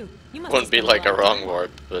anything to do. You must wouldn't be have like a spent lot of wrong time.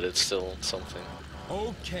 warp, but it's still something.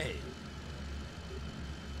 Okay.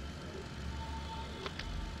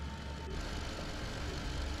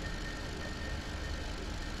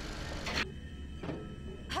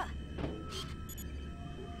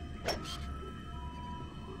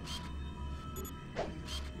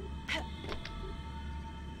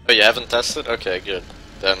 Oh, you haven't tested? Okay, good.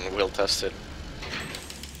 Then we'll test it.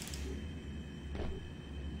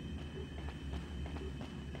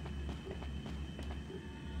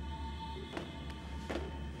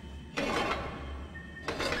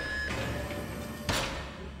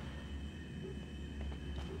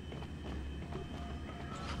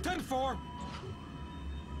 Ten-4.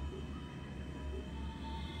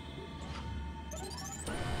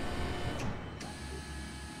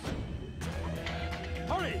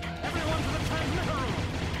 Hurry! Everyone to the transmitter room!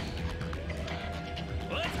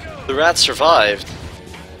 Let's go. The rat survived.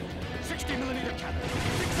 60mm cannon.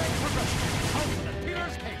 Zigzag progression. Hudson at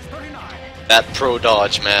Peters, case 39. That pro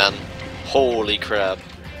dodge, man. Holy crap.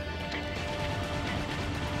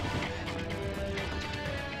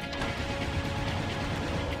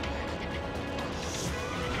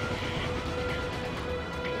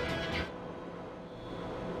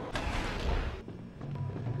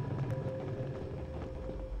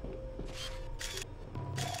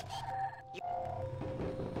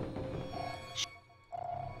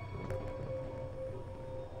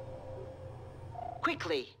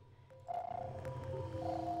 Quickly.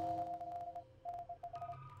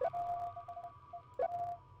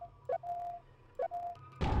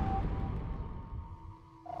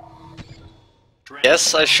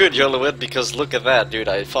 Yes, I should yellow it because look at that, dude.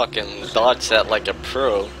 I fucking dodged that like a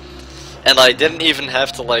pro. And I didn't even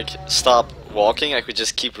have to, like, stop walking. I could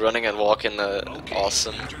just keep running and walking.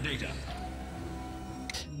 Awesome.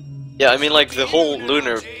 Yeah, I mean, like, the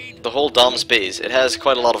whole Dom's base, it has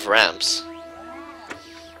quite a lot of ramps.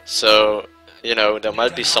 So, you know, there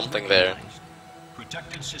might be something there.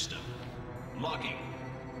 Protected system. Locking.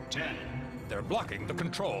 10. They're blocking the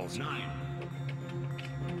controls. 9.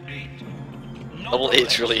 8. Double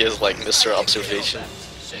H really is like Mr. Observation.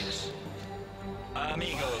 6.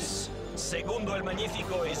 Amigos, Segundo el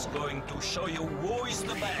Magnifico is going to show you who is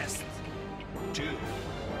the best. 2.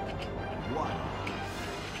 1.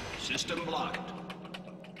 System blocked.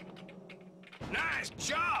 Nice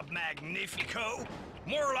job, Magnifico.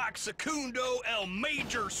 More like Secundo el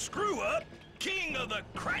Major Screw-Up, King of the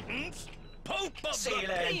Cretins, Pope of the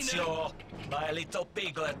Peanut. Silencio, my little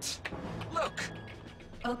piglet. Look.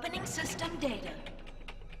 Opening system data.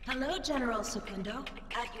 Hello, General Secundo.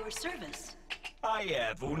 At your service. I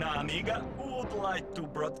have una amiga who would like to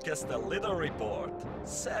broadcast a little report.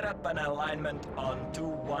 Set up an alignment on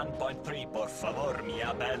 2.1.3, por favor,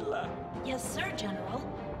 mia bella. Yes, sir, General.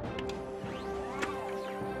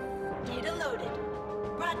 Data loaded.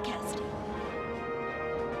 Broadcasting.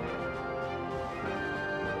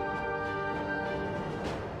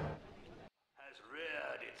 Has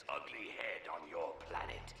reared its ugly head on your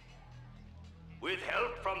planet. With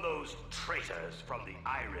help from those traitors from the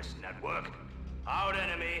Iris Network, our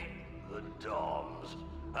enemy, the Doms,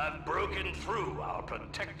 have broken through our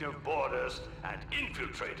protective borders and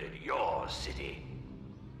infiltrated your city.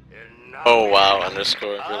 Oh wow,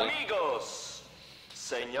 underscore, really? Amigos,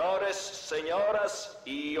 señores, señoras,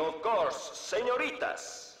 y of course,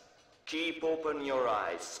 señoritas, keep open your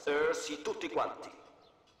eyes, sirs y tutti quanti.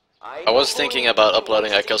 I was thinking about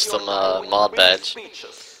uploading a custom mod badge,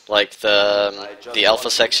 like the Alpha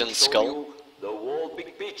Section skull, The whole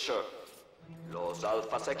big picture. Los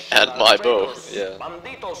Alpha Section and my bow, yeah.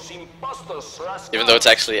 banditos, imposters, Even though it's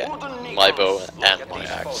actually wooden my bow niggers. Look and at my these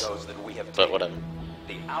axe, photos that we have but taken. whatever.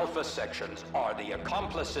 The Alpha Sections are the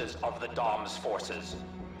accomplices of the Dom's forces.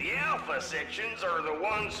 The Alpha Sections are the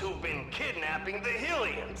ones who've been kidnapping the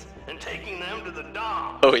Hylians and taking them to the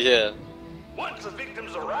Dom. Oh yeah. Once the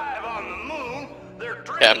victims arrive on the moon, they're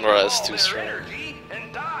drained Camera of is all too their strong. energy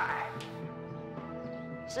and die.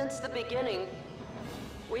 Since the beginning,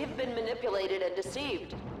 we've been manipulated and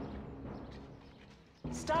deceived.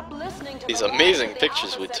 Stop listening to These the lies amazing that the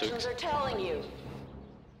pictures Alpha we took. Sections are telling you.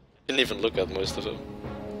 Didn't even look at most of them.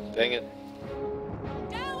 Dang it.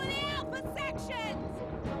 Down with the Alpha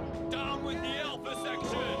sections! Down with the Alpha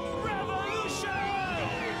section! Revolution!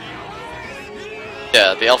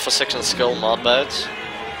 Yeah, the Alpha Section Skull mod badge.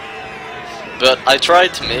 But I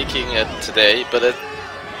tried making it today, but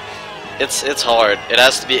it's hard. It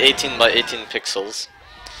has to be 18 by 18 pixels.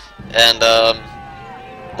 And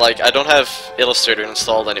like I don't have Illustrator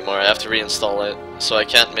installed anymore. I have to reinstall it, so I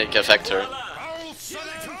can't make a vector.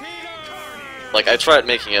 Like I tried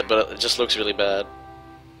making it, but it just looks really bad.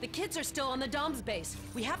 The kids are still on the Dom's base.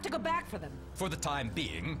 We have to go back for them. For the time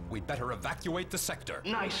being, we'd better evacuate the sector.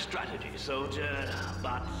 Nice strategy, soldier,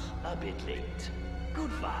 but a bit late.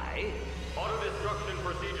 Goodbye. Auto destruction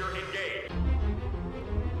procedure engaged.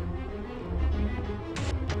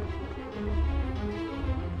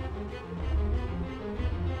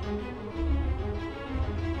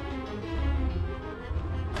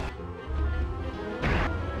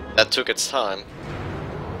 That took its time.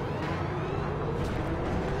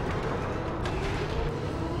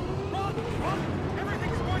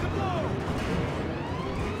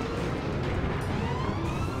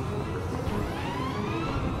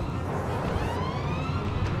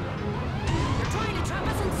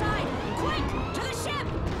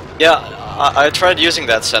 Yeah, I tried using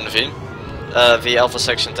that Senvi, the Alpha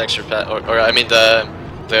Section texture pack, or I mean the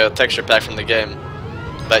texture pack from the game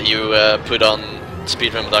that you put on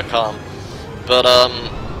speedrun.com, but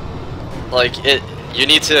like you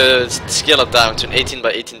need to scale it down to an 18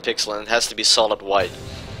 by 18 pixel, and it has to be solid white,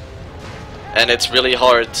 and it's really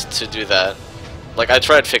hard to do that. Like I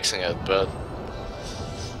tried fixing it, but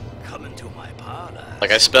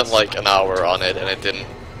like I spent like an hour on it and it didn't.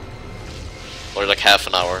 Or like half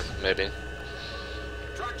an hour, maybe.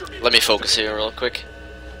 Let me focus here real quick.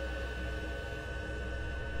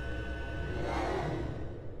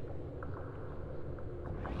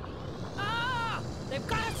 Ah! They've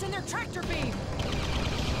got us in their tractor beam!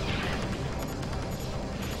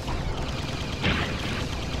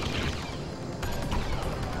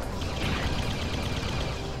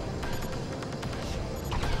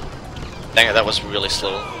 Dang it, that was really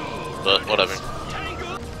slow. But whatever.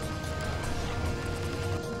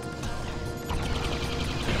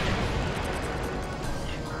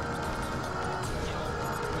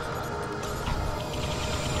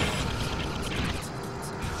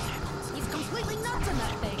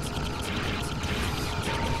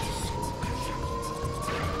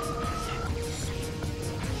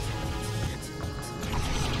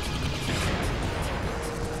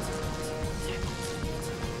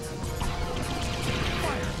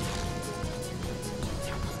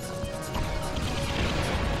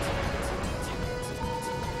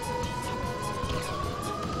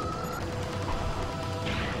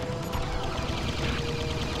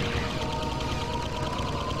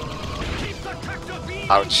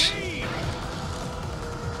 Ouch.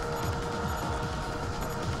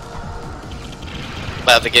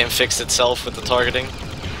 Glad the game fixed itself with the targeting.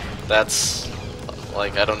 That's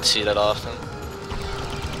like I don't see that often.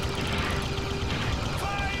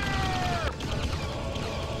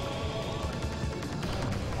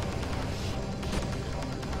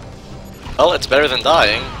 Well, it's better than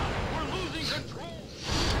dying.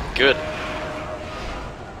 Good.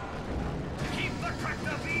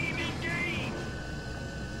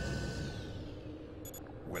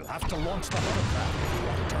 We'll have to launch the hovercraft if we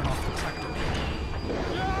want to turn off the tractor beam.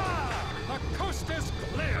 Yeah! The coast is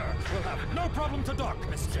clear! We'll have no problem to dock,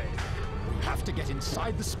 Miss Jade. We have to get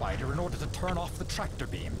inside the spider in order to turn off the tractor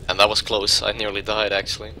beam. And that was close. I nearly died,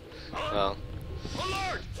 actually. Well.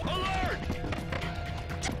 Alert! Alert!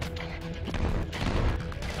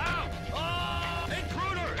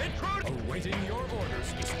 Intruder! Intruder! Awaiting your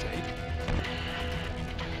orders, Miss Jade.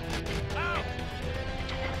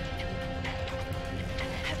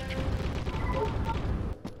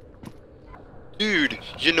 Dude,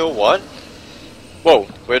 you know what? Whoa,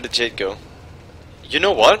 where did Jade go? You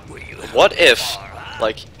know what? What if,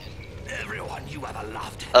 like,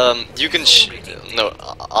 you can no,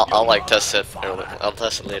 I'll like test it early. I'll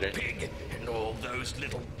test it later.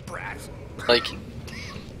 Like,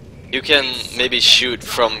 you can maybe shoot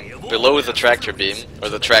from below the tractor beam, or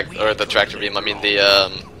the tractor beam. I mean the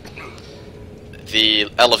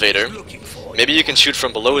elevator. Maybe you can shoot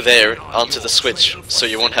from below there onto the switch, so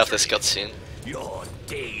you won't have this cutscene. Your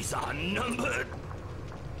days are numbered.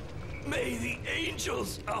 May the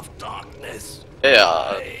angels of darkness.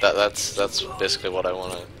 Yeah, that's basically what I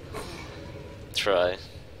want to try.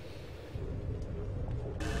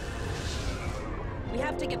 We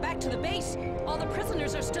have to get back to the base. All the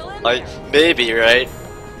prisoners are still in there. Maybe, right?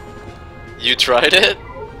 You tried it?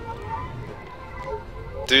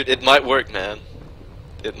 Dude, it might work, man.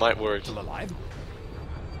 It might work. Still alive?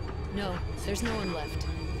 No, there's no one left.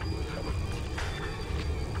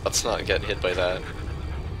 Let's not get hit by that.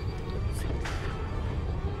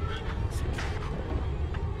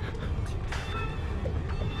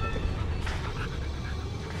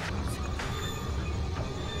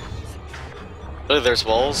 Oh, there's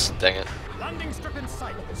walls? Dang it. Landing strip in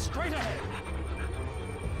sight. Straight ahead.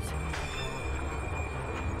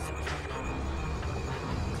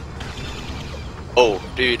 Oh,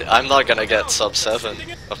 dude, I'm not gonna get sub 7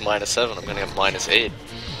 of -7, I'm gonna get -8.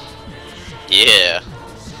 Yeah.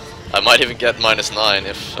 I might even get -9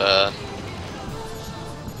 if,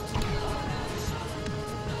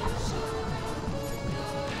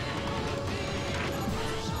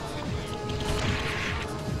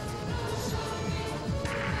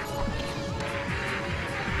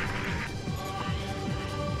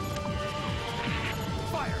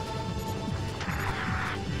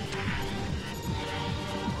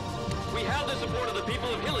 We have the support of the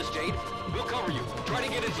people of Hillis, Jade. We'll cover you. Try to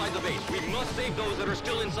get inside the base. We must save those that are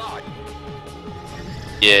still inside.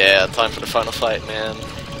 yeah, time for the final fight, man.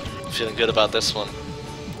 Feeling good about this one.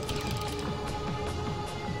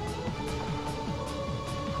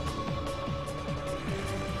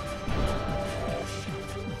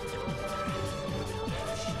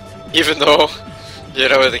 Even though, you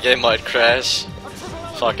know, the game might crash.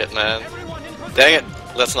 Fuck it, man. Dang it,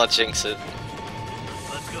 let's not jinx it.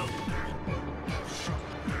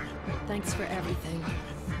 Thanks for everything,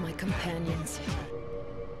 my companions.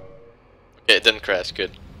 Okay, it didn't crash,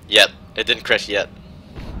 good. Yet. It didn't crash yet.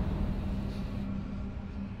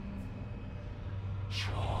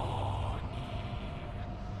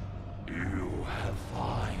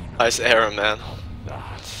 Nice error, man.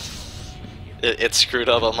 It screwed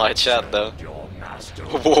up on my chat, though.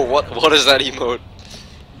 Whoa, what is that emote?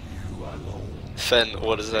 Fen,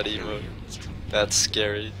 what is that emote? That's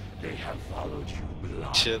scary.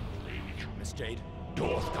 Shit. Miss Jade. The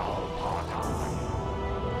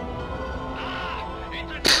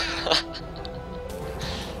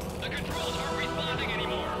controls aren't responding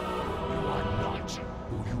anymore. You are not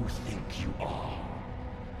who you think you are.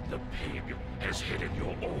 The pig has hidden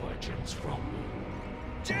your origins from me.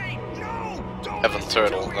 Jake, no! Don't Heaven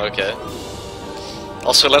Turtle, okay.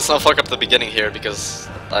 Also, let's not fuck up the beginning here because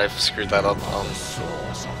I've screwed that up on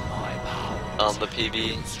the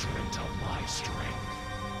PB. instrument of my strength.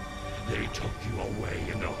 They took you away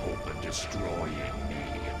in the hope of destroying me,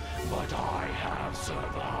 but I have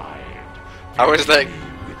survived. How is that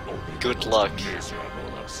good luck?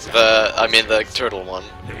 The turtle one.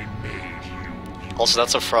 Also,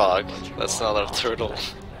 that's a frog. That's not a turtle.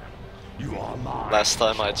 You are mine. Last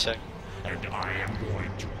time I checked. And I am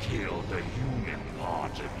going to kill the human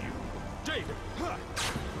part of you. Jade!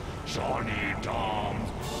 Johnny Dom.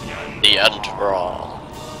 The Entra.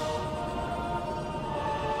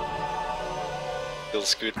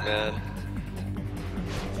 Feels good, man.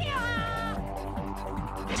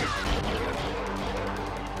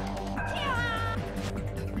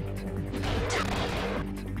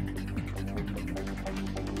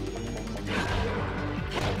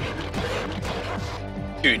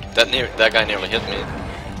 Dude, that guy nearly hit me.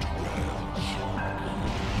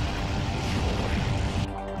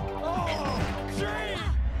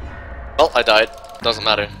 Well, I died. Doesn't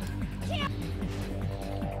matter.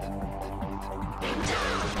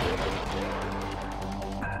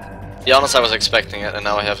 To be honest, I was expecting it, and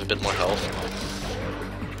now I have a bit more health.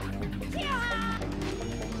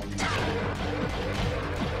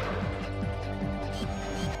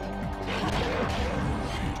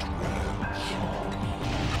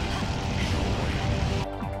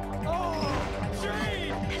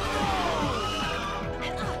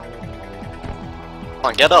 Come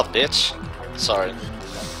on, get up, bitch. Sorry.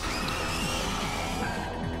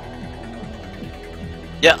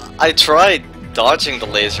 Yeah, I tried dodging the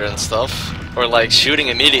laser and stuff, or like shooting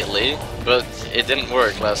immediately, but it didn't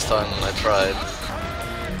work last time I tried.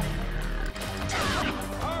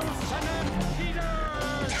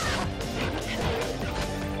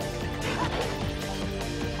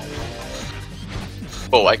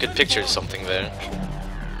 Oh, I could picture something there.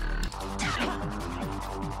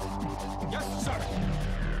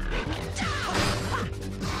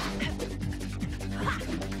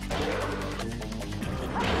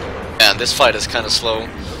 Man, this fight is kind of slow.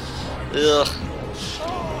 Ugh.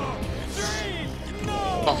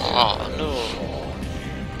 Oh, no.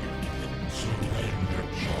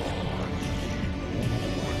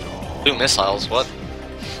 Blue missiles, what?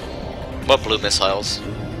 What blue missiles?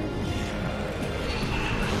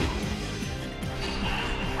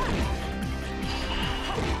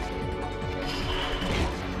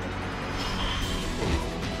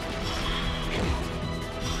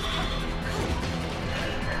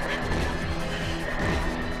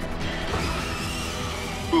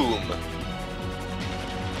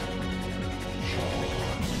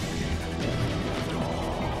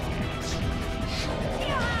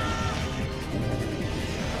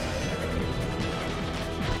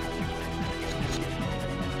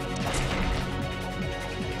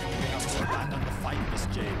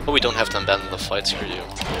 don't have to abandon the fight, screw you.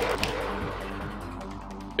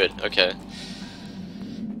 Good, okay.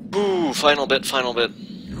 Ooh, final bit, final bit.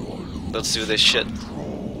 Let's do this shit.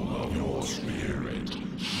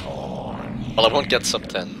 Well, I won't get sub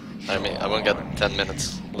 10. I mean, I won't get 10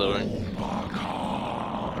 minutes lower.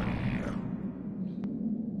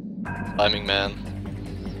 Timing, man.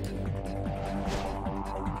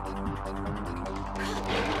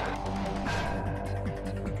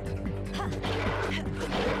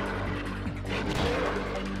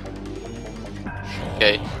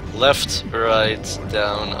 Okay, left, right,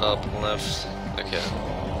 down, up, left. Okay.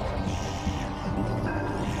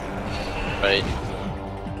 Right.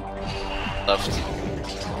 Left.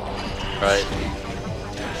 Right.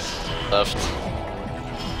 Left.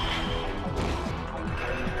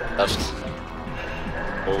 Left.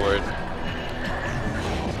 Forward.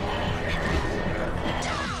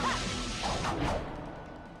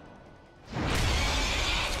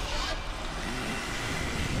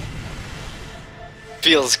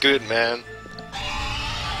 Feels good, man.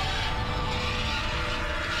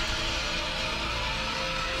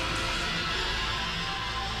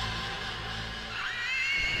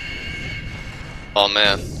 Oh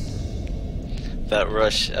man, that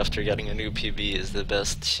rush after getting a new PB is the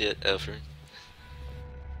best shit ever.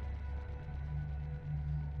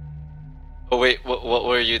 Oh wait, what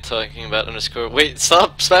were you talking about underscore? Wait,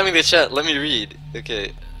 stop spamming the chat, let me read.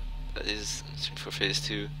 Okay, that is for phase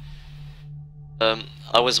 2.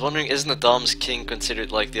 I was wondering, isn't the Dom's King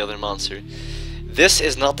considered like the other monster? This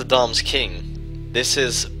is not the Dom's King. This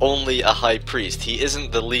is only a High Priest. He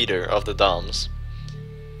isn't the leader of the Doms.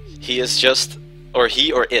 He is just, or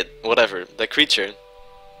he or it, whatever, the creature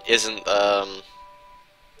isn't the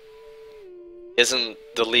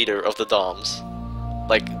leader of the Doms.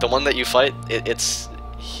 Like, the one that you fight,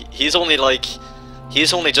 he's only like,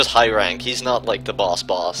 he's only just high rank, he's not like the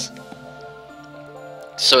boss.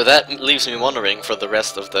 So that leaves me wondering for the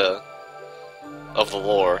rest of the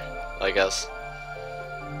lore, I guess.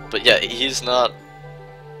 But yeah, he's not...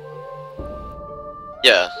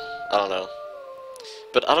 Yeah, I don't know.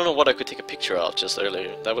 But I don't know what I could take a picture of just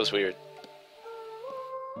earlier. That was weird.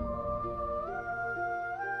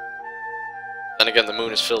 And again, the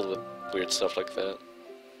moon is filled with weird stuff like that.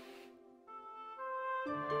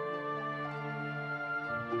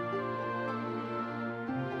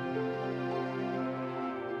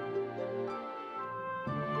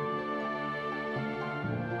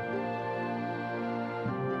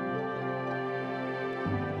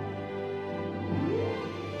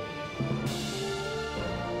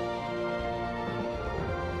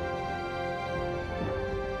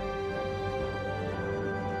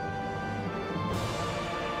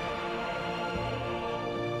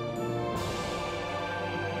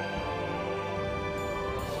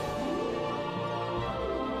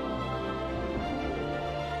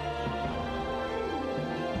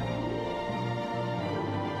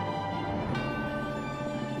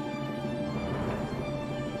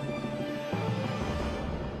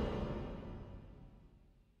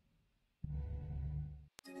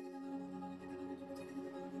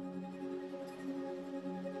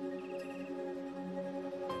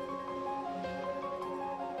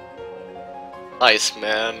 Nice,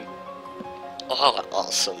 man. Oh,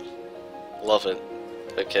 awesome. Love it.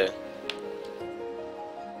 Okay.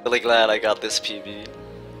 Really glad I got this PB.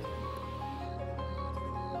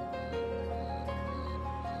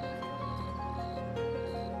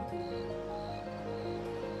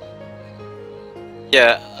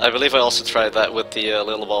 Yeah, I believe I also tried that with the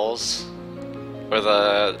little balls. Or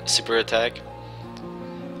the super attack.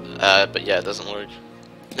 But yeah, it doesn't work.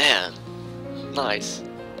 Man. Nice.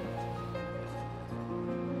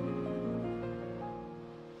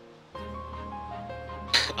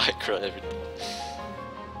 I cry every day.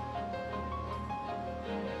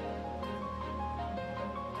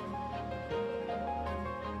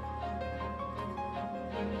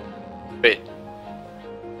 Wait.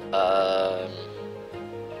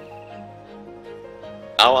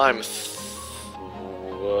 Now I'm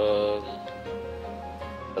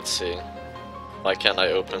let's see. Why can't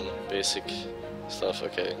I open basic stuff?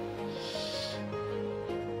 Okay.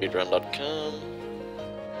 Speedrun.com.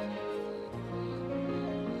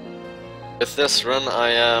 With this run, I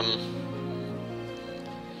am...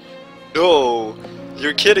 No!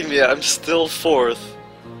 You're kidding me, I'm still 4th.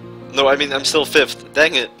 No, I mean, I'm still 5th.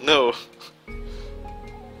 Dang it, no.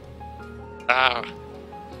 Ah.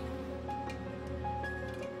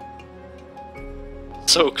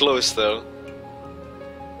 So close, though.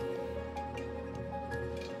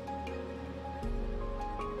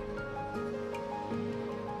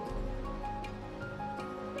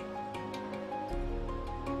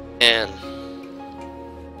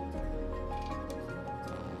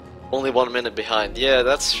 Only 1 minute behind. Yeah,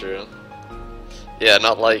 that's true. Yeah,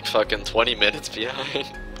 not like fucking 20 minutes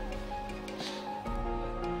behind.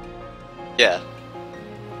 Yeah.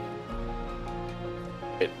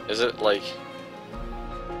 Wait, is it like...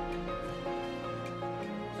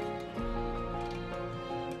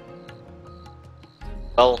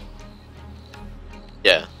 Well...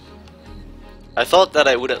 Yeah. I thought that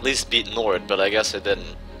I would at least beat Nord, but I guess I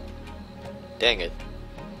didn't. Dang it.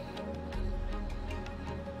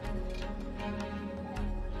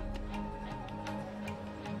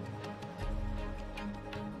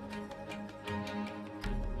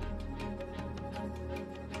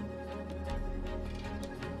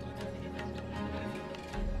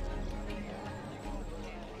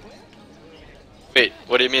 Wait,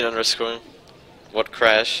 what do you mean underscoring? What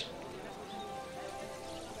crash?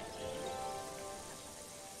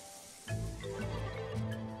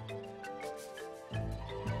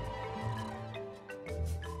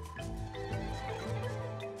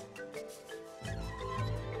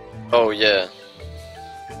 Oh yeah.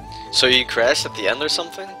 So you crashed at the end or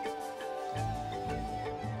something?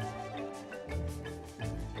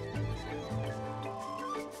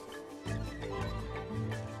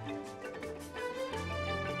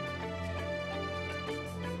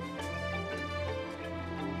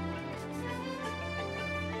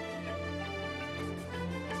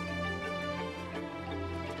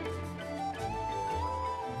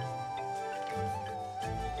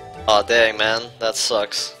 Aw, dang man, that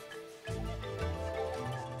sucks.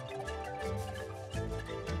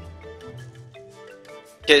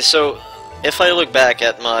 Okay, so if I look back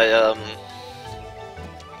at my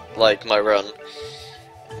like my run,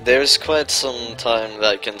 there's quite some time that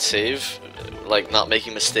I can save, like not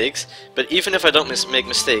making mistakes. But even if I don't make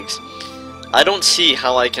mistakes, I don't see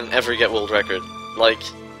how I can ever get world record. Like,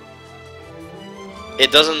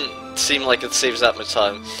 it doesn't seem like it saves that much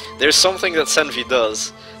time. There's something that Senvi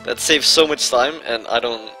does that saves so much time, and I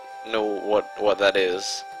don't know what that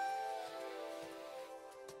is.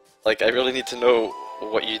 Like, I really need to know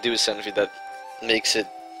what you do, Senvi, that makes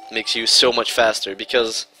you so much faster.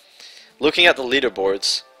 Because looking at the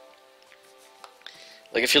leaderboards,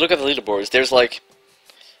 like if you look at the leaderboards, there's like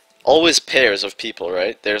always pairs of people,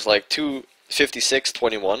 right? There's like 256,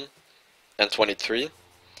 21, and 23.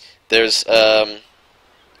 There's well,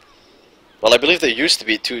 I believe there used to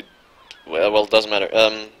be well, it doesn't matter.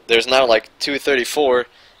 There's now like 234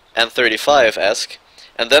 and 35-esque,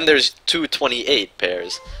 and then there's 228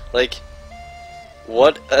 pairs. Like,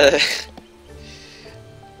 what?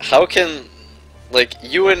 How can, like,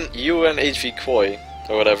 you and HV Koi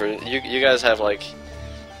or whatever, you guys have like,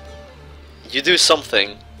 you do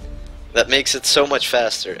something that makes it so much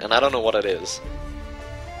faster, and I don't know what it is.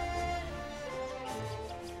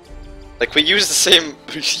 Like, we use the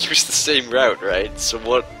same route, right? So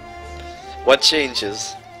what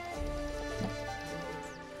changes?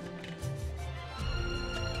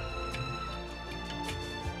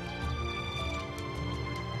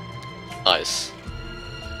 Nice.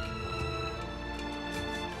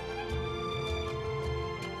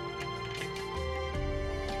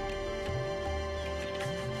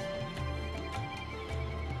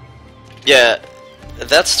 Yeah,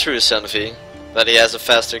 that's true, Senvi, that he has a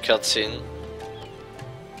faster cutscene.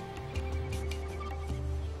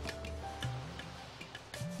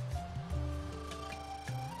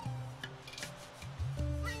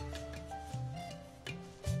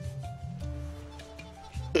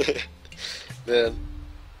 Man.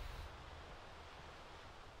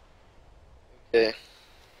 Okay.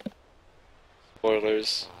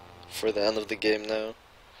 Spoilers for the end of the game now.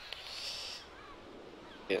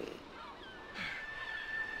 Again.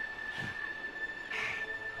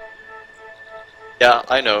 Yeah,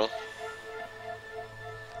 I know.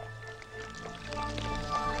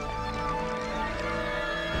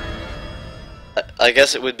 I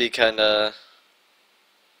guess it would be kinda...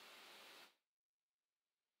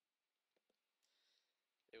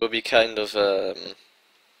 It would be kind of, like,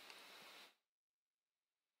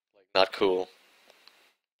 not cool.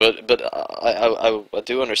 But I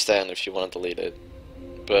do understand if you want to delete it.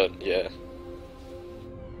 But, yeah.